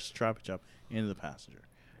fresh tropical chop into the passenger,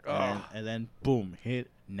 and then boom, hit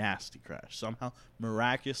nasty crash. Somehow,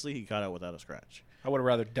 miraculously, he got out without a scratch. I would have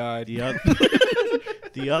rather died.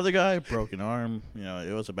 The other guy broke an arm. You know,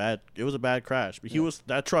 it was a bad crash. But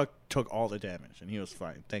that truck took all the damage, and he was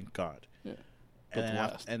fine. Thank God. Yeah.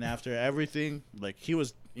 And after everything, like he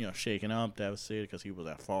was, shaken up, devastated because he was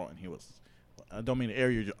at fault, and he was. I don't mean to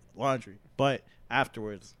air your laundry, but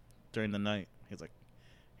afterwards, during the night, he's like,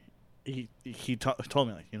 he told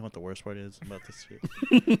me like, you know what the worst part is about this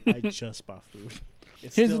shit? I just bought food.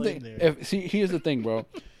 It's Here's still the in thing. there. Here's the thing, bro.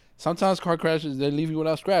 Sometimes car crashes, they leave you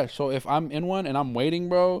without scratch. So if I'm in one and I'm waiting,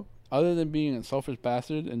 bro, other than being a selfish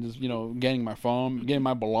bastard and just, getting my phone, getting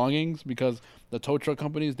my belongings, because the tow truck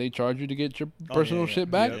companies, they charge you to get your personal shit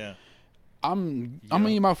back. Yeah. I'm gonna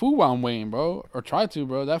eat my food while I'm waiting, bro, or try to,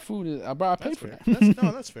 bro. That food is, I paid That's for fair. that.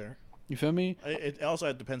 That's fair. You feel me? It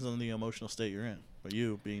also depends on the emotional state you're in. But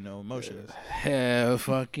you being no emotions. Hell,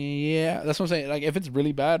 fucking yeah. That's what I'm saying. Like, if it's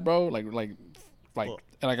really bad, bro, if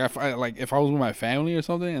I was with my family or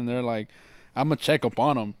something, and they're like, I'm gonna check up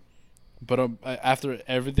on them. But after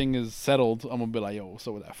everything is settled, I'm gonna be like, yo, what's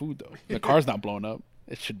up with that food though? The car's not blown up.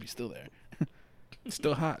 It should be still there. It's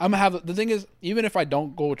still hot. I'm gonna have the thing is, even if I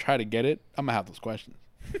don't go try to get it, I'm gonna have those questions.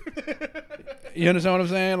 You understand what I'm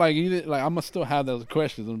saying? Like, I'm gonna still have those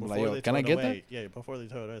questions. I'm like, yo, can I get that? Yeah, before they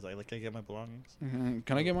tow it away, it's like, can I get my belongings? Mm-hmm.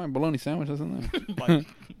 Can I get my bologna sandwich or something? My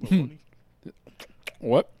bologna?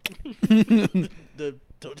 What? The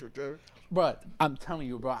tow truck driver? But I'm telling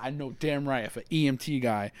you, bro, I know damn right if an EMT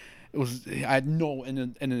guy, I know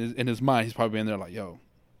in his mind, he's probably in there like, yo,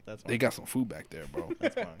 That's they got some food back there, bro.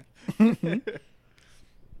 That's fine.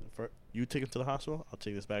 You take him to the hospital. I'll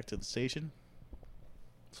take this back to the station.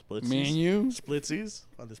 Splitsies. Me and you, Splitsies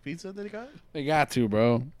on this pizza that he got. they got to,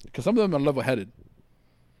 bro. Because some of them are level-headed.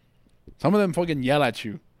 Some of them fucking yell at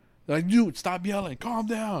you. They're like, dude, stop yelling. Calm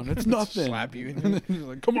down. It's nothing. Slap you. You're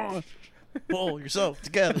like, come on. Pull yourself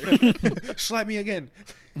together. Slap me again.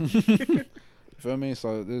 You feel me?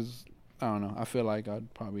 So I don't know. I feel like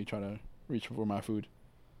I'd probably try to reach for my food.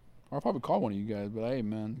 Or I'll probably call one of you guys, but hey,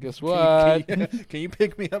 man, guess what? Can you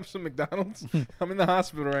pick me up some McDonald's? I'm in the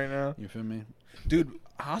hospital right now. You feel me? Dude,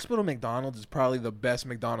 hospital McDonald's is probably the best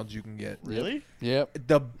McDonald's you can get. Really? Yep.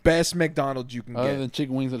 The best McDonald's you can Other get. than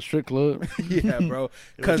chicken wings at a strip club. Yeah, bro.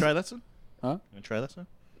 You want to try that soon? Huh? You want to try that soon?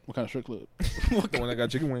 What kind of strip club? The one that got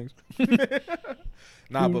chicken wings.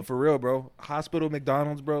 Nah, but for real, bro. Hospital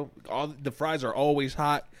McDonald's, bro. All the fries are always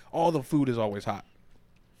hot. All the food is always hot.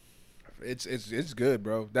 It's good,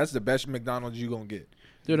 bro. That's the best McDonald's you gonna get.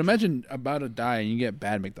 Dude, imagine about to die and you get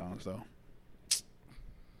bad McDonald's, though.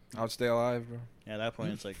 I'll stay alive, bro. Yeah, at that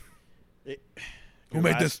point, it's like, Who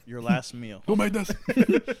made this? Your last meal. Who made this?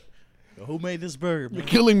 Who made this burger, You're man?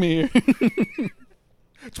 killing me here.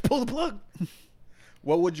 Just pull the plug.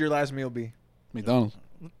 What would your last meal be? McDonald's.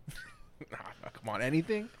 Nah, come on,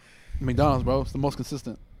 anything? McDonald's, bro. It's the most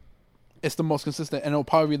consistent. It's the most consistent, and it'll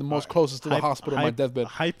probably be the most closest to the hospital on my deathbed.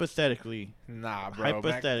 Hypothetically. Nah, bro.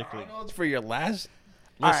 Hypothetically. McDonald's for your last?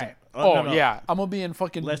 Listen. Alright. Oh, no. Yeah. I'm going to be in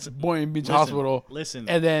fucking Listen. Boynton Beach Listen. Hospital. Listen.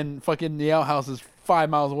 And then fucking the outhouse is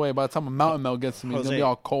 5 miles away. By the time a mountain melt gets to me, it's going to be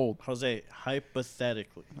all cold. Jose,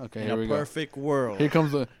 hypothetically. Okay, in here a we go. perfect world. Here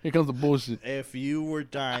comes the bullshit. If you were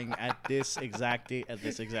dying at this exact date, at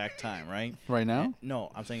this exact time, right? Right now?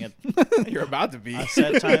 No, I'm saying at You're about to be. a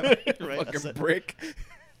set time. Right? A Fucking set- brick.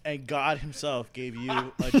 and God Himself gave you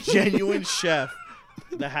a genuine chef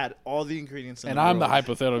that had all the ingredients. In And the I'm the world.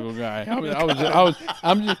 hypothetical guy.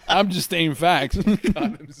 I'm just stating facts.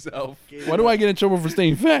 God himself. Why do I get in trouble for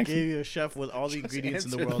stating facts? Gave you a chef with all the ingredients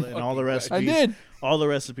in the answer world the and all the fucking recipes. I did. All the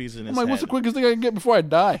recipes in his I'm like, what's the head. quickest thing I can get before I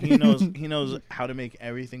die? He knows how to make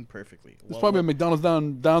everything perfectly. There's probably a McDonald's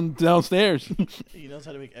downstairs. He knows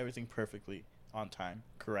how to make everything perfectly on time,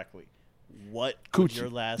 correctly. What would Coochie. your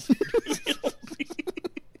last?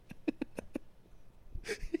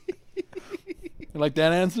 You like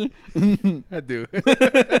that answer? I do.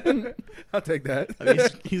 I'll take that. I mean,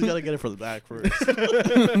 he's got to get it from the back first.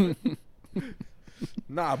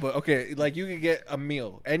 Nah, but okay, like you can get a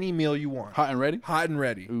meal, any meal you want, Hot and ready? hot and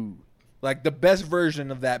ready, Ooh. like the best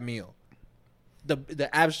version of that meal, the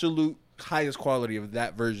absolute highest quality of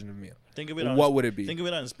that version of meal. Think of it. On What would it be? Think of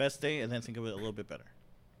it on its best day, and then think of it a little bit better.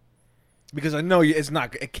 Because I know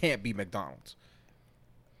it can't be McDonald's.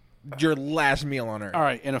 Your last meal on earth. All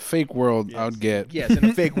right, in a fake world, I would get. Yes, in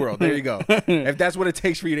a fake world. There you go. If that's what it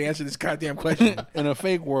takes for you to answer this goddamn question. In a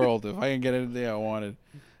fake world, if I can get anything I wanted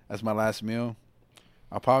as my last meal,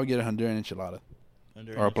 I'll probably get a Honduran enchilada.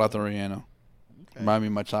 Under or a any plato job. relleno. Okay. Remind me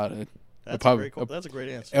of my childhood. That's that's a great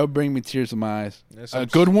answer. It would bring me tears to my eyes. Yeah, A some-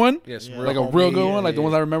 good one, Yes, Yeah. like a real good homemade, one, like the yeah.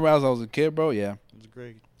 ones I remember as I was a kid, bro. Yeah, It's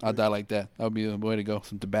great. I'd die like that. That would be the way to go.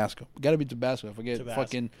 Some Tabasco. Gotta be Tabasco. If I get Tabasco.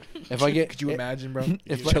 fucking, if I get, Could you imagine, bro?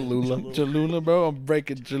 if Cholula. Cholula, bro, I'm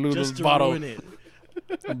breaking Cholula's Just to bottle. ruin it.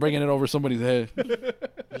 I'm bringing it over somebody's head.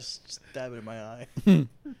 Just stab it in my eye. I'm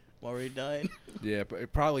already dying. Yeah,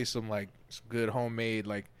 but probably some like some good homemade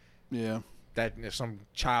like Yeah, that. Some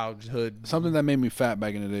childhood something that made me fat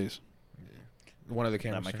back in the days. One of the Not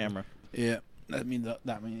cameras. my camera. Yeah, that means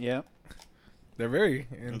yeah. They're very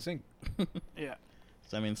in sync. Yeah.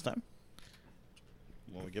 Does that mean it's time?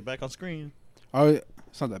 When we get back on screen, Oh, yeah.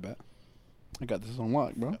 It's not that bad. I got this on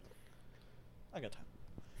lock, bro. I got time.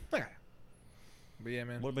 Okay. But yeah,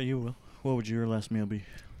 man. What about you, Will? What would your last meal be?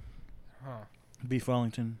 Huh. Beef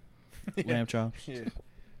Wellington, lamb chops. Yeah.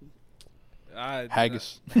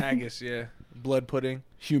 Haggis. Haggis, yeah. Blood pudding.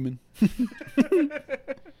 Human.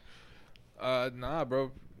 Nah,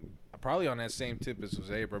 bro. Probably on that same tip as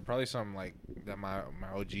Jose, bro. Probably something like that my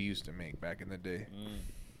OG used to make back in the day.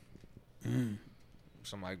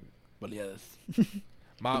 Some like But yes.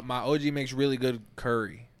 my OG makes really good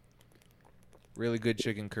curry. Really good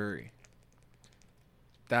chicken curry.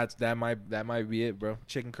 That might be it, bro.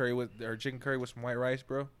 Chicken curry with some white rice,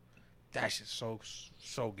 bro. That shit's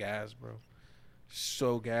so gas, bro.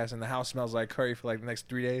 So gas, and the house smells like curry for like the next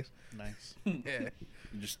 3 days. Nice. Yeah.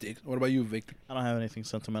 Just sticks. What about you, Victor? I don't have anything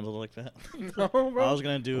sentimental like that. No, bro. I was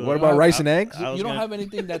gonna do. What about rice and eggs? I was You don't gonna- have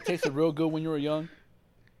anything that tasted real good when you were young?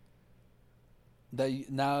 That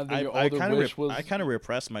now that you're older wish was... I kind of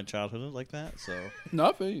repressed my childhood like that, so No,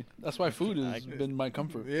 I feel you. That's why food I- has been my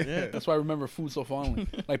comfort. Yeah. That's why I remember food so fondly.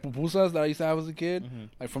 Like pupusas that I used to have as a kid.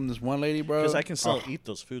 Like from this one lady, bro. because I can still Oh. eat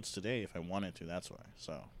those foods today if I wanted to. That's why.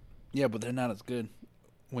 So, Yeah, but they're not as good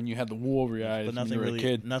when you had the wool over your eyes but when nothing you were really, a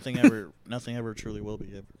kid. nothing ever truly will be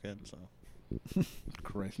ever again. So,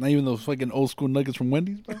 Christ. Not even those fucking old school nuggets from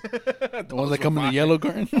Wendy's, bro. The ones that were come in the fire. yellow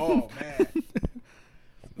carton. Oh man.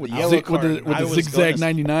 with The the, yellow with the, carton. with I the was zigzag gonna-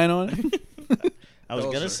 99 on it. I was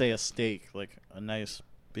Those gonna are- say a steak, like a nice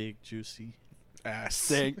big juicy. Ass.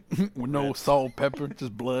 Steak with no salt, pepper,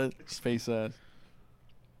 just blood, face ass.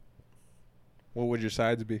 What would your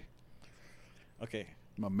sides be? Okay,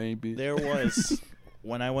 My main bitch. there was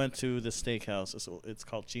when I went to the steakhouse. It's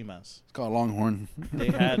called Chimas. It's called Longhorn.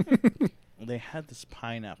 They had this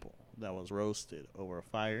pineapple that was roasted over a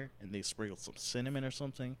fire, and they sprinkled some cinnamon or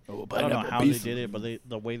something. Oh, I don't know pineapple how they pizza. did it, but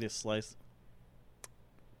the way they sliced,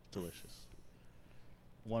 delicious.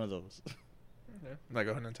 One of those. Like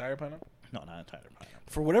an entire pineapple? No, not entire pineapple.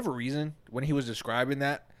 For whatever reason, when he was describing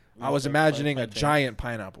that, I Like was a- imagining a like giant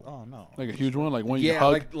pineapple. Oh no! Like a huge one, like one you Yeah,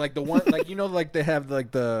 hug. like the one, like like they have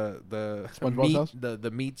like the SpongeBob meat, sauce?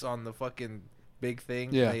 the meats on the fucking big thing.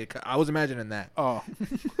 Yeah. I was imagining that. Oh.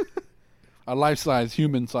 A life-size,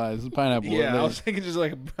 human-size pineapple. Yeah, I Like, was thinking just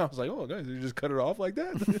like I was like, oh, guys, you just cut it off like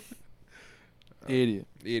that. idiot.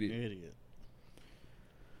 Idiot. Idiot.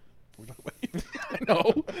 I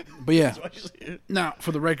know. But yeah. That's why you say it. Now,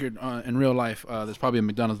 for the record, in real life, there's probably a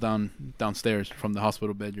McDonald's downstairs from the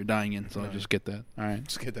hospital bed you're dying in. So Right. just get that. All right.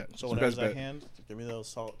 Just get that. So It's the whatever's best at bet. hand, give me those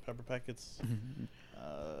salt pepper packets.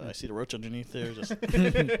 I see the roach underneath there. Just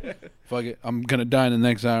Fuck it. I'm gonna die in the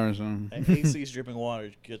next hour. So. and AC's dripping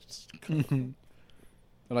water gets. They're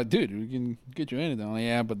like, dude, we can get you anything. I'm like,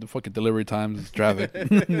 yeah, but the fucking delivery times is traffic.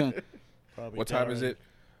 Probably What time is it?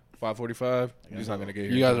 5:45. He's not gonna get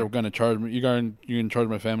here. You guys are gonna charge me. You're gonna charge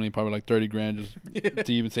my family probably like 30 grand just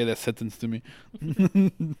to even say that sentence to me.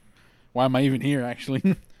 Why am I even here? Actually,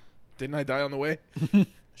 Didn't I die on the way?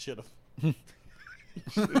 Should have.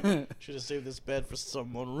 Should have saved this bed for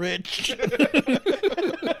someone rich.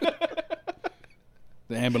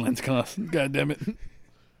 the ambulance cost. God damn it.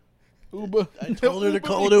 Uber. I told her to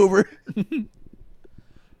call it Uber.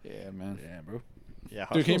 Yeah, man. Yeah, bro. Yeah,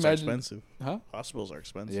 Dude, can you hospitals are imagine- expensive. Huh? Hospitals are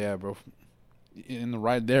expensive. Yeah, bro. In the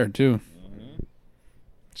ride there too.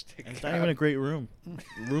 Just take And it's a not even a great room.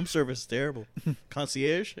 Room service is terrible.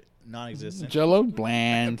 Concierge, non-existent. Jello,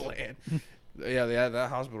 bland. bland. Yeah, that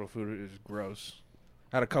hospital food is gross.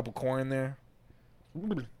 Had a couple corn in there.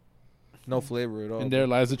 No flavor at all. And there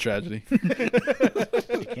lies the tragedy. You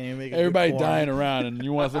can't even make a good Everybody corn. dying around, and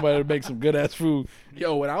you want somebody to make some good ass food.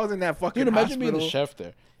 Yo, when I was in that fucking Dude, imagine being hospital, the chef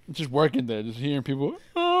there, just working there, just hearing people.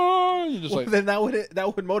 Oh, You're just Well, like, then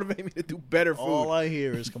that would motivate me to do better food. All I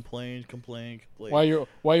hear is complain. while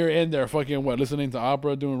you're in there fucking listening to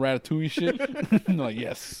opera, doing Ratatouille shit. Like,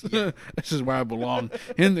 yes, this is where I belong,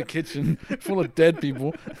 in the kitchen full of dead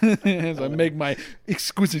people as I make my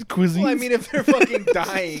exquisite cuisine. Well, I mean, if they're fucking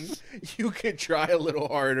dying, you could try a little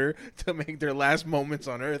harder to make their last moments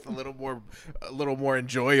on Earth a little more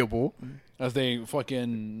enjoyable. As they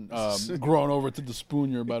fucking grown over to the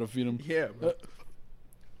spoon you're about to feed them. Yeah, bro.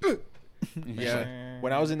 Yeah.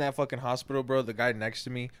 When I was in that fucking hospital, bro, the guy next to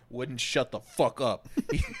me wouldn't shut the fuck up.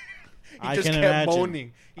 He I just can kept imagine.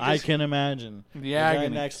 moaning. I can imagine The guy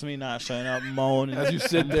agony next to me not shutting up, moaning as you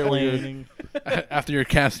sit there with complaining. after your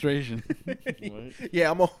castration.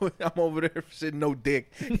 Yeah, I'm over there sitting no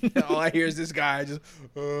dick. All I hear is this guy just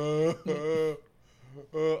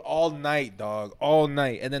all night, dog, all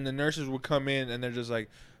night. And then the nurses would come in and they're just like,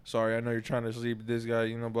 "Sorry, I know you're trying to sleep with this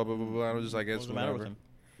guy, blah blah blah blah." I was just like, "It's What's the matter with whatever." him?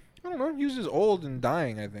 I don't know. He was just old and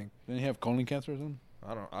dying. I think. Didn't he have colon cancer or something?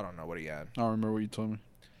 I don't know what he had. I don't remember what you told me.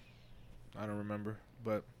 I don't remember.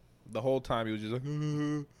 But the whole time he was just like,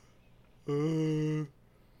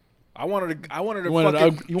 I wanted to You wanted to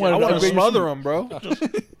fucking, up- you wanted I to wanted to upgrade smother your him, bro.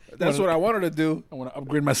 That's what I wanted to do. I want to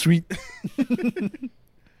upgrade my suite.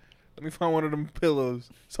 Let me find one of them pillows.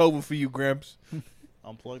 It's over for you, Gramps.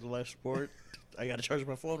 Unplug the life support. I gotta charge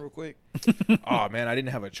my phone real quick. Oh man, I didn't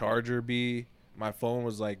have a charger. My phone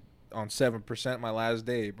was like on 7% my last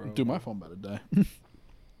day, bro. Dude, my phone about to die.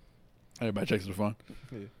 Everybody checks their phone.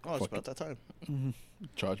 Oh, it's Fuck about that time.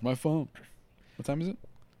 Charge my phone. What time is it?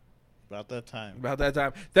 About that time. About that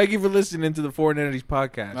time. Thank you for listening to the Foreign Entities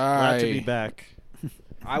podcast. Glad to be back.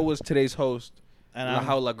 I was today's host, And La I'm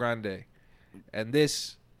Jaula Grande, and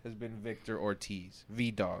this has been Victor Ortiz,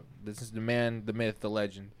 V-Dog. This is the man, the myth, the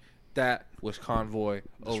legend. That was Convoy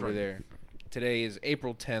over right. there. Today is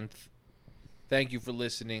April 10th. Thank you for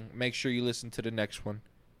listening. Make sure you listen to the next one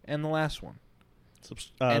and the last one.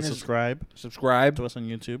 And subscribe Subscribe. to us on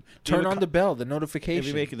YouTube. Turn Leave a on co- the bell, the If you're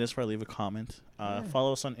notification. making this far, leave a comment.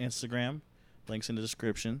 Follow us on Instagram. Links in the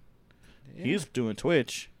description. He's doing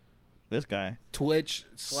Twitch. This guy. Twitch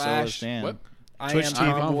 / So is Dan. What? I Twitch am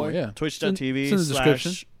TV Convoy. yeah. Twitch.tv it's in the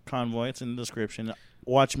description. / Convoy. It's in the description.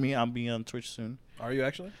 Watch me. I'll be on Twitch soon. Are you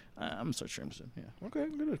actually? I'm gonna start streaming soon. Yeah. Okay,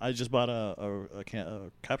 good. I just bought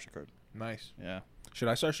a capture card. Nice. Yeah. Should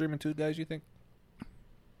I start streaming too, guys, you think?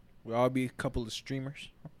 We'll all be a couple of streamers.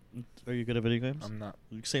 Are you good at video games? I'm not.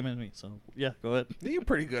 Same as me. So yeah, go ahead. You're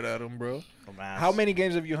pretty good at them, bro. I'm ass. How many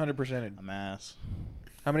games have you 100%ed? I'm ass.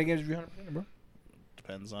 How many games have you 100%ed, bro?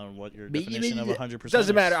 Depends on what your definition of 100%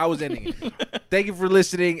 Doesn't is. matter. I was ending it. Thank you for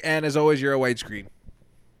listening, and as always, you're a white screen.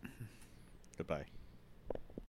 Goodbye.